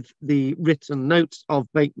with the written notes of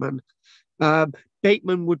Bateman,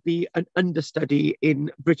 Bateman would be an understudy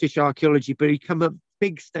in British archaeology, but he'd become a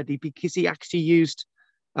big study because he actually used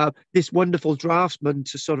this wonderful draftsman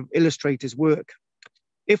to sort of illustrate his work.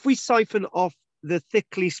 If we siphon off the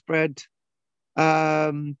thickly spread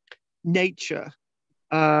nature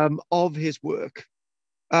of his work,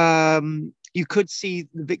 you could see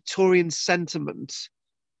the Victorian sentiment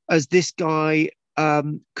as this guy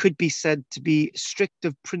could be said to be strict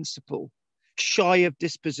of principle, shy of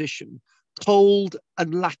disposition, cold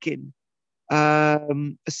and lacking a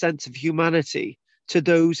sense of humanity to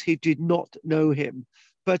those who did not know him,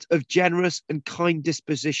 but of generous and kind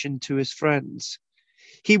disposition to his friends.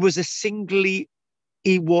 He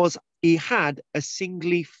had a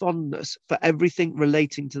singly fondness for everything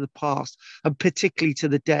relating to the past, and particularly to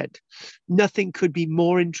the dead. Nothing could be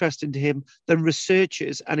more interesting to him than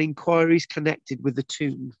researches and inquiries connected with the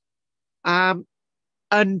tomb. And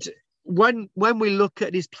when we look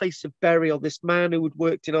at his place of burial, this man who had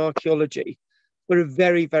worked in archaeology for a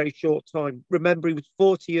very, very short time. Remember, he was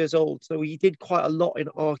 40 years old, so he did quite a lot in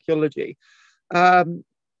archaeology.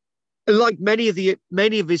 Like many of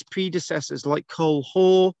his predecessors, like Cole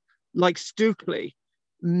Hoare, like Stukely,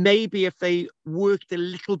 maybe if they worked a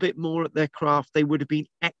little bit more at their craft, they would have been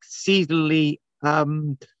exceedingly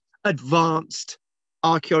advanced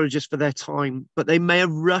archaeologists for their time, but they may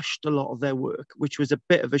have rushed a lot of their work, which was a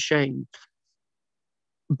bit of a shame.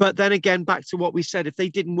 But then again, back to what we said, if they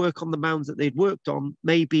didn't work on the mounds that they'd worked on,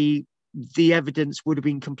 maybe the evidence would have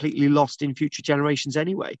been completely lost in future generations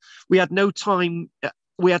anyway. We had no time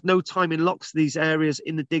in lots of these areas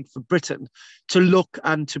in the dig for Britain to look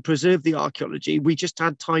and to preserve the archaeology. We just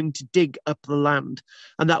had time to dig up the land,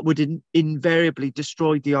 and that would invariably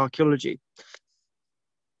destroy the archaeology.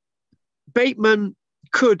 Bateman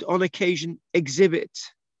could, on occasion, exhibit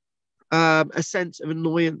a sense of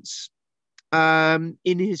annoyance in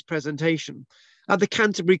his presentation. At the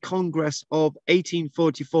Canterbury Congress of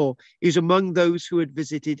 1844, he was among those who had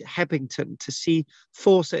visited Heppington to see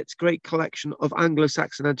Fawcett's great collection of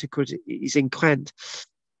Anglo-Saxon antiquities in Kent.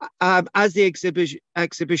 As the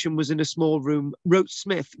exhibition was in a small room, Roach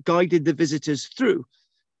Smith guided the visitors through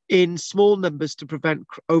in small numbers to prevent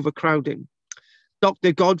overcrowding.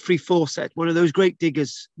 Dr. Godfrey Fawcett, one of those great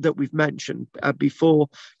diggers that we've mentioned before,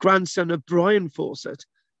 grandson of Brian Fawcett,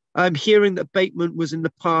 hearing that Bateman was in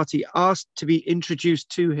the party, asked to be introduced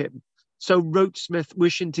to him. So Roach Smith,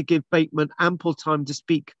 wishing to give Bateman ample time to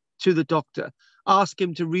speak to the doctor, asked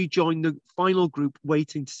him to rejoin the final group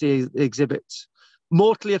waiting to see the exhibits.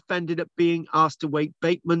 Mortally offended at being asked to wait,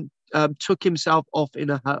 Bateman took himself off in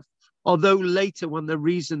a huff. Although later, when the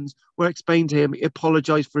reasons were explained to him, he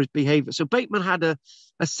apologized for his behavior. So Bateman had a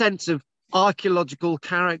sense of archaeological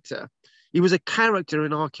character. He was a character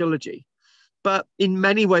in archaeology. But in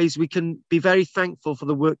many ways, we can be very thankful for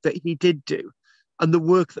the work that he did do and the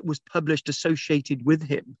work that was published associated with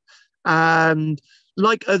him. And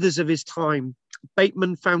like others of his time,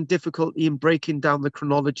 Bateman found difficulty in breaking down the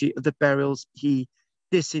chronology of the burials he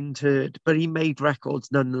disinterred, but he made records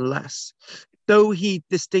nonetheless. Though he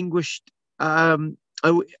distinguished Though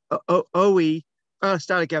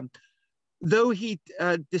he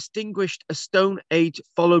distinguished a stone age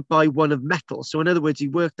followed by one of metal. So in other words, he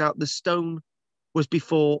worked out the stone was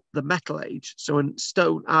before the metal age. So when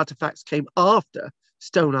stone artifacts came after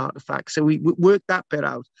stone artifacts. So we worked that bit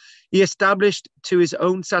out. He established to his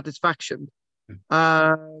own satisfaction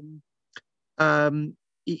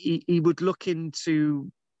he would look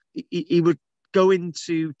into, he would go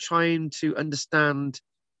into trying to understand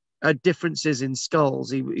differences in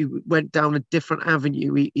skulls. He went down a different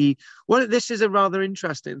avenue. Well, this is a rather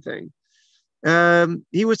interesting thing.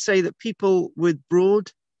 He would say that people with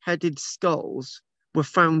broad-headed skulls were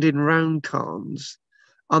found in round cairns,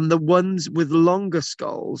 and the ones with longer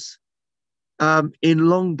skulls in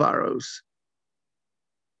long barrows.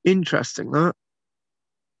 Interesting, that.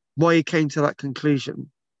 Why he came to that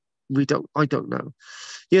conclusion, I don't know.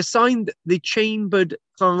 He assigned the chambered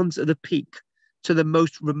cairns of the peak to the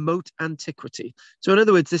most remote antiquity. So in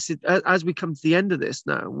other words, this is, as we come to the end of this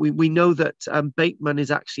now, we know that Bateman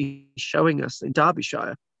is actually showing us in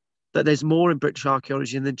Derbyshire that there's more in British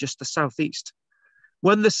archaeology than just the southeast.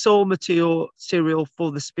 When the soil material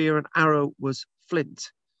for the spear and arrow was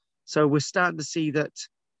flint. So we're starting to see that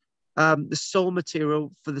the soil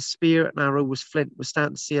material for the spear and arrow was flint. We're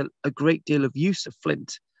starting to see a great deal of use of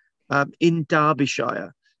flint in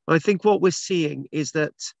Derbyshire. And I think what we're seeing is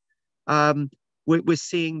that we're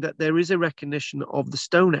seeing that there is a recognition of the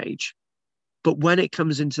Stone Age, but when it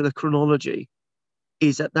comes into the chronology,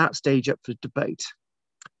 is at that stage up for debate.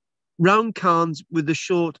 Round cairns with the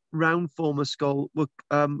short round form of skull were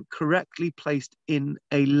correctly placed in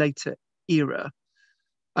a later era.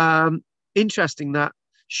 Interesting that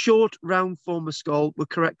short round form of skull were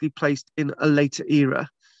correctly placed in a later era.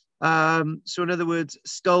 So in other words,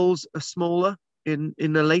 skulls are smaller in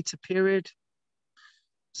a later period.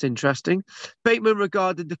 It's interesting. Bateman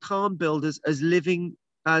regarded the cairn builders as living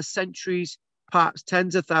centuries, perhaps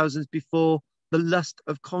tens of thousands before the lust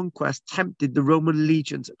of conquest tempted the Roman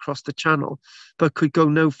legions across the Channel, but could go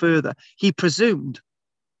no further. He presumed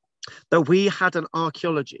that we had an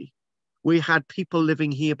archaeology. We had people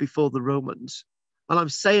living here before the Romans. And I'm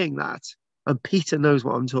saying that, and Peter knows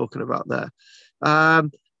what I'm talking about there.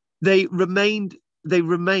 They remained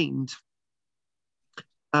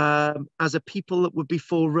as a people that were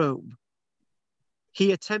before Rome.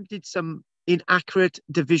 He attempted some inaccurate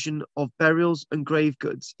division of burials and grave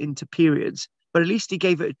goods into periods, but at least he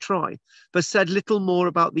gave it a try, but said little more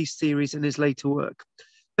about these theories in his later work.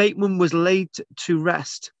 Bateman was laid to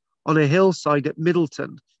rest on a hillside at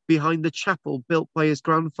Middleton behind the chapel built by his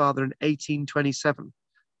grandfather in 1827,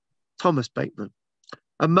 Thomas Bateman.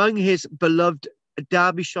 Among his beloved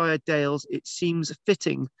Derbyshire dales, it seems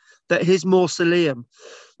fitting that his mausoleum,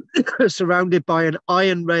 surrounded by an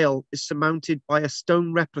iron rail, is surmounted by a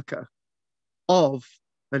stone replica of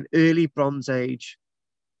an early Bronze Age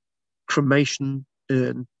cremation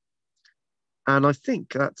urn. And I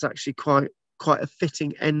think that's actually quite a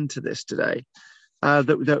fitting end to this today.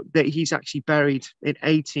 That he's actually buried in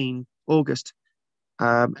August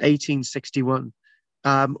 1861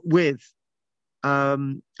 with a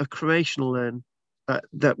cremation urn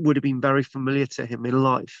that would have been very familiar to him in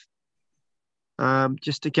life.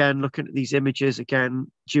 Just again, looking at these images,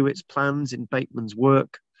 again, Jewett's plans in Bateman's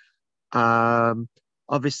work.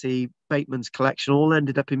 Obviously, Bateman's collection all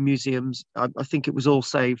ended up in museums. I think it was all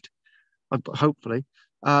saved, hopefully.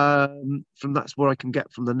 From that's what I can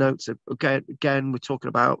get from the notes. Okay, again, we're talking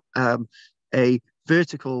about a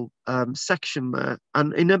vertical section there,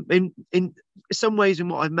 and in some ways, in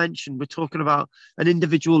what I've mentioned, we're talking about an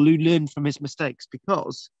individual who learned from his mistakes,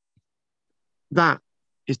 because that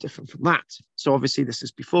is different from that. So obviously, this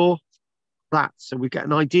is before that, so we get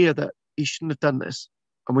an idea that he shouldn't have done this,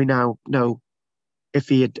 and we now know if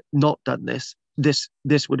he had not done this, this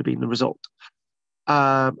would have been the result.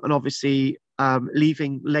 And obviously,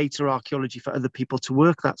 leaving later archaeology for other people to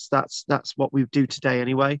work. That's what we do today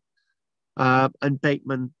anyway. And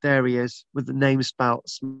Bateman, there he is, with the name spelt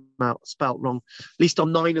wrong. At least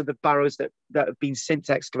on 9 of the barrows that have been since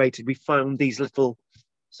excavated, we found these little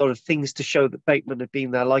sort of things to show that Bateman had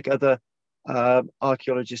been there, like other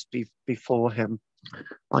archaeologists before him,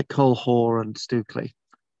 like Cole Hoare and Stukely.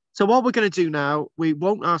 So what we're going to do now, we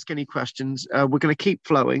won't ask any questions. We're going to keep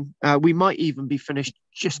flowing. We might even be finished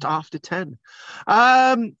just after 10.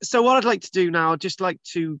 So what I'd like to do now, I'd just like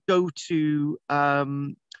to go to,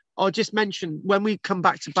 I'll just mention, when we come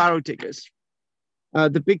back to barrow diggers,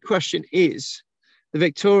 the big question is, the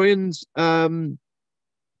Victorians, are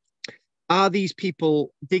these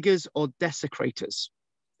people diggers or desecrators?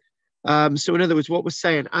 So in other words, what we're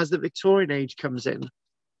saying, as the Victorian age comes in,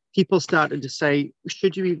 people started to say,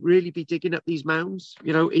 should you really be digging up these mounds?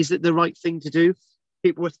 You know, is it the right thing to do?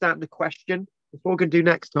 People were starting to question. That's what we're going to do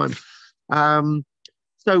next time.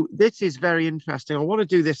 So this is very interesting. I want to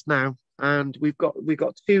do this now. And we've got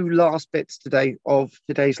 2 last bits today of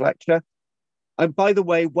today's lecture. And by the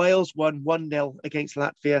way, Wales won 1-0 against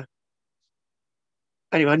Latvia.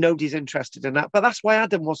 Anyway, nobody's interested in that. But that's why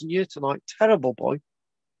Adam wasn't here tonight. Terrible boy.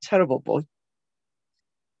 Terrible boy.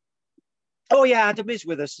 Oh yeah, Adam is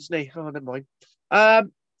with us, isn't he? Oh, never mind.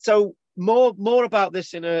 So more about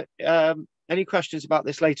this in any questions about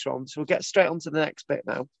this later on. So we'll get straight on to the next bit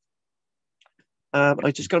now.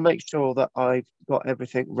 I just got to make sure that I've got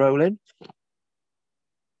everything rolling.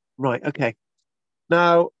 Right, okay.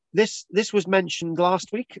 Now this was mentioned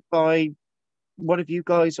last week by one of you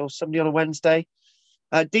guys or somebody on a Wednesday.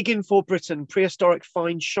 Digging for Britain, prehistoric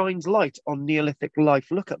find shines light on Neolithic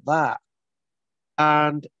life. Look at that.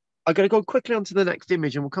 And I'm going to go quickly on to the next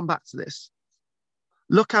image and we'll come back to this.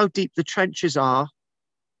 Look how deep the trenches are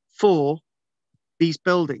for these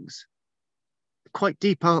buildings. Quite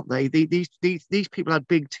deep, aren't they? These people had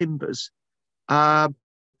big timbers. And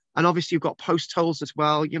obviously you've got post holes as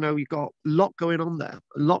well. You know, you've got a lot going on there.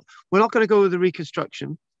 A lot. We're not going to go with the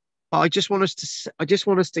reconstruction, but I just want us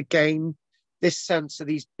to gain this sense of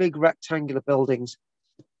these big rectangular buildings.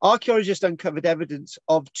 Archaeologists uncovered evidence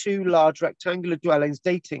of 2 large rectangular dwellings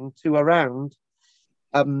dating to around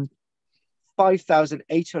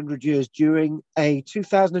 5,800 years during a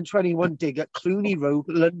 2021 dig at Cluny Road,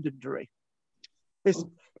 Londonderry. This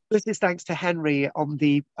is thanks to Henry on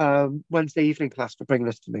the Wednesday evening class for bringing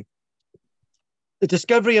this to me. The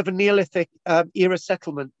discovery of a Neolithic era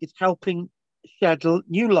settlement is helping shed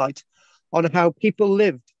new light on how people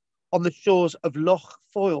lived on the shores of Loch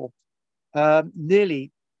Foyle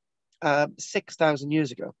nearly 6,000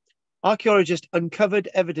 years ago. Archaeologists uncovered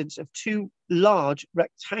evidence of 2 large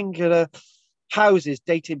rectangular houses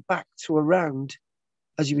dating back to around,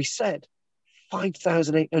 as we said,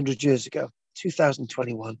 5,800 years ago,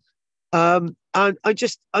 2021. And I'm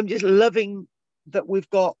just loving that we've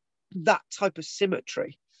got that type of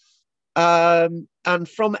symmetry. And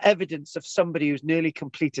from evidence of somebody who's nearly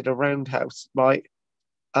completed a roundhouse, right?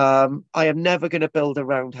 I am never going to build a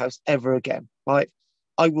roundhouse ever again, right?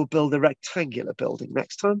 I will build a rectangular building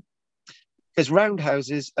next time, because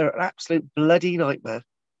roundhouses are an absolute bloody nightmare.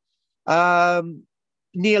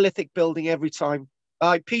 Neolithic building every time.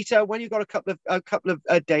 Peter, when you've got a couple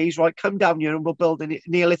of days, right, come down here and we'll build a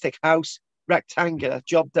Neolithic house, rectangular,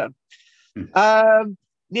 job done.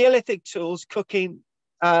 Neolithic tools, cooking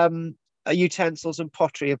utensils and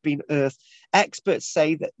pottery have been unearthed. Experts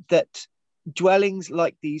say that dwellings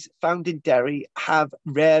like these found in Derry have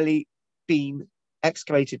rarely been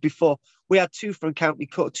excavated before. We had 2 from County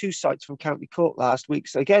Court, 2 sites from County Court last week.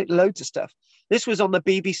 So again, loads of stuff. This was on the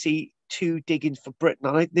BBC 2 Digging for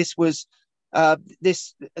Britain. This was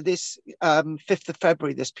this 5th of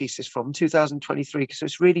February. This piece is from 2023, so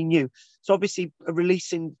it's really new. So obviously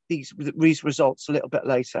releasing these results a little bit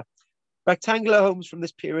later. Rectangular homes from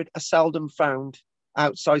this period are seldom found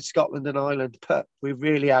outside Scotland and Ireland, but we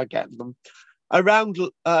really are getting them. Around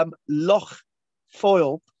Loch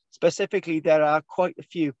Foyle, specifically, there are quite a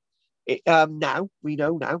few. We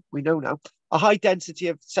know now. A high density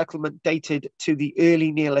of settlement dated to the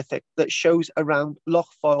early Neolithic that shows around Loch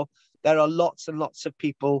Foyle there are lots and lots of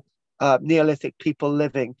people, Neolithic people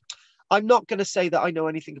living. I'm not going to say that I know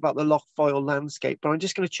anything about the Loch Foyle landscape, but I'm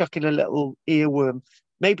just going to chuck in a little earworm.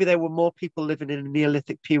 Maybe there were more people living in a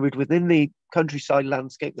Neolithic period within the countryside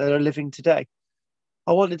landscape that are living today.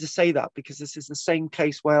 I wanted to say that because this is the same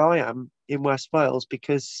case where I am in West Wales,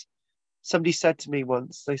 because somebody said to me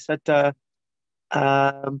once, they said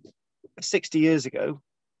 60 years ago,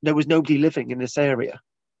 there was nobody living in this area.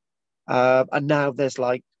 And now there's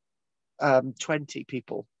like 20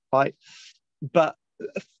 people, right? But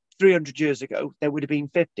 300 years ago, there would have been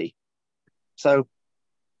 50. So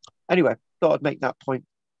anyway, thought I'd make that point.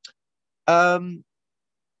 I'm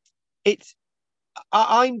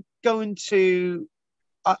going to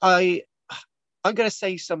I'm going to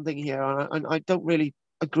say something here, and I don't really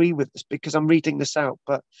agree with this because I'm reading this out,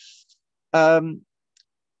 but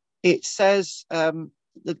it says the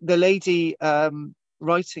lady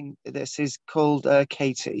writing this is called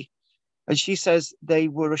Katie, and she says they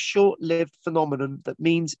were a short-lived phenomenon that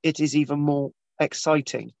means it is even more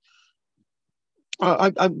exciting.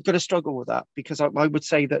 I'm going to struggle with that because I would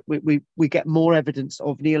say that we get more evidence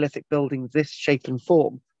of Neolithic buildings this shape and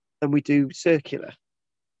form than we do circular.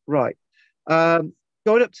 Right. Going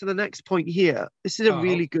up to the next point here, this is a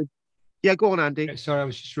really good... Yeah, go on, Andy. Sorry, I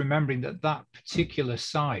was just remembering that particular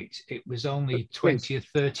site, it was only 20 or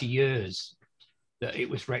 30 years that it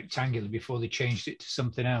was rectangular before they changed it to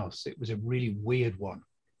something else. It was a really weird one.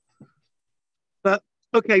 But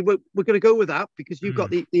okay, we're going to go with that because you've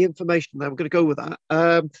got the information there. We're going to go with that.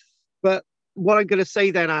 But what I'm going to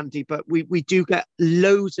say then, Andy, but we do get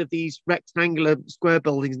loads of these rectangular square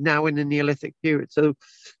buildings now in the Neolithic period. So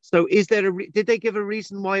is there did they give a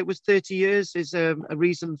reason why it was 30 years? Is there a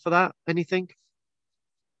reason for that? Anything?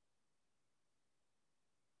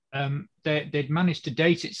 They'd managed to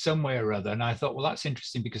date it somewhere or other, and I thought, well, that's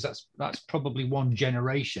interesting because that's probably one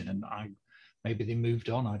generation, and maybe they moved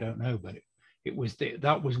on. I don't know, but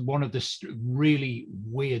that was one of the really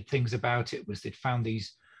weird things about it, was they'd found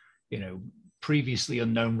these, previously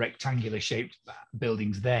unknown rectangular shaped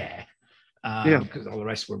buildings there, because all the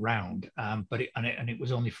rest were round. But it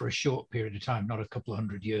was only for a short period of time, not a couple of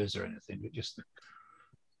 100 years or anything, but just.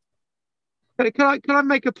 Can I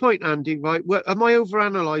make a point, Andy? Right? Am I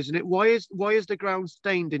overanalyzing it? Why is the ground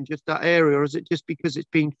stained in just that area, or is it just because it's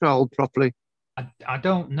being troweled properly? I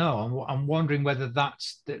don't know. I'm wondering whether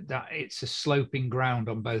that's that it's a sloping ground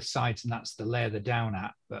on both sides, and that's the layer they're down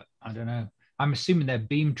at. But I don't know. I'm assuming they're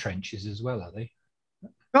beam trenches as well, are they?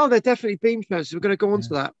 Oh, they're definitely beam trenches. We're going to go on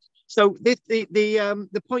to that. So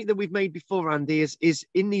the point that we've made before, Andy, is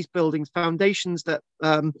in these buildings, foundations that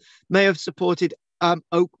may have supported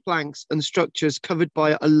oak planks and structures covered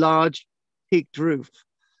by a large peaked roof,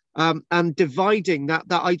 and dividing that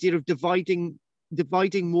idea of dividing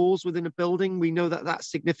walls within a building. We know that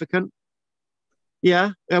that's significant.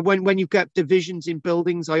 Yeah, when you get divisions in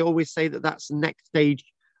buildings, I always say that that's the next stage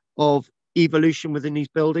of evolution within these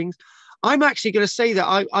buildings. I'm actually going to say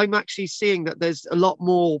that I'm actually seeing that there's a lot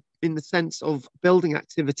more in the sense of building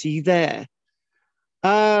activity there.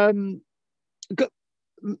 Moving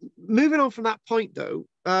on from that point, though,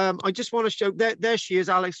 I just want to show there she is,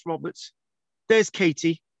 Alice Roberts. There's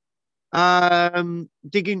Katie,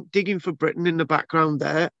 digging for Britain in the background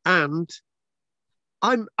there, and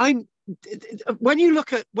I'm when you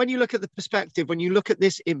look at the perspective, when you look at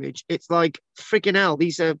this image, it's like friggin' hell.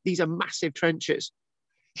 These are massive trenches,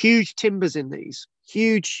 huge timbers in these,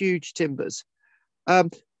 huge timbers.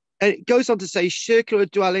 And it goes on to say circular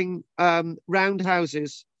dwelling round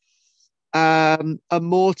houses are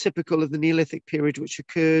more typical of the Neolithic period, which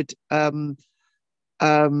occurred. And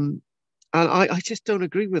I just don't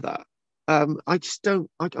agree with that. I just don't.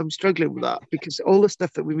 I'm struggling with that because all the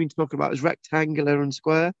stuff that we've been talking about is rectangular and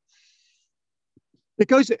square.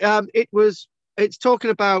 Because it's talking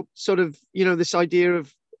about sort of, this idea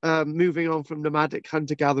of moving on from nomadic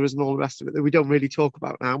hunter-gatherers and all the rest of it that we don't really talk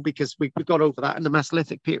about now because we've got over that in the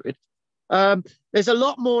Mesolithic period. There's a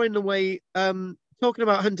lot more in the way talking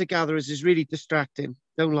about hunter-gatherers is really distracting.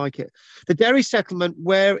 Don't like it. The Derry settlement,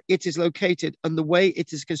 where it is located and the way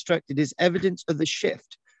it is constructed, is evidence of the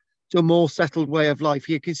shift to a more settled way of life.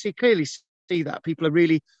 You can clearly see that people are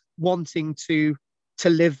really wanting to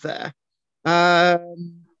live there.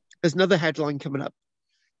 There's another headline coming up.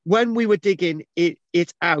 When we were digging it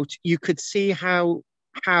out, you could see how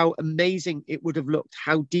amazing it would have looked,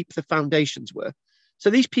 how deep the foundations were. So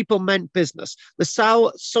these people meant business. The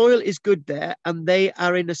soil is good there, and they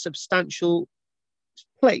are in a substantial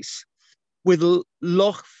place with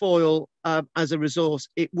Loch Foyle as a resource.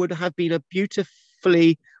 It would have been a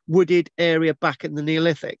beautifully wooded area back in the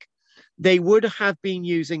Neolithic. They would have been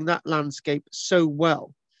using that landscape so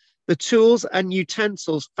well. The tools and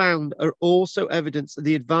utensils found are also evidence of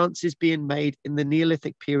the advances being made in the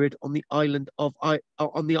Neolithic period on the island of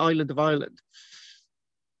Ireland.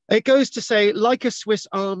 It goes to say, like a Swiss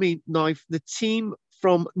Army knife, the team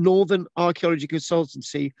from Northern Archaeology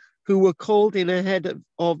Consultancy, who were called in ahead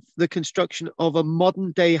of the construction of a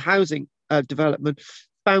modern-day housing development,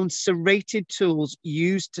 found serrated tools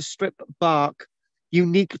used to strip bark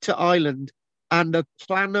unique to Ireland and a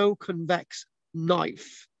plano-convex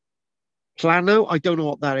knife. Plano, I don't know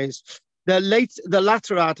what that is. The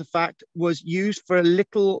latter artifact was used for a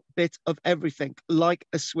little bit of everything, like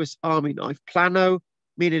a Swiss Army knife. Plano,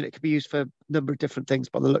 meaning it could be used for a number of different things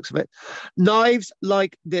by the looks of it. Knives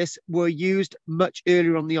like this were used much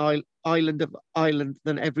earlier on the island of Ireland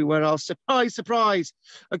than everywhere else. Surprise, surprise.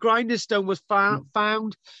 A grinder stone was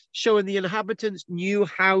found showing the inhabitants knew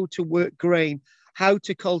how to work grain, how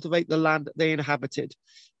to cultivate the land that they inhabited.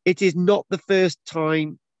 It is not the first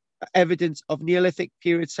time evidence of Neolithic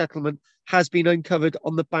period settlement has been uncovered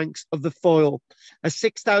on the banks of the Foyle. A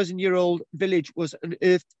 6,000-year-old village was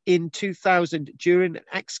unearthed in 2000 during an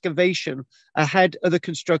excavation ahead of the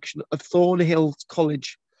construction of Thornhill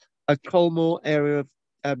College, a Colmore area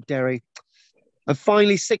of Derry. And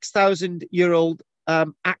finally, 6,000-year-old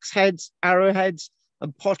axe heads, arrowheads,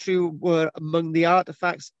 and pottery were among the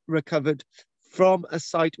artifacts recovered from a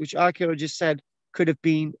site which archaeologists said could have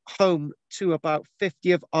been home to about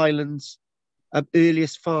 50 of Ireland's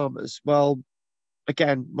earliest farmers. Well,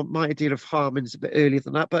 again, my idea of farming is a bit earlier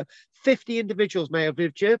than that, but 50 individuals may have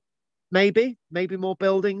lived here, maybe more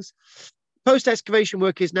buildings. Post-excavation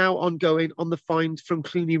work is now ongoing on the find from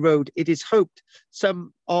Cluny Road. It is hoped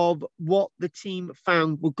some of what the team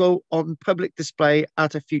found will go on public display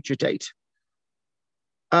at a future date.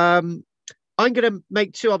 I'm going to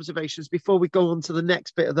make two observations before we go on to the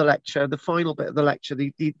next bit of the lecture, the final bit of the lecture,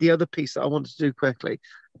 the other piece that I wanted to do quickly.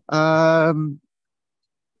 You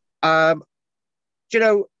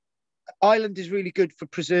know, Ireland is really good for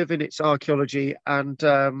preserving its archaeology, and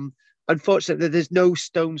unfortunately, there's no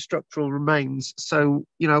stone structural remains. So,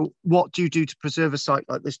 you know, what do you do to preserve a site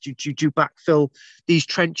like this? Do you backfill these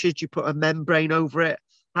trenches? Do you put a membrane over it?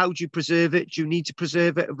 How do you preserve it? Do you need to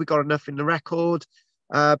preserve it? Have we got enough in the record?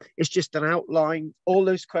 It's just an outline. All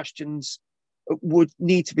those questions would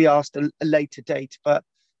need to be asked at a later date. But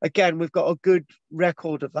again, we've got a good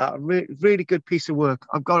record of that. A really good piece of work.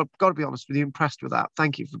 I've got to be honest with you, impressed with that.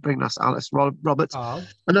 Thank you for bringing us, Alice, Robert. Go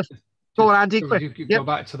on, Andy. Quick. Go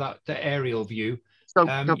back to the aerial view.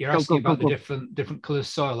 You're asking about the different colours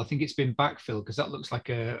soil. I think it's been backfilled because that looks like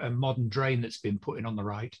a modern drain that's been put in on the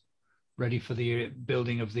right, ready for the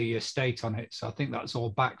building of the estate on it. So I think that's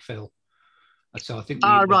all backfill. So I think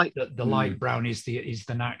the light brown is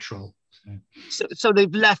the natural. So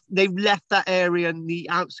they've left that area and the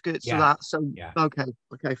outskirts of that. So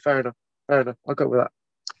okay, fair enough. I'll go with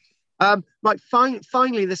that.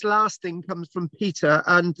 Finally, this last thing comes from Peter,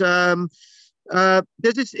 and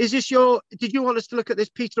did you want us to look at this,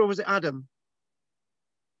 Peter, or was it Adam?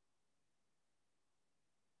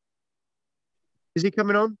 Is he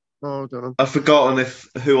coming on? Oh, I don't know. I've forgotten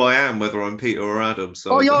who I am, whether I'm Peter or Adam.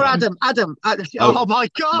 So you're Adam. Oh my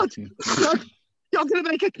God. You're going to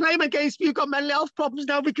make a claim against me. You've got mental health problems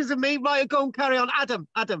now because of me. Right, go and carry on.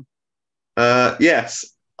 Adam. Yes,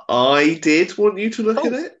 I did want you to look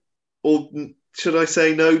at it. Or should I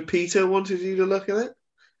say no, Peter wanted you to look at it?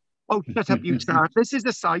 Oh, shut up, you start. This is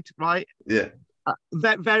the site, right? Yeah.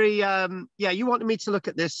 You wanted me to look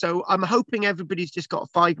at this, so I'm hoping everybody's just got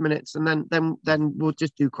 5 minutes, and then we'll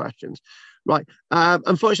just do questions, right?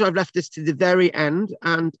 Unfortunately, I've left this to the very end,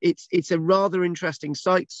 and it's a rather interesting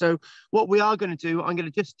site. So what we are going to do, I'm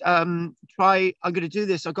going to just I'm going to do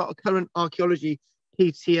this. I've got a current archaeology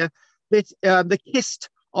piece here. The kist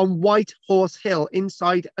on White Horse Hill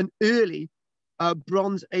inside an early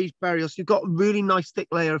Bronze Age burial. So you've got a really nice thick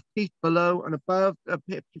layer of peat below and above, a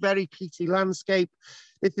very peaty landscape.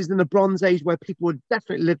 This is in the Bronze Age where people would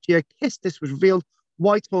definitely lived here. This was revealed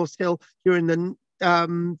White Horse Hill during the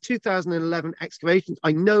 2011 excavations.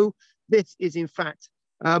 I know this is in fact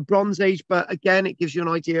Bronze Age, but again, it gives you an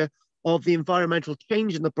idea of the environmental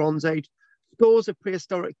change in the Bronze Age. Scores of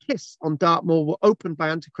prehistoric kists on Dartmoor were opened by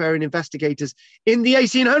antiquarian investigators in the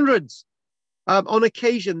 1800s. On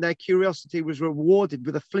occasion, their curiosity was rewarded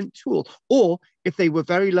with a flint tool, or, if they were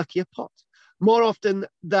very lucky, a pot. More often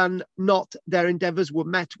than not, their endeavours were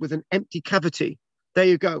met with an empty cavity. There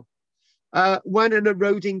you go. When an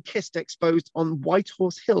eroding kist exposed on White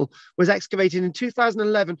Horse Hill was excavated in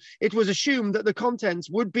 2011, it was assumed that the contents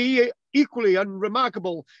would be equally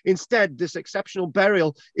unremarkable. Instead, this exceptional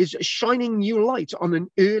burial is shining new light on an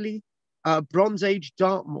early Bronze Age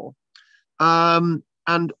Dartmoor.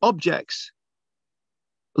 and objects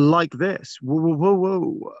like this, whoa, whoa, whoa,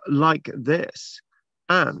 whoa, like this,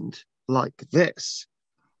 and like this.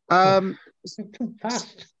 Too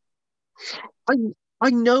fast. I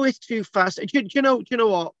know it's too fast. Do you know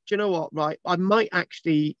what? Right, I might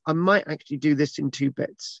actually do this in 2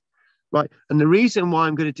 bits, right? And the reason why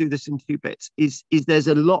I'm going to do this in 2 bits is there's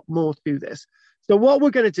a lot more to this. So what we're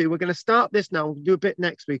going to do, we're going to start this now. We'll do a bit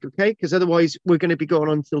next week, okay? Because otherwise we're going to be going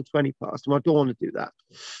on until 20 past, and I don't want to do that.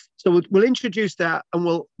 So we'll introduce that, and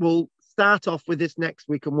we'll start off with this next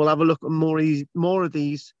week, and we'll have a look at more of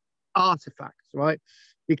these artifacts, right?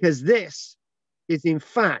 Because this is in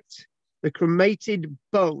fact the cremated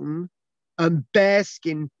bone and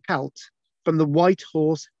bearskin pelt from the White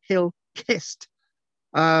Horse Hill kist.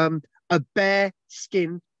 A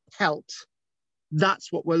bearskin pelt.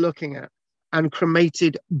 That's what we're looking at. And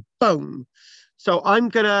cremated bone. So I'm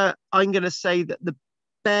gonna say that the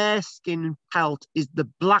bearskin pelt is the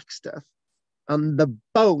black stuff and the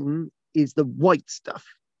bone is the white stuff.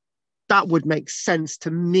 That would make sense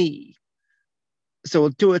to me. So we'll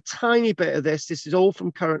do a tiny bit of this. This is all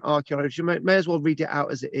from current archaeology. You may as well read it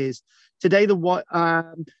out as it is. Today, the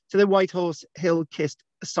White Horse Hill kist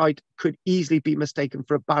site could easily be mistaken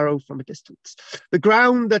for a barrow from a distance. The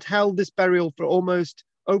ground that held this burial for almost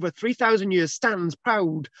over 3,000 years stands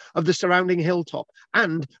proud of the surrounding hilltop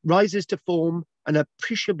and rises to form an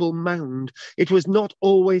appreciable mound. It was not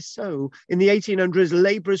always so. In the 1800s,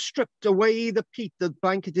 labourers stripped away the peat that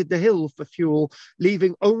blanketed the hill for fuel,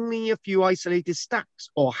 leaving only a few isolated stacks,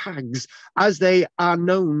 or hags, as they are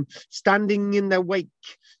known, standing in their wake.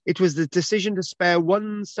 It was the decision to spare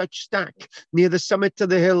one such stack near the summit of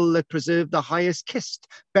the hill that preserved the highest kist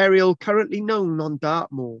burial currently known on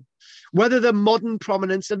Dartmoor. Whether the modern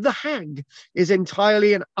prominence of the hag is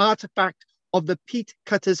entirely an artifact of the peat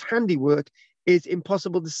cutter's handiwork is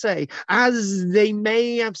impossible to say, as they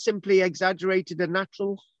may have simply exaggerated a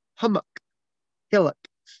natural hillock.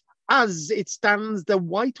 As it stands, the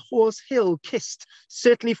White Horse Hill kist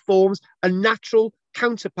certainly forms a natural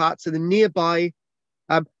counterpart to the nearby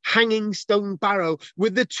hanging stone Barrow,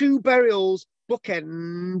 with the 2 burials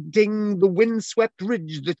bookending the windswept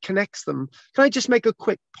ridge that connects them. Can I just make a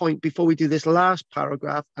quick point before we do this last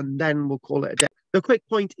paragraph, and then we'll call it a day? The quick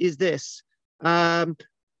point is this.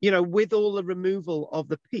 With all the removal of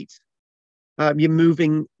the peat, you're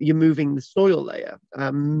moving the soil layer,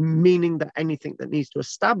 meaning that anything that needs to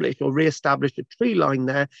establish or re-establish a tree line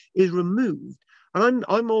there is removed. And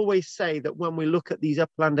I'm always say that when we look at these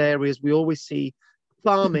upland areas, we always see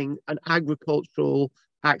farming and agricultural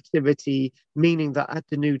activity, meaning that at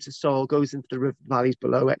the nudes of soil goes into the river valleys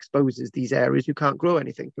below, exposes these areas you can't grow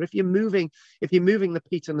anything. But if you're moving the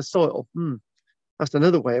peat in the soil, that's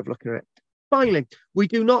another way of looking at it. Finally, we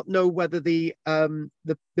do not know whether the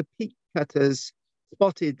peat cutters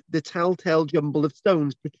spotted the telltale jumble of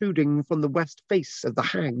stones protruding from the west face of the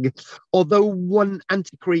hag, although one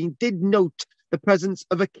antiquary did note the presence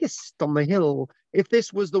of a kist on the hill. If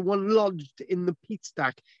this was the one lodged in the peat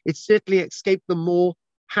stack, it certainly escaped the more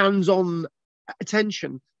hands-on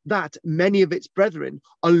attention that many of its brethren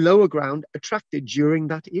on lower ground attracted during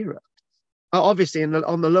that era. Obviously,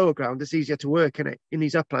 on the lower ground, it's easier to work in it. In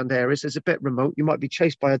these upland areas, it's a bit remote. You might be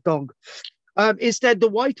chased by a dog. Instead, the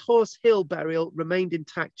White Horse Hill burial remained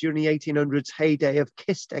intact during the 1800s heyday of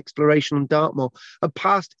kist exploration on Dartmoor, and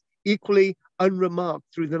passed equally unremarked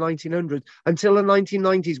through the 1900s until the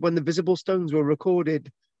 1990s, when the visible stones were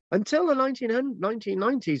recorded. Until the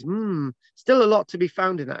 1990s, still a lot to be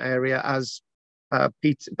found in that area, as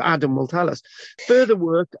Adam will tell us. Further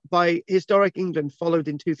work by Historic England followed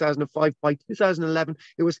in 2005. By 2011,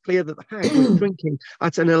 it was clear that the hag was shrinking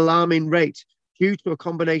at an alarming rate due to a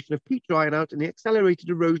combination of peat drying out and the accelerated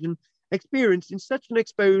erosion experienced in such an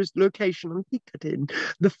exposed location on peat cutting.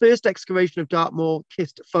 The first excavation of Dartmoor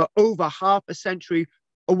kist for over half a century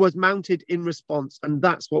was mounted in response, and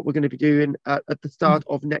that's what we're going to be doing at the start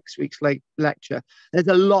of next week's lecture. There's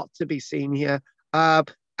a lot to be seen here.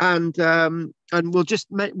 And we'll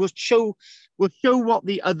show what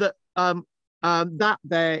the other that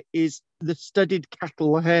there is the studded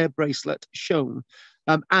cattle hair bracelet shown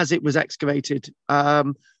as it was excavated,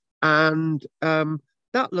 and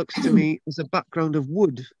that looks to me as a background of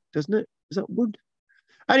wood, doesn't it? Is that wood?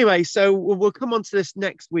 Anyway, so we'll come on to this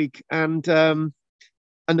next week, and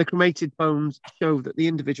the cremated bones show that the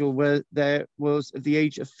individual was of the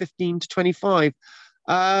age of 15 to 25.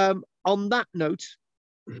 On that note,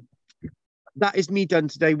 that is me done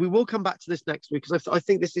today. We will come back to this next week, because I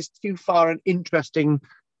think this is too far an interesting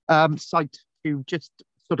site to just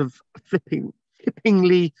sort of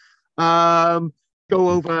flippingly go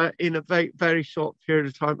over in a very, very short period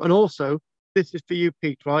of time. And also, This is for you,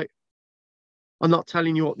 Pete, right? I'm not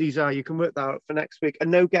telling you what these are. You can work that out for next week.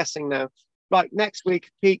 And no guessing now. Right, next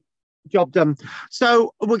week, Pete, job done.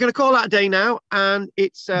 So we're going to call that a day now. And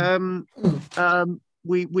it's we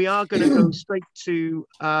are going to go straight to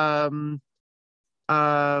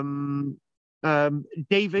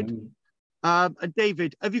David.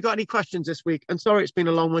 David, have you got any questions this week? I'm sorry it's been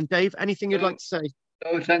a long one. Dave, anything you'd like to say?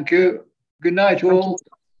 Oh, thank you. Good night, all.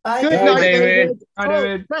 Good Bye, night, David. Hi, Oh,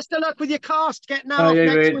 David. best of luck with your cast getting Bye, out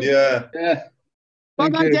next David. week. Yeah. Yeah.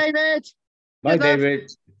 Bye-bye, Thank you. David. Bye, Good luck.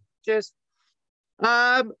 David. Cheers.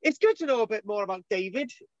 It's good to know a bit more about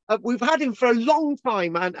David. We've had him for a long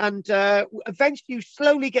time, and eventually you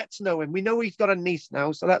slowly get to know him. We know he's got a niece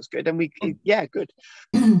now, so that's good. And good.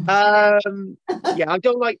 Yeah, I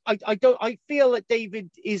feel that David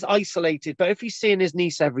is isolated, but if he's seeing his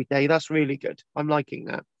niece every day, that's really good. I'm liking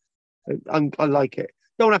that. I like it.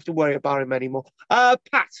 Don't have to worry about him anymore. Pat.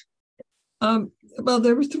 Well,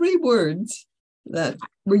 there were 3 words that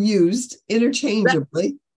were used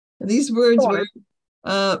interchangeably. And these words were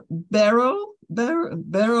Barrow,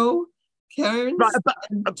 cairns,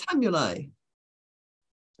 and tumuli.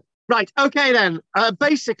 Right. Okay, then.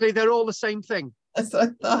 Basically, they're all the same thing. That's what I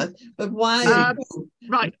thought. But why?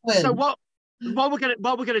 Right. When? So what we're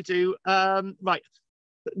gonna do? Right.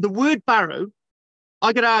 The word Barrow.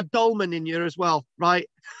 I gotta add dolmen in here as well. Right.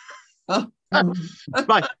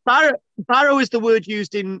 Right. Barrow is the word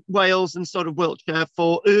used in Wales and sort of Wiltshire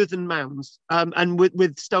for earthen mounds, and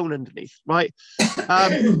with stone underneath. Right.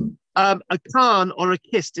 A cairn or a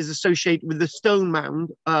kist is associated with a stone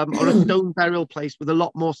mound or a stone burial place with a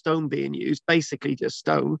lot more stone being used, basically just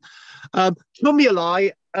stone.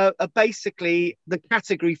 Tumuli are basically the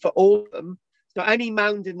category for all of them. So any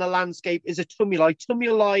mound in the landscape is a tumuli.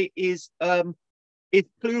 Tumuli is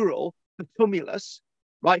plural for tumulus,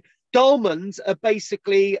 right? Dolmens are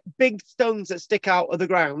basically big stones that stick out of the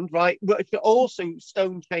ground, right? Which are also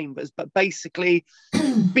stone chambers, but basically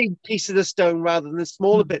big pieces of stone rather than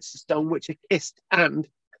smaller bits of stone, which are kist and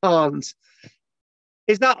cairns.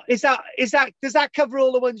 Does that cover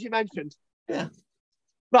all the ones you mentioned? Yeah.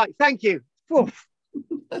 Right. Thank you.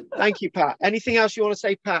 Thank you, Pat. Anything else you want to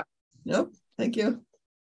say, Pat? Nope. Thank you.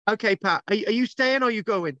 Okay, Pat. Are you staying or are you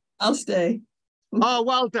going? I'll stay. Oh,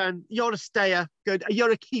 well done. You're a stayer. Good.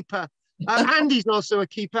 You're a keeper. Andy's also a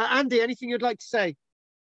keeper. Andy, anything you'd like to say?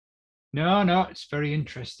 No, it's very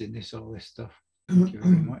interesting, all this stuff. Thank you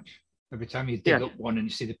very much. Every time you dig up one and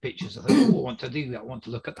you see the pictures, I think, I want to do that. I want to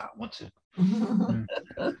look at that. I want to.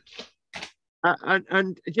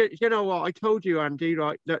 And you know what? I told you, Andy,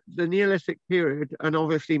 right, that the Neolithic period and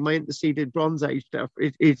obviously my interceded Bronze Age stuff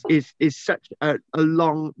is such a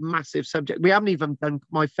long, massive subject. We haven't even done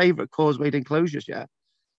my favourite causewayed enclosures yet.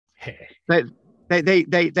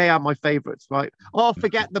 They are my favourites, right? Oh,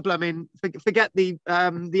 forget the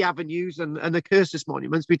avenues and the Cursus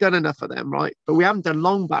monuments. We've done enough of them, right? But we haven't done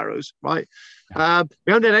long barrows, right? We haven't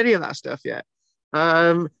done any of that stuff yet.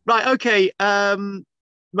 Right, okay.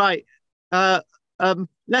 Right.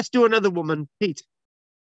 Let's do another woman, Pete.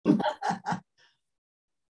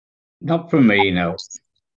 Not for me, no.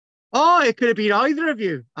 Oh, it could have been either of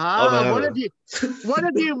you. No. One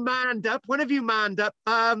of you manned up.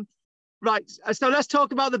 Right. So let's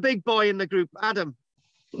talk about the big boy in the group, Adam.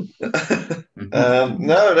 No,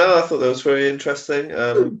 I thought that was very interesting.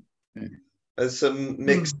 There's some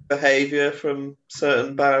mixed behaviour from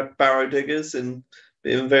certain barrow diggers and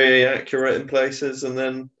being very accurate in places, and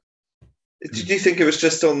then. Did you think it was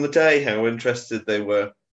just on the day how interested they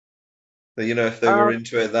were? That, if they were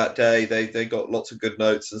into it that day, they got lots of good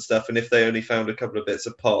notes and stuff. And if they only found a couple of bits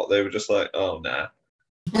apart, they were just like, "Oh, nah."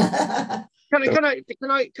 Can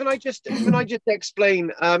I just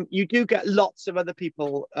explain? You do get lots of other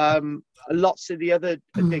people, lots of the other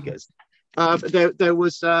diggers. There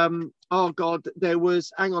was there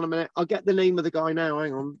was. Hang on a minute. I'll get the name of the guy now.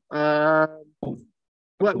 Hang on.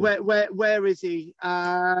 Where is he?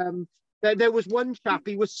 There was one chap.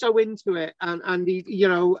 He was so into it, and he,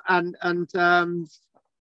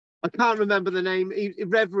 I can't remember the name.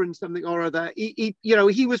 Reverend something or other. He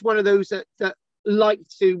was one of those that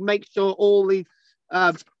liked to make sure all the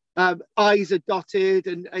I's are dotted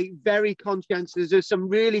and very conscientious. There's some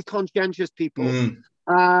really conscientious people,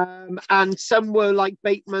 and some were like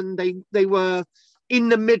Bateman. They were in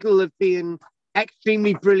the middle of being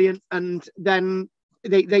extremely brilliant, and then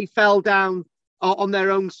they fell down on their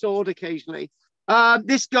own sword occasionally.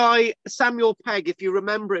 This guy, Samuel Pegg, if you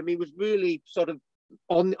remember him, he was really sort of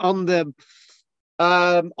on the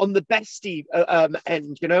bestie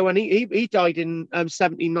end, and he died in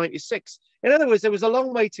 1796. In other words, there was a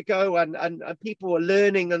long way to go, and people were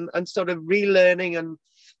learning and sort of relearning, and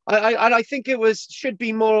I think it should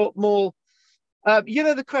be more.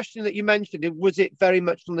 The question that you mentioned, was it very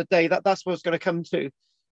much on the day? That's what I was going to come to.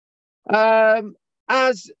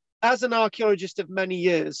 As an archaeologist of many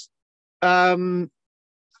years, I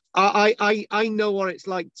know what it's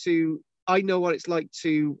like to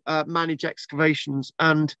manage excavations,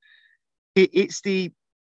 and it's the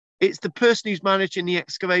person who's managing the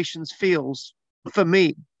excavations feels, for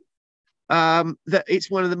me, that it's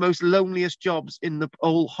one of the most loneliest jobs in the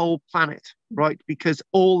whole planet, right? Because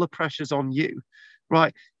all the pressure's on you,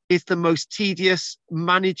 right? It's the most tedious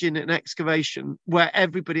managing an excavation where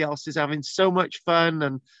everybody else is having so much fun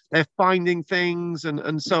and they're finding things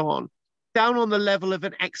and so on. Down on the level of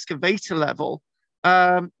an excavator level,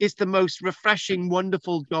 it's the most refreshing,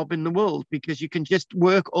 wonderful job in the world, because you can just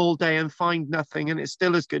work all day and find nothing, and it's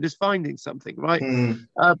still as good as finding something, right?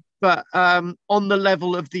 But on the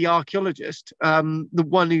level of the archaeologist, the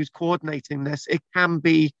one who's coordinating this, it can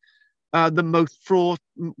be the most fraught,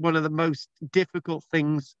 one of the most difficult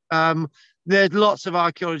things. There's lots of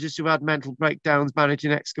archaeologists who had mental breakdowns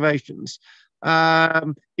managing excavations.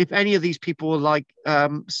 If any of these people were like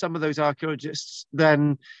some of those archaeologists,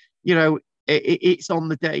 then, it's on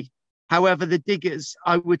the day. However, the diggers,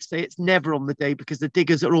 I would say it's never on the day, because the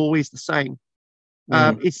diggers are always the same.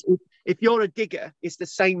 If you're a digger, it's the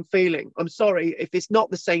same feeling. I'm sorry, if it's not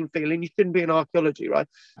the same feeling, you shouldn't be in archaeology, right?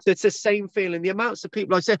 So it's the same feeling. The amounts of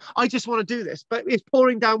people I say, I just want to do this, but it's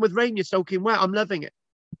pouring down with rain, you're soaking wet, I'm loving it.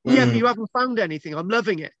 Yeah, but you haven't found anything, I'm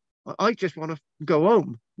loving it. I just want to go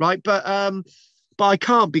home, right? But I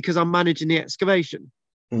can't, because I'm managing the excavation.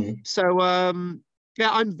 So I'm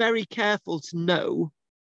very careful to know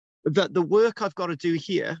that the work I've got to do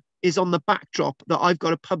here is on the backdrop that I've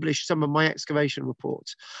got to publish some of my excavation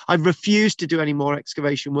reports. I've refused to do any more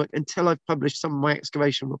excavation work until I've published some of my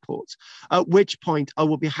excavation reports, at which point I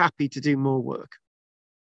will be happy to do more work.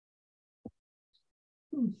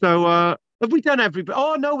 So have we done everybody?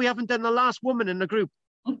 Oh, no, we haven't done the last woman in the group.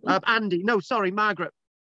 Andy, no, sorry, Margaret.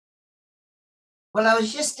 Well, I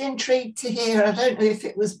was just intrigued to hear, I don't know if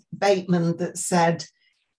it was Bateman that said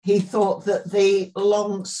he thought that the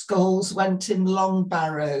long skulls went in long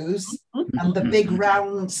barrows and the big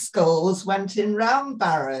round skulls went in round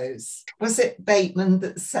barrows. Was it Bateman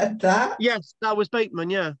that said that? Yes, that was Bateman,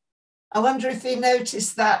 yeah. I wonder if he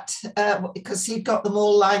noticed that because he'd got them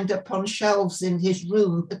all lined up on shelves in his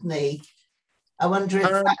room, hadn't he? I wonder if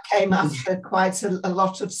that came after quite a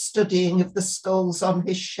lot of studying of the skulls on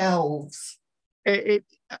his shelves. Do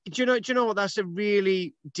you know what? That's a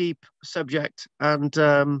really deep subject, and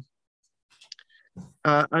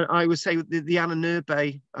I would say the Anna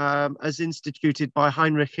Nurbe, as instituted by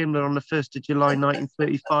Heinrich Himmler on the 1st of July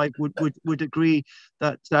 1935, would agree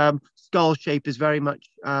that skull shape is very much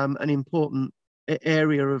an important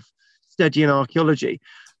area of study in archaeology.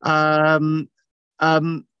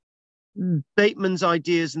 Bateman's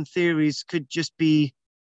ideas and theories could just be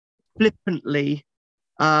flippantly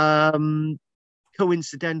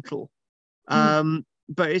coincidental,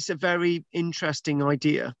 but it's a very interesting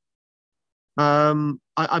idea. I'm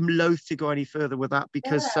loath to go any further with that,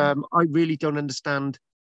 because I really don't understand.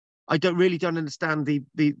 I don't understand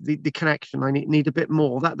the connection. I need a bit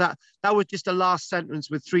more. That was just a last sentence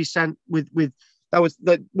with that was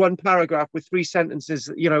the one paragraph with 3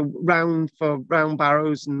 sentences. Round for round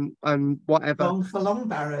barrows and whatever. Long for long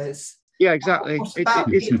barrows. Yeah, exactly. What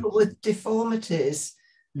about people with deformities?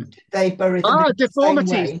 Did they bury them in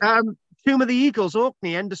deformities. The same way? Tomb of the Eagles,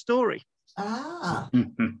 Orkney, end of story. It's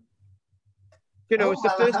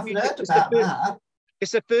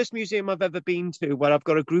the first museum I've ever been to where I've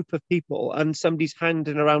got a group of people and somebody's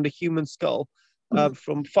handing around a human skull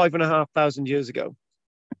from 5,500 years ago.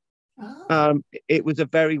 It was a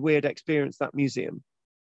very weird experience, that museum.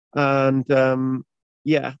 And and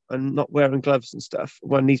not wearing gloves and stuff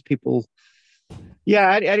when these people... Yeah,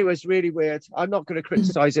 anyway, it's really weird. I'm not going to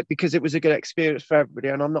criticize it because it was a good experience for everybody,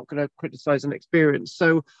 and I'm not going to criticize an experience.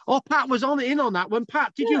 So, Pat was in on that one.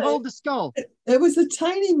 Pat, did you hold the skull? It was a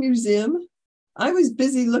tiny museum. I was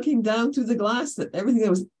busy looking down through the glass, everything that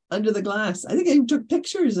was under the glass. I think I even took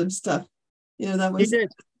pictures of stuff, that was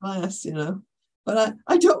glass, But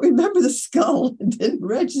I don't remember the skull. It didn't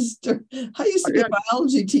register. I used to be a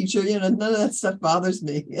biology teacher, none of that stuff bothers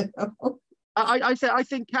me, I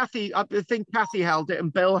think Kathy held it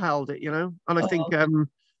and Bill held it, and I think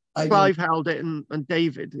Clive held it and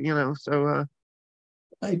David, so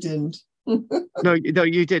I didn't. No,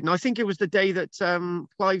 you didn't. I think it was the day that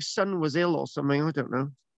Clive's son was ill or something. I don't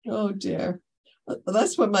know. Oh dear.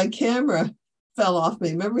 That's when my camera fell off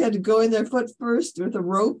me. Remember, we had to go in there foot first with a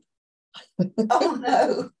rope. Oh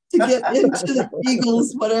no. to get into the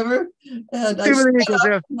Eagles, whatever. And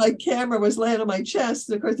my camera was laying on my chest.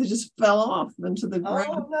 And of course, it just fell off into the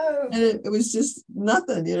ground. Oh, no. And it was just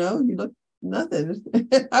nothing, you know, you look nothing.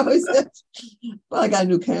 I got a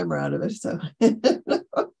new camera out of it. So yeah,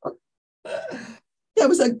 it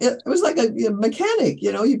was like a mechanic,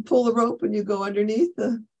 you know, you pull the rope and you go underneath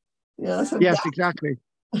the, you know, yes, exactly.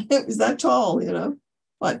 It was that tall, you know,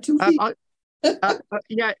 what, 2 feet?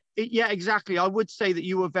 Yeah, exactly. I would say that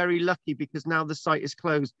you were very lucky because now the site is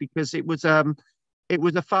closed because it was a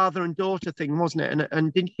father and daughter thing, wasn't it?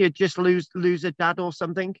 And didn't she just lose her dad or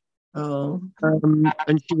something? Oh.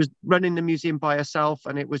 And she was running the museum by herself,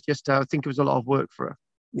 and it was just I think it was a lot of work for her.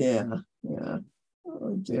 Yeah.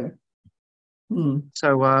 Oh dear.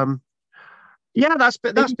 So yeah, that's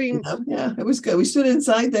been yeah, it was good. We stood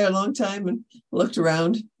inside there a long time and looked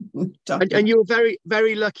around. And you were very,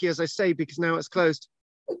 very lucky, as I say, because now it's closed.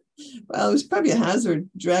 Well, it was probably a hazard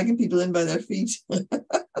dragging people in by their feet.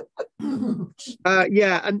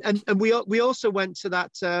 Yeah, and we also went to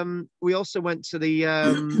that. We also went to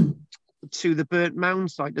the to the burnt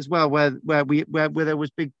mound site as well, where there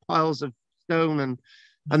was big piles of stone and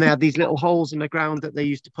they had these little holes in the ground that they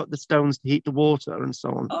used to put the stones to heat the water and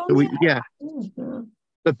so on. Oh, so yeah.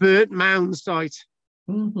 The burnt mound site.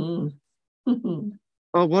 Mm-hmm.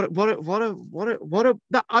 Oh, what a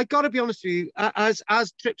that, I got to be honest with you, as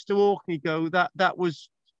trips to Orkney go, that was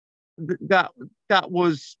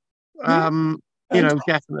you know,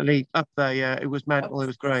 definitely up there. Yeah, it was mental. It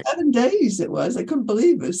was great. 7 days it was. I couldn't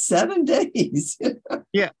believe it. 7 days.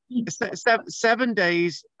 Yeah, 7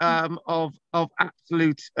 days of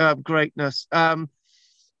absolute greatness. And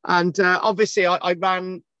obviously I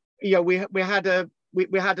ran. You know, we had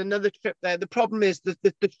another trip there. The problem is the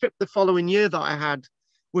trip the following year that I had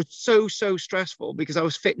was so stressful because I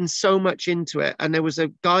was fitting so much into it, and there was a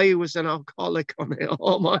guy who was an alcoholic on it.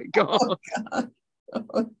 Oh my god! Oh, god.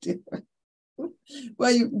 Oh dear.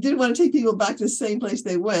 Well, you didn't want to take people back to the same place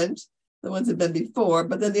they went, the ones that had been before,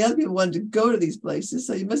 but then the other people wanted to go to these places,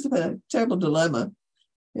 so you must have had a terrible dilemma.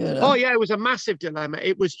 You know? Oh yeah, it was a massive dilemma.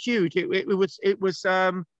 It was huge. It was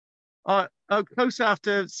close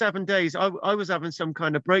after 7 days. I was having some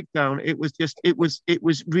kind of breakdown. It was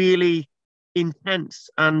really intense.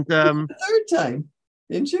 And the third time,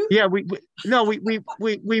 didn't you? Yeah, we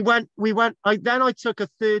went. I took a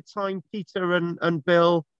third time. Peter and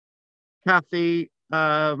Bill, Kathy,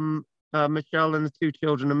 Michelle, and the 2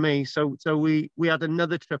 children, and me. So we had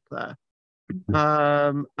another trip there,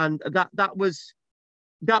 and that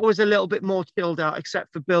was a little bit more chilled out,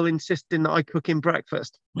 except for Bill insisting that I cook him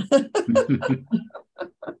breakfast.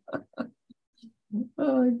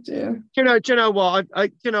 Oh dear! Do you know what?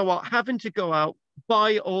 You know what? Having to go out,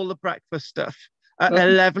 buy all the breakfast stuff at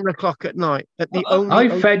 11 o'clock at night. I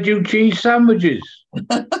fed you cheese sandwiches.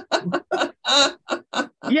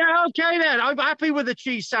 Yeah, okay then. I'm happy with the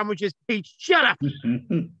cheese sandwiches, Pete. Shut up.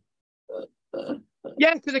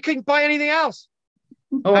 Yeah, because I couldn't buy anything else.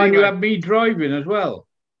 Oh, anyway. And you had me driving as well.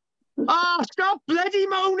 Oh, stop bloody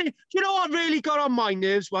moaning. Do you know what really got on my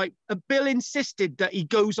nerves? Right, Bill insisted that he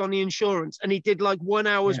goes on the insurance, and he did like 1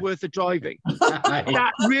 hour's worth of driving.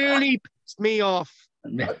 That really pissed me off.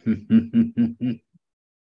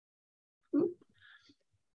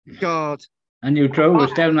 God. And you drove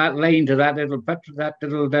us down that lane to that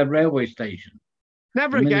little railway station.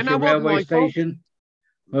 Never again. That wasn't my station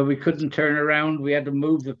where we couldn't turn around. We had to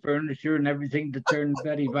move the furniture and everything to turn the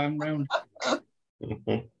bloody van round.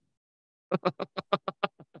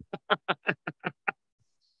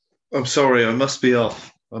 I'm sorry, I must be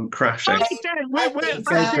off. I'm crashing.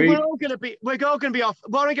 We're all going to be off.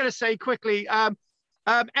 What am I going to say quickly?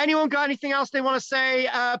 Anyone got anything else they want to say?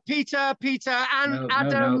 Peter, and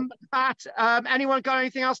Adam, Pat. Anyone got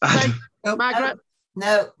anything else to say? Margaret?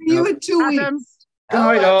 No. You in 2 weeks. Adam? Good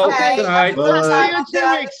night, all. Okay. Good night. See you in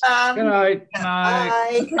 2 weeks. Good night.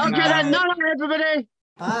 Bye. Okay then. Night, everybody.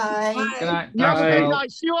 Bye. Good night. Good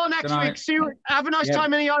night. See you all next week. Have a nice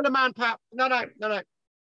time in the Isle of Man, Pat. No.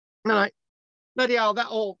 Bloody hell, that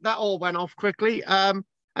all went off quickly.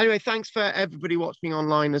 Anyway, thanks for everybody watching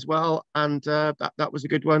online as well, and that was a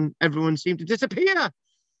good one. Everyone seemed to disappear.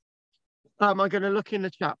 I'm going to look in the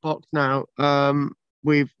chat box now.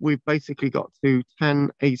 We've basically got to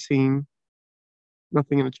 10, 18.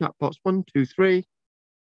 Nothing in the chat box. 1, 2, 3.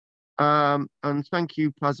 And thank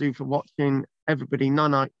you, Pazu, for watching. Everybody,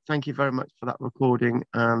 Nana, thank you very much for that recording.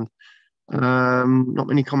 And not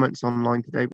many comments online today.